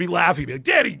would just be laughing, be like,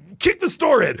 Daddy, kick the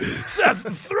store in.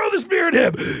 Seth, throw this beer at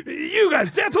him. You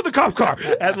guys, dance on the cop car.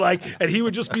 And he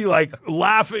would just be, like,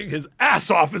 laughing his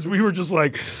ass off as we were just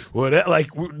like, what, like,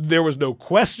 there was no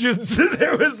questions.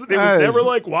 It was never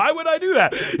like, why would I do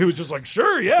that? It was just like,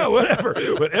 sure, yeah, whatever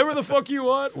the fuck you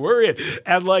want, we're in.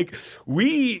 And like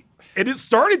And it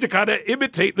started to kind of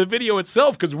imitate the video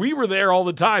itself because we were there all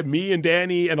the time, me and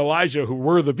Danny and Elijah, who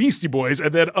were the Beastie Boys,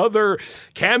 and then other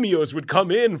cameos would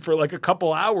come in for like a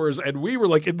couple hours, and we were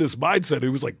like in this mindset. It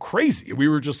was like crazy. We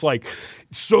were just like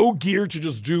so geared to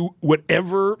just do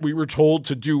whatever we were told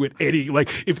to do at any, like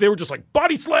if they were just like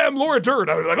body slam Laura Dern,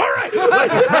 I was like, all right. Like,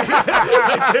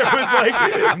 there was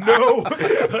like no,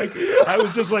 like I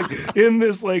was just like in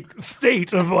this like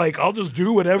state of like, I'll just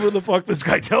do whatever the fuck this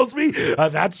guy tells me.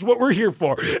 That's what we're here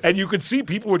for. And you could see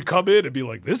people would come in and be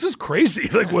like, this is crazy.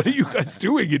 Like, what are you guys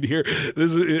doing in here?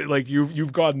 This is like,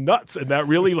 you've gone nuts. And that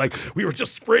really, like, we were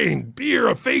just spraying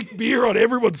a fake beer on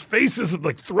everyone's faces and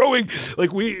like throwing,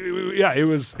 like it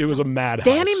was a madhouse.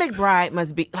 Danny McBride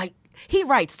must be like, he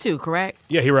writes too, correct?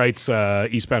 Yeah, he writes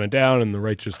Eastbound and Down and The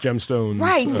Righteous Gemstones.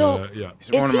 Right, so yeah.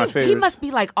 He's one of my favorites. He must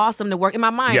be like awesome to work. In my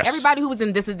mind, Yes. everybody who was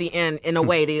in This Is the End, in a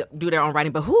way, they do their own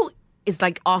writing. But who is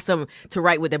like awesome to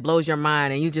write with that blows your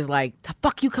mind and you just like, the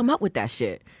fuck you come up with that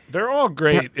shit? They're all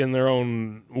great in their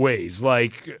own ways.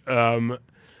 Like,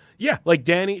 like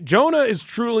Danny. Jonah is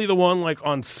truly the one, like,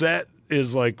 on set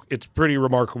is like, it's pretty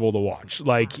remarkable to watch.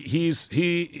 Like, he's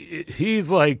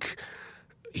like,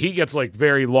 he gets like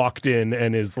very locked in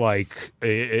and is like,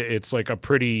 it's like a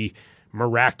pretty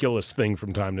miraculous thing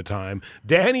from time to time.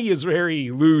 Danny is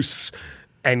very loose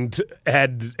and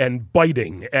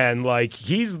biting, and like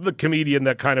he's the comedian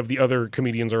that kind of the other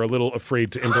comedians are a little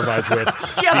afraid to improvise with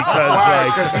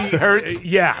because he hurts.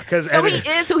 Yeah, because so he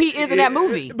is who he is in that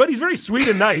movie. But he's very sweet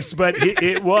and nice. But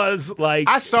it was like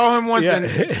I saw him once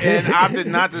and opted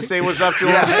not to say what's up to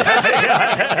him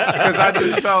because I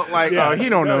just felt like he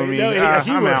don't know me.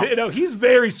 I'm out. You know, he's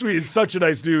very sweet. He's such a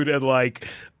nice dude, and like.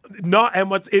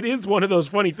 It is one of those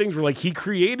funny things where like he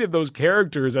created those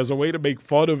characters as a way to make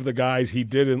fun of the guys he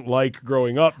didn't like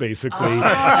growing up, basically. And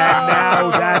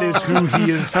now that is who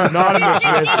he is synonymous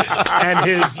with, and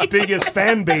his biggest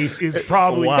fan base is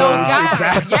probably those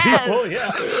exact people.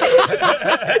 Yeah.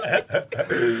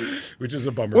 Which is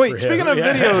a bummer. Wait, for him. speaking of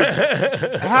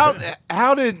videos,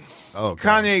 how did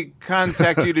Kanye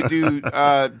contact you to do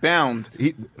Bound?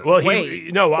 Or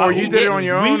you did it on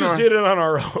your own? We just did it on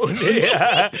our own.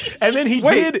 Yeah. And then he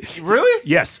did. Really?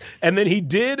 Yes. And then he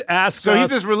did ask So us.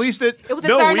 he just released it? It was a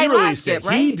Saturday we released Live it. skit,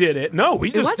 right? He did it. No,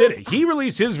 we just did it. He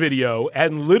released his video,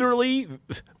 and literally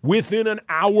within an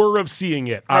hour of seeing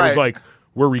it, I was like,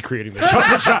 we're recreating this.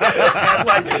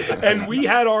 and we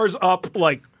had ours up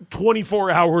like 24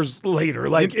 hours later.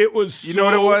 Like it was You know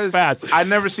what it was? fast. I'd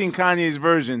never seen Kanye's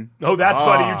version. Oh, that's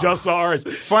funny. You just saw ours.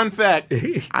 Fun fact,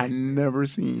 I never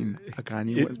seen a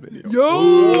Kanye West video.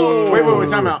 Yo! Wait,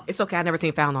 time out. It's okay. I never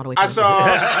seen Found all the way through. I saw...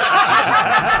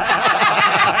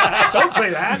 Don't say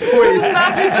that. Wait.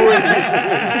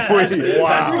 Wow.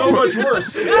 That's so much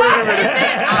worse. Wait a minute.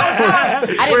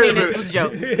 I didn't mean it. It was a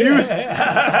joke.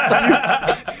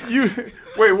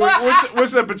 Wait,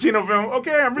 what's that Pacino film?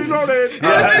 Okay, I'm reloaded.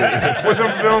 What's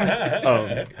that film?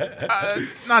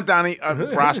 Not Donnie,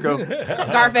 Roscoe.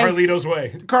 Scarface. Carlito's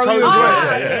Way. Carlito's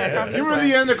Way. Yeah. You remember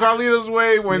the end of Carlito's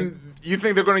Way when you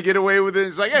think they're going to get away with it?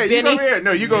 It's like, hey, you go over here.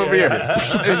 No, you go over here.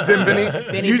 And then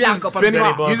Benny Blanco from the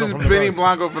Bronx. You just Benny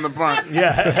Blanco from the Bronx.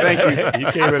 Yeah. Thank you.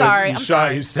 You came I'm in sorry. and I'm shot,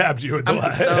 sorry. he stabbed you in the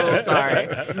I'm so sorry.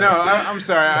 No, I'm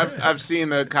sorry. I've seen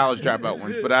the College Dropout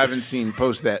ones, but I haven't seen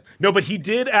post that. No, but he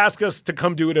did ask us to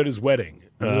come do it at his wedding.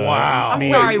 Wow.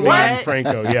 I'm sorry, me what? and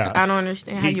Franco, yeah. I don't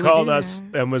understand how He you called would do us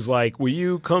that. and was like, will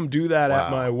you come do that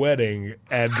at my wedding?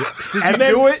 And Did and you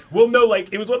then, do it? Well, no,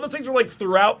 like, it was one of those things where, like,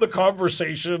 throughout the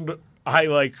conversation, I,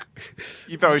 like...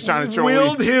 You thought he was trying to troll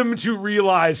willed you? him to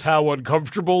realize how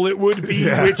uncomfortable it would be,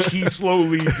 which he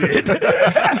slowly did.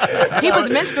 He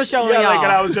was minstrel showing y'all. Like,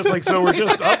 and I was just like, so we're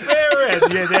just up there, and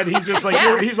then he's just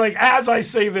like, he's like, as I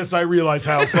say this, I realize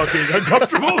how fucking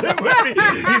uncomfortable it would be.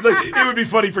 He's like, it would be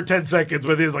funny for 10 seconds,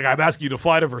 but he's like, I'm asking you to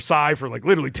fly to Versailles for like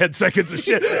literally 10 seconds of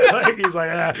shit. Like, he's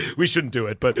like, we shouldn't do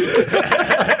it, but.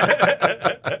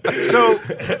 So,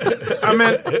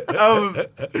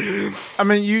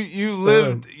 you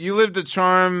lived a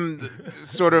charmed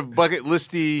sort of bucket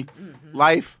listy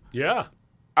life. Yeah.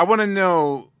 I want to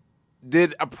know,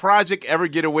 did a project ever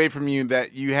get away from you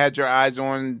that you had your eyes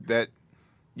on that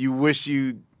you wish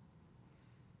you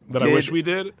That did? I wish we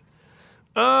did?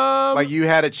 Like you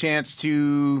had a chance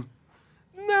to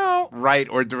No. write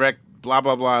or direct blah,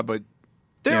 blah, blah, but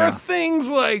There are things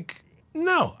like,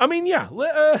 no. I mean, yeah.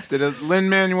 Did a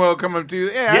Lin-Manuel come up to you?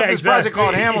 Hey, I have this exactly. project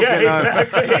called Hamilton. Yeah,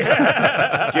 exactly.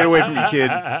 Get away from me,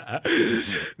 kid.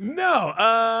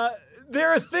 No. There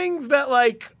are things that,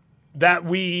 like,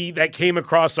 that came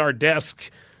across our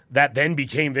desk that then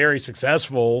became very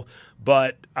successful.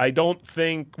 But I don't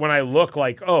think when I look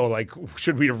like,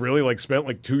 should we have really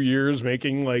spent 2 years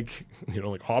making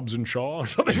Hobbs and Shaw or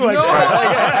something like that?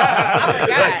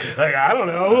 I don't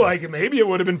know. Maybe it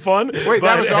would have been fun. Wait,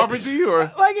 that was offered to you,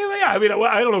 or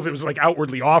I don't know if it was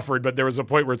outwardly offered, but there was a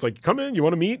point where it's come in, you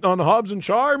want to meet on Hobbs and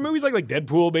Shaw? Or movies like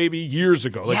Deadpool, maybe years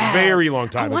ago, very long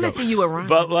time ago. I want to see you around.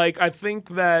 But I think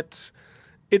that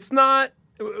it's not.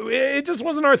 It just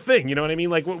wasn't our thing, you know what I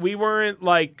mean? We weren't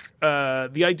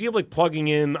the idea of plugging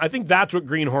in. I think that's what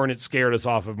Green Hornet scared us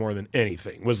off of more than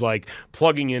anything, was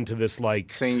plugging into this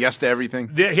saying yes to everything.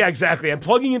 Yeah, exactly, and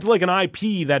plugging into an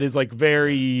IP that is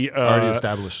very already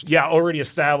established. Yeah, already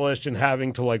established, and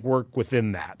having to work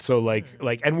within that. So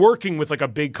and working with a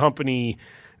big company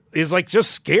is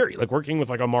just scary. Working with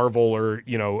a Marvel or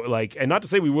and not to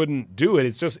say we wouldn't do it.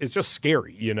 It's just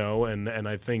scary, and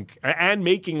I think and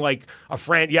making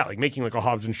making a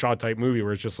Hobbs and Shaw type movie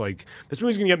where it's just this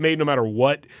movie's gonna get made no matter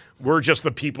what. We're just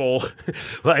the people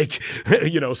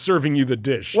serving you the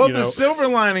dish. Well, the silver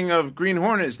lining of Green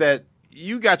Hornet is that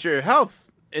you got your health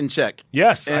in check.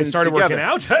 Yes, I started working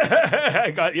out.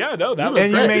 And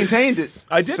you maintained it.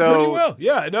 I did pretty well.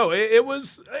 Yeah, no, it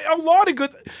was a lot of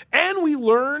good, and we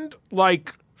learned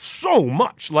so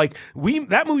much.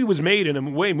 That movie was made in a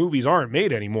way movies aren't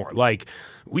made anymore.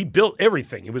 We built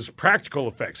everything. It was practical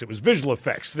effects. It was visual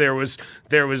effects. There was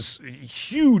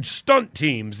huge stunt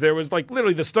teams. There was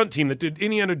literally the stunt team that did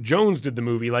Indiana Jones did the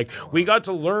movie. We got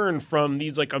to learn from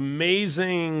these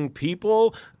amazing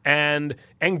people, and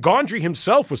Gondry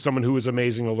himself was someone who was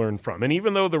amazing to learn from. And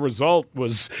even though the result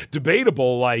was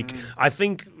debatable, I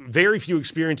think very few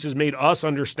experiences made us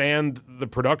understand the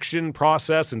production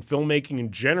process and filmmaking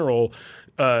in general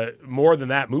more than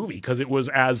that movie, because it was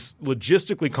as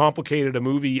logistically complicated a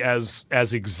movie as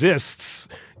exists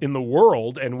in the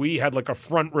world, and we had a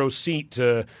front row seat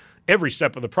to every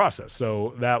step of the process.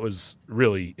 So that was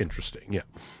really interesting. Yeah.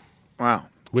 Wow.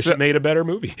 Wish it made a better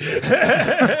movie.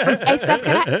 Hey, Seth,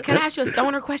 can I ask you a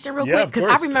stoner question real quick? Because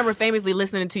I remember famously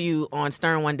listening to you on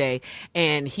Stern one day,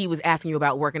 and he was asking you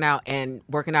about working out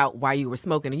while you were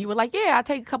smoking, and you were like, "Yeah, I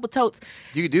take a couple totes."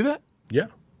 You could do that? Yeah.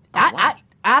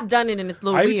 I've done it, and it's a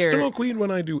little weird. I smoke weed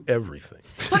when I do everything.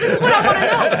 So this is what I want to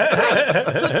know.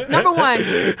 Right. So number one,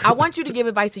 I want you to give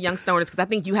advice to young stoners, because I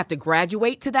think you have to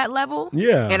graduate to that level.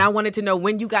 Yeah. And I wanted to know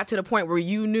when you got to the point where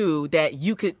you knew that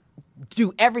you could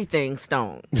do everything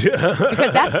stone.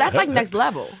 Because that's next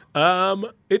level.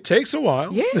 It takes a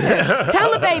while. Yeah.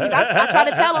 Tell the babies. I try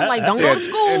to tell them, don't go to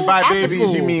school. And by after babies,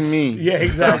 school. you mean me. Yeah,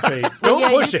 exactly. Don't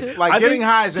push it. Getting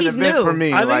high is an event for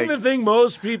me. I think the thing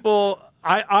most people...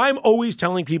 I'm always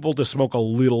telling people to smoke a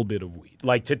little bit of weed,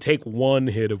 to take one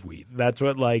hit of weed. That's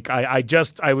what,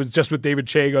 I was just with David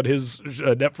Chang on his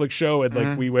Netflix show,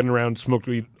 and we went around, smoked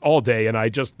weed all day, and I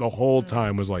just the whole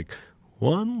time was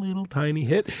one little tiny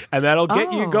hit, and that'll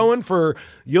get you going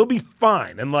you'll be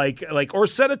fine. And or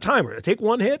set a timer. Take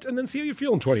one hit and then see how you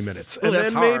feel in 20 minutes. And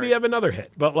then maybe have another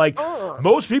hit. But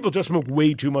most people just smoke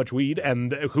way too much weed,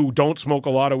 and who don't smoke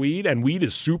a lot of weed, and weed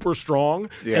is super strong,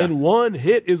 and one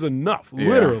hit is enough,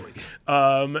 literally.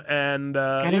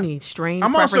 Got any strain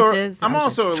I'm preferences? I'm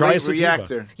also a late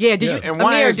reactor. Yeah, did you? And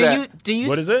why Amir, is that? Do you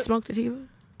what is it? smoke sativa?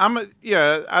 I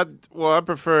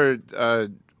prefer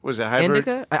was it hybrid?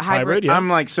 Indica? Hybrid? Yeah.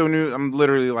 I'm so new. I'm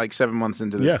literally 7 months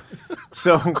into this. Yeah.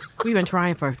 So we've been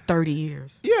trying for 30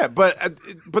 years. Yeah, but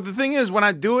the thing is, when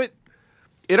I do it,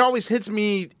 it always hits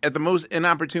me at the most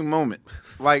inopportune moment.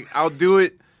 I'll do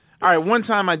it. All right, one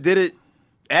time I did it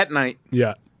at night.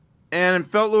 Yeah. And it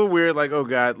felt a little weird. Oh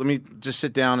God, let me just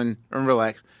sit down and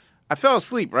relax. I fell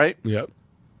asleep. Right. Yep.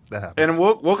 And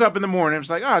woke up in the morning. It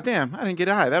was oh damn, I didn't get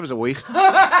high. That was a waste.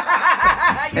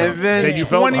 And then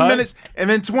 20 minutes, and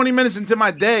then 20 minutes into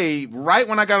my day, right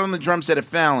when I got on the drum set at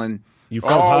Fallon, you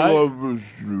felt high.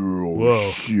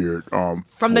 Shit.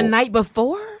 From the night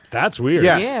before. That's weird.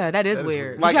 Yes. Yeah, that is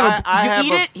weird. I have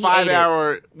a 5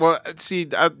 hour. Well, see,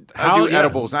 I do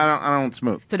edibles. I don't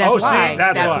smoke. So that's why.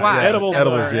 That's why.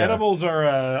 Edibles are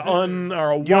a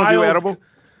wild. You don't do edible?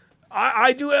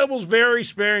 I do edibles very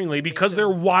sparingly because they're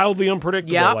wildly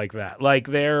unpredictable like that.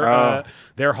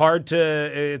 They're hard to.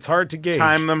 It's hard to gauge.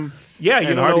 Time them. Yeah,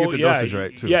 you hard to get the dosage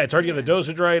right too. Yeah, it's hard to get the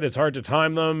dosage right. It's hard to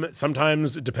time them.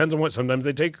 Sometimes it depends on what. Sometimes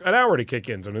they take an hour to kick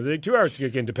in. Sometimes they take 2 hours to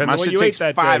kick in. Depends on what you ate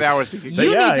that day. 5 hours to kick in.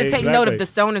 You need to take note of the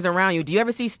stoners around you. Do you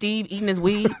ever see Steve eating his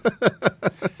weed?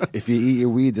 If you eat your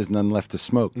weed, there's none left to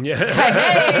smoke. Yeah.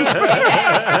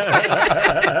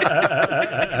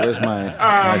 Where's my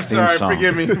I'm theme sorry. song?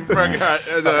 Forgive me. Forgot.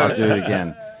 I'll do it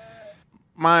again.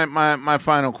 My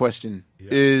final question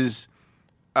is,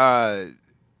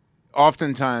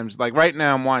 oftentimes, like right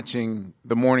now, I'm watching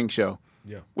the morning show,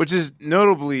 which is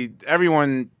notably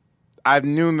everyone. I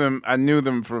knew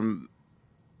them from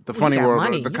the funny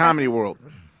world, the comedy world,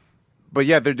 but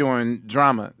yet they're doing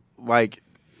drama. Like,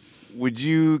 would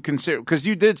you consider? Because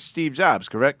you did Steve Jobs,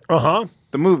 correct? The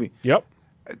movie. Yep.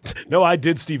 No, I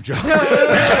did Steve Jobs. What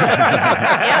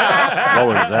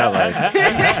was that like?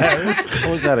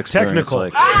 What was that experience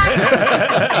like?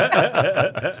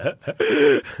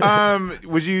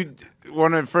 Would you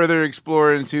want to further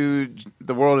explore into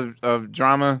the world of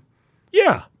drama?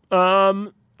 Yeah.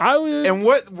 I would. And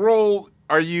what role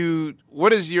are you?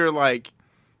 What is your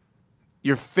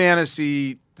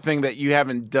fantasy thing that you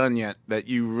haven't done yet that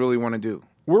you really want to do?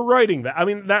 We're writing that. I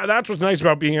mean, that's what's nice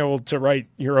about being able to write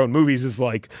your own movies is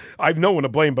like I have no one to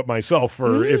blame but myself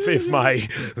for if my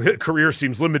career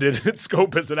seems limited in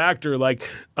scope as an actor. Like,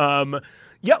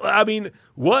 yeah, I mean,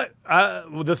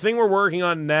 the thing we're working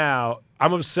on now,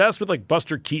 I'm obsessed with like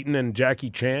Buster Keaton and Jackie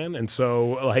Chan, and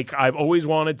so like I've always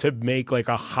wanted to make like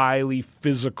a highly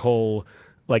physical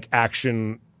like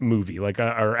action movie, like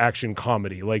or action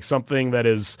comedy, like something that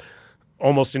is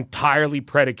almost entirely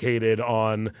predicated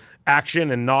on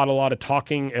action and not a lot of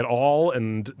talking at all.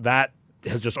 And that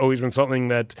has just always been something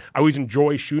that I always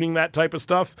enjoy shooting that type of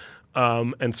stuff.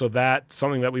 And so that's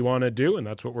something that we want to do, and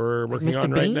that's what we're working Mr.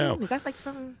 on Bean? right now. Is that like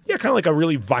something? Yeah, kind of like a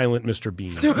really violent Mr.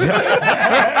 Bean.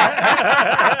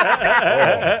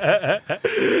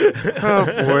 Oh,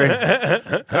 boy.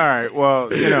 All right.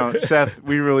 Well, Seth,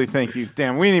 we really thank you.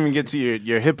 Damn, we didn't even get to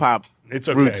your hip-hop It's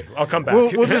okay. roots. I'll come back.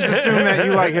 We'll just assume that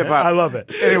you like hip-hop. I love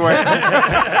it. Anyway.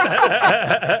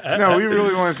 No, we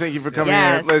really want to thank you for coming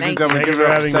in. Ladies and gentlemen, give it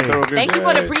up for Seth Rogen. Thank you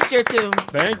for the preacher, too.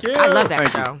 Thank you. I love that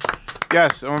Thank show. you.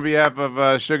 Yes, on behalf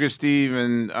of Sugar Steve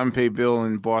and Unpaid Bill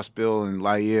and Boss Bill and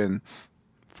Laia and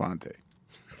Fonte.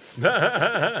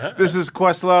 This is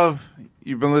Questlove.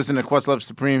 You've been listening to Questlove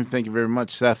Supreme. Thank you very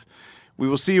much, Seth. We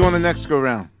will see you on the next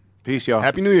go-round. Peace, y'all.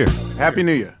 Happy New Year. Happy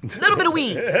New Year. A little bit of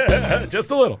weed.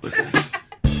 Just a little.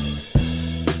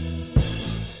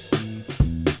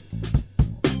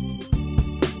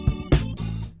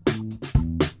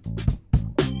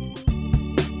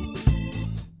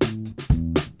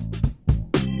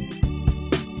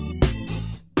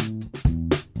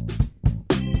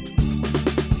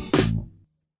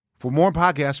 For more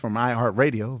podcasts from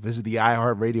iHeartRadio, visit the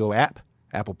iHeartRadio app,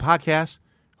 Apple Podcasts,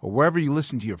 or wherever you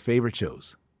listen to your favorite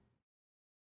shows.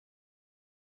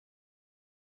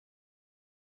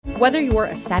 Whether you're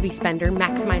a savvy spender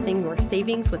maximizing your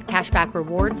savings with cashback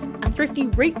rewards, a thrifty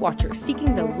rate watcher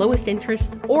seeking the lowest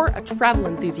interest, or a travel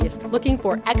enthusiast looking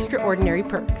for extraordinary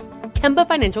perks, Kemba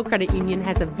Financial Credit Union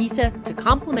has a visa to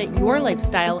complement your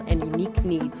lifestyle and unique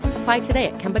needs. Apply today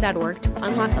at Kemba.org to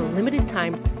unlock a limited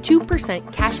time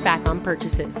 2% cash back on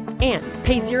purchases and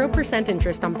pay 0%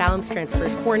 interest on balance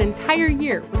transfers for an entire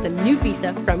year with a new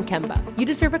visa from Kemba. You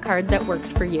deserve a card that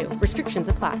works for you. Restrictions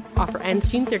apply. Offer ends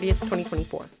June 30th,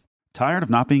 2024. Tired of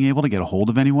not being able to get a hold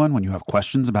of anyone when you have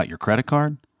questions about your credit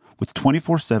card? With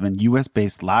 24/7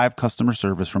 U.S.-based live customer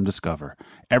service from Discover,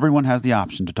 everyone has the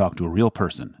option to talk to a real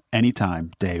person,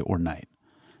 anytime, day or night.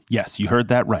 Yes, you heard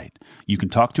that right. You can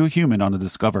talk to a human on the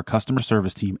Discover customer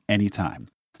service team anytime.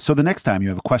 So the next time you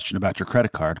have a question about your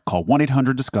credit card, call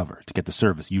 1-800-DISCOVER to get the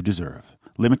service you deserve.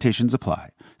 Limitations apply.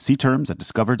 See terms at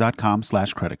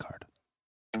discover.com/creditcard.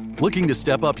 Looking to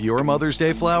step up your Mother's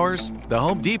Day flowers? The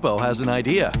Home Depot has an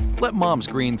idea. Let Mom's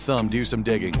green thumb do some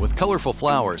digging with colorful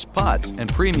flowers, pots, and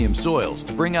premium soils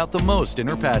to bring out the most in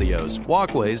her patios,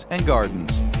 walkways, and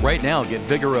gardens. Right now, get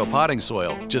Vigoro potting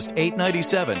soil, just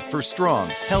 $8.97 for strong,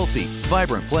 healthy,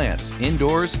 vibrant plants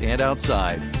indoors and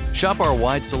outside. Shop our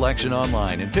wide selection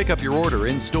online and pick up your order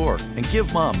in-store and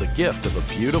give Mom the gift of a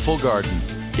beautiful garden.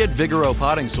 Get Vigoro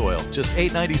potting soil, just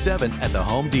 $8.97 at the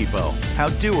Home Depot. How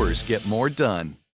doers get more done.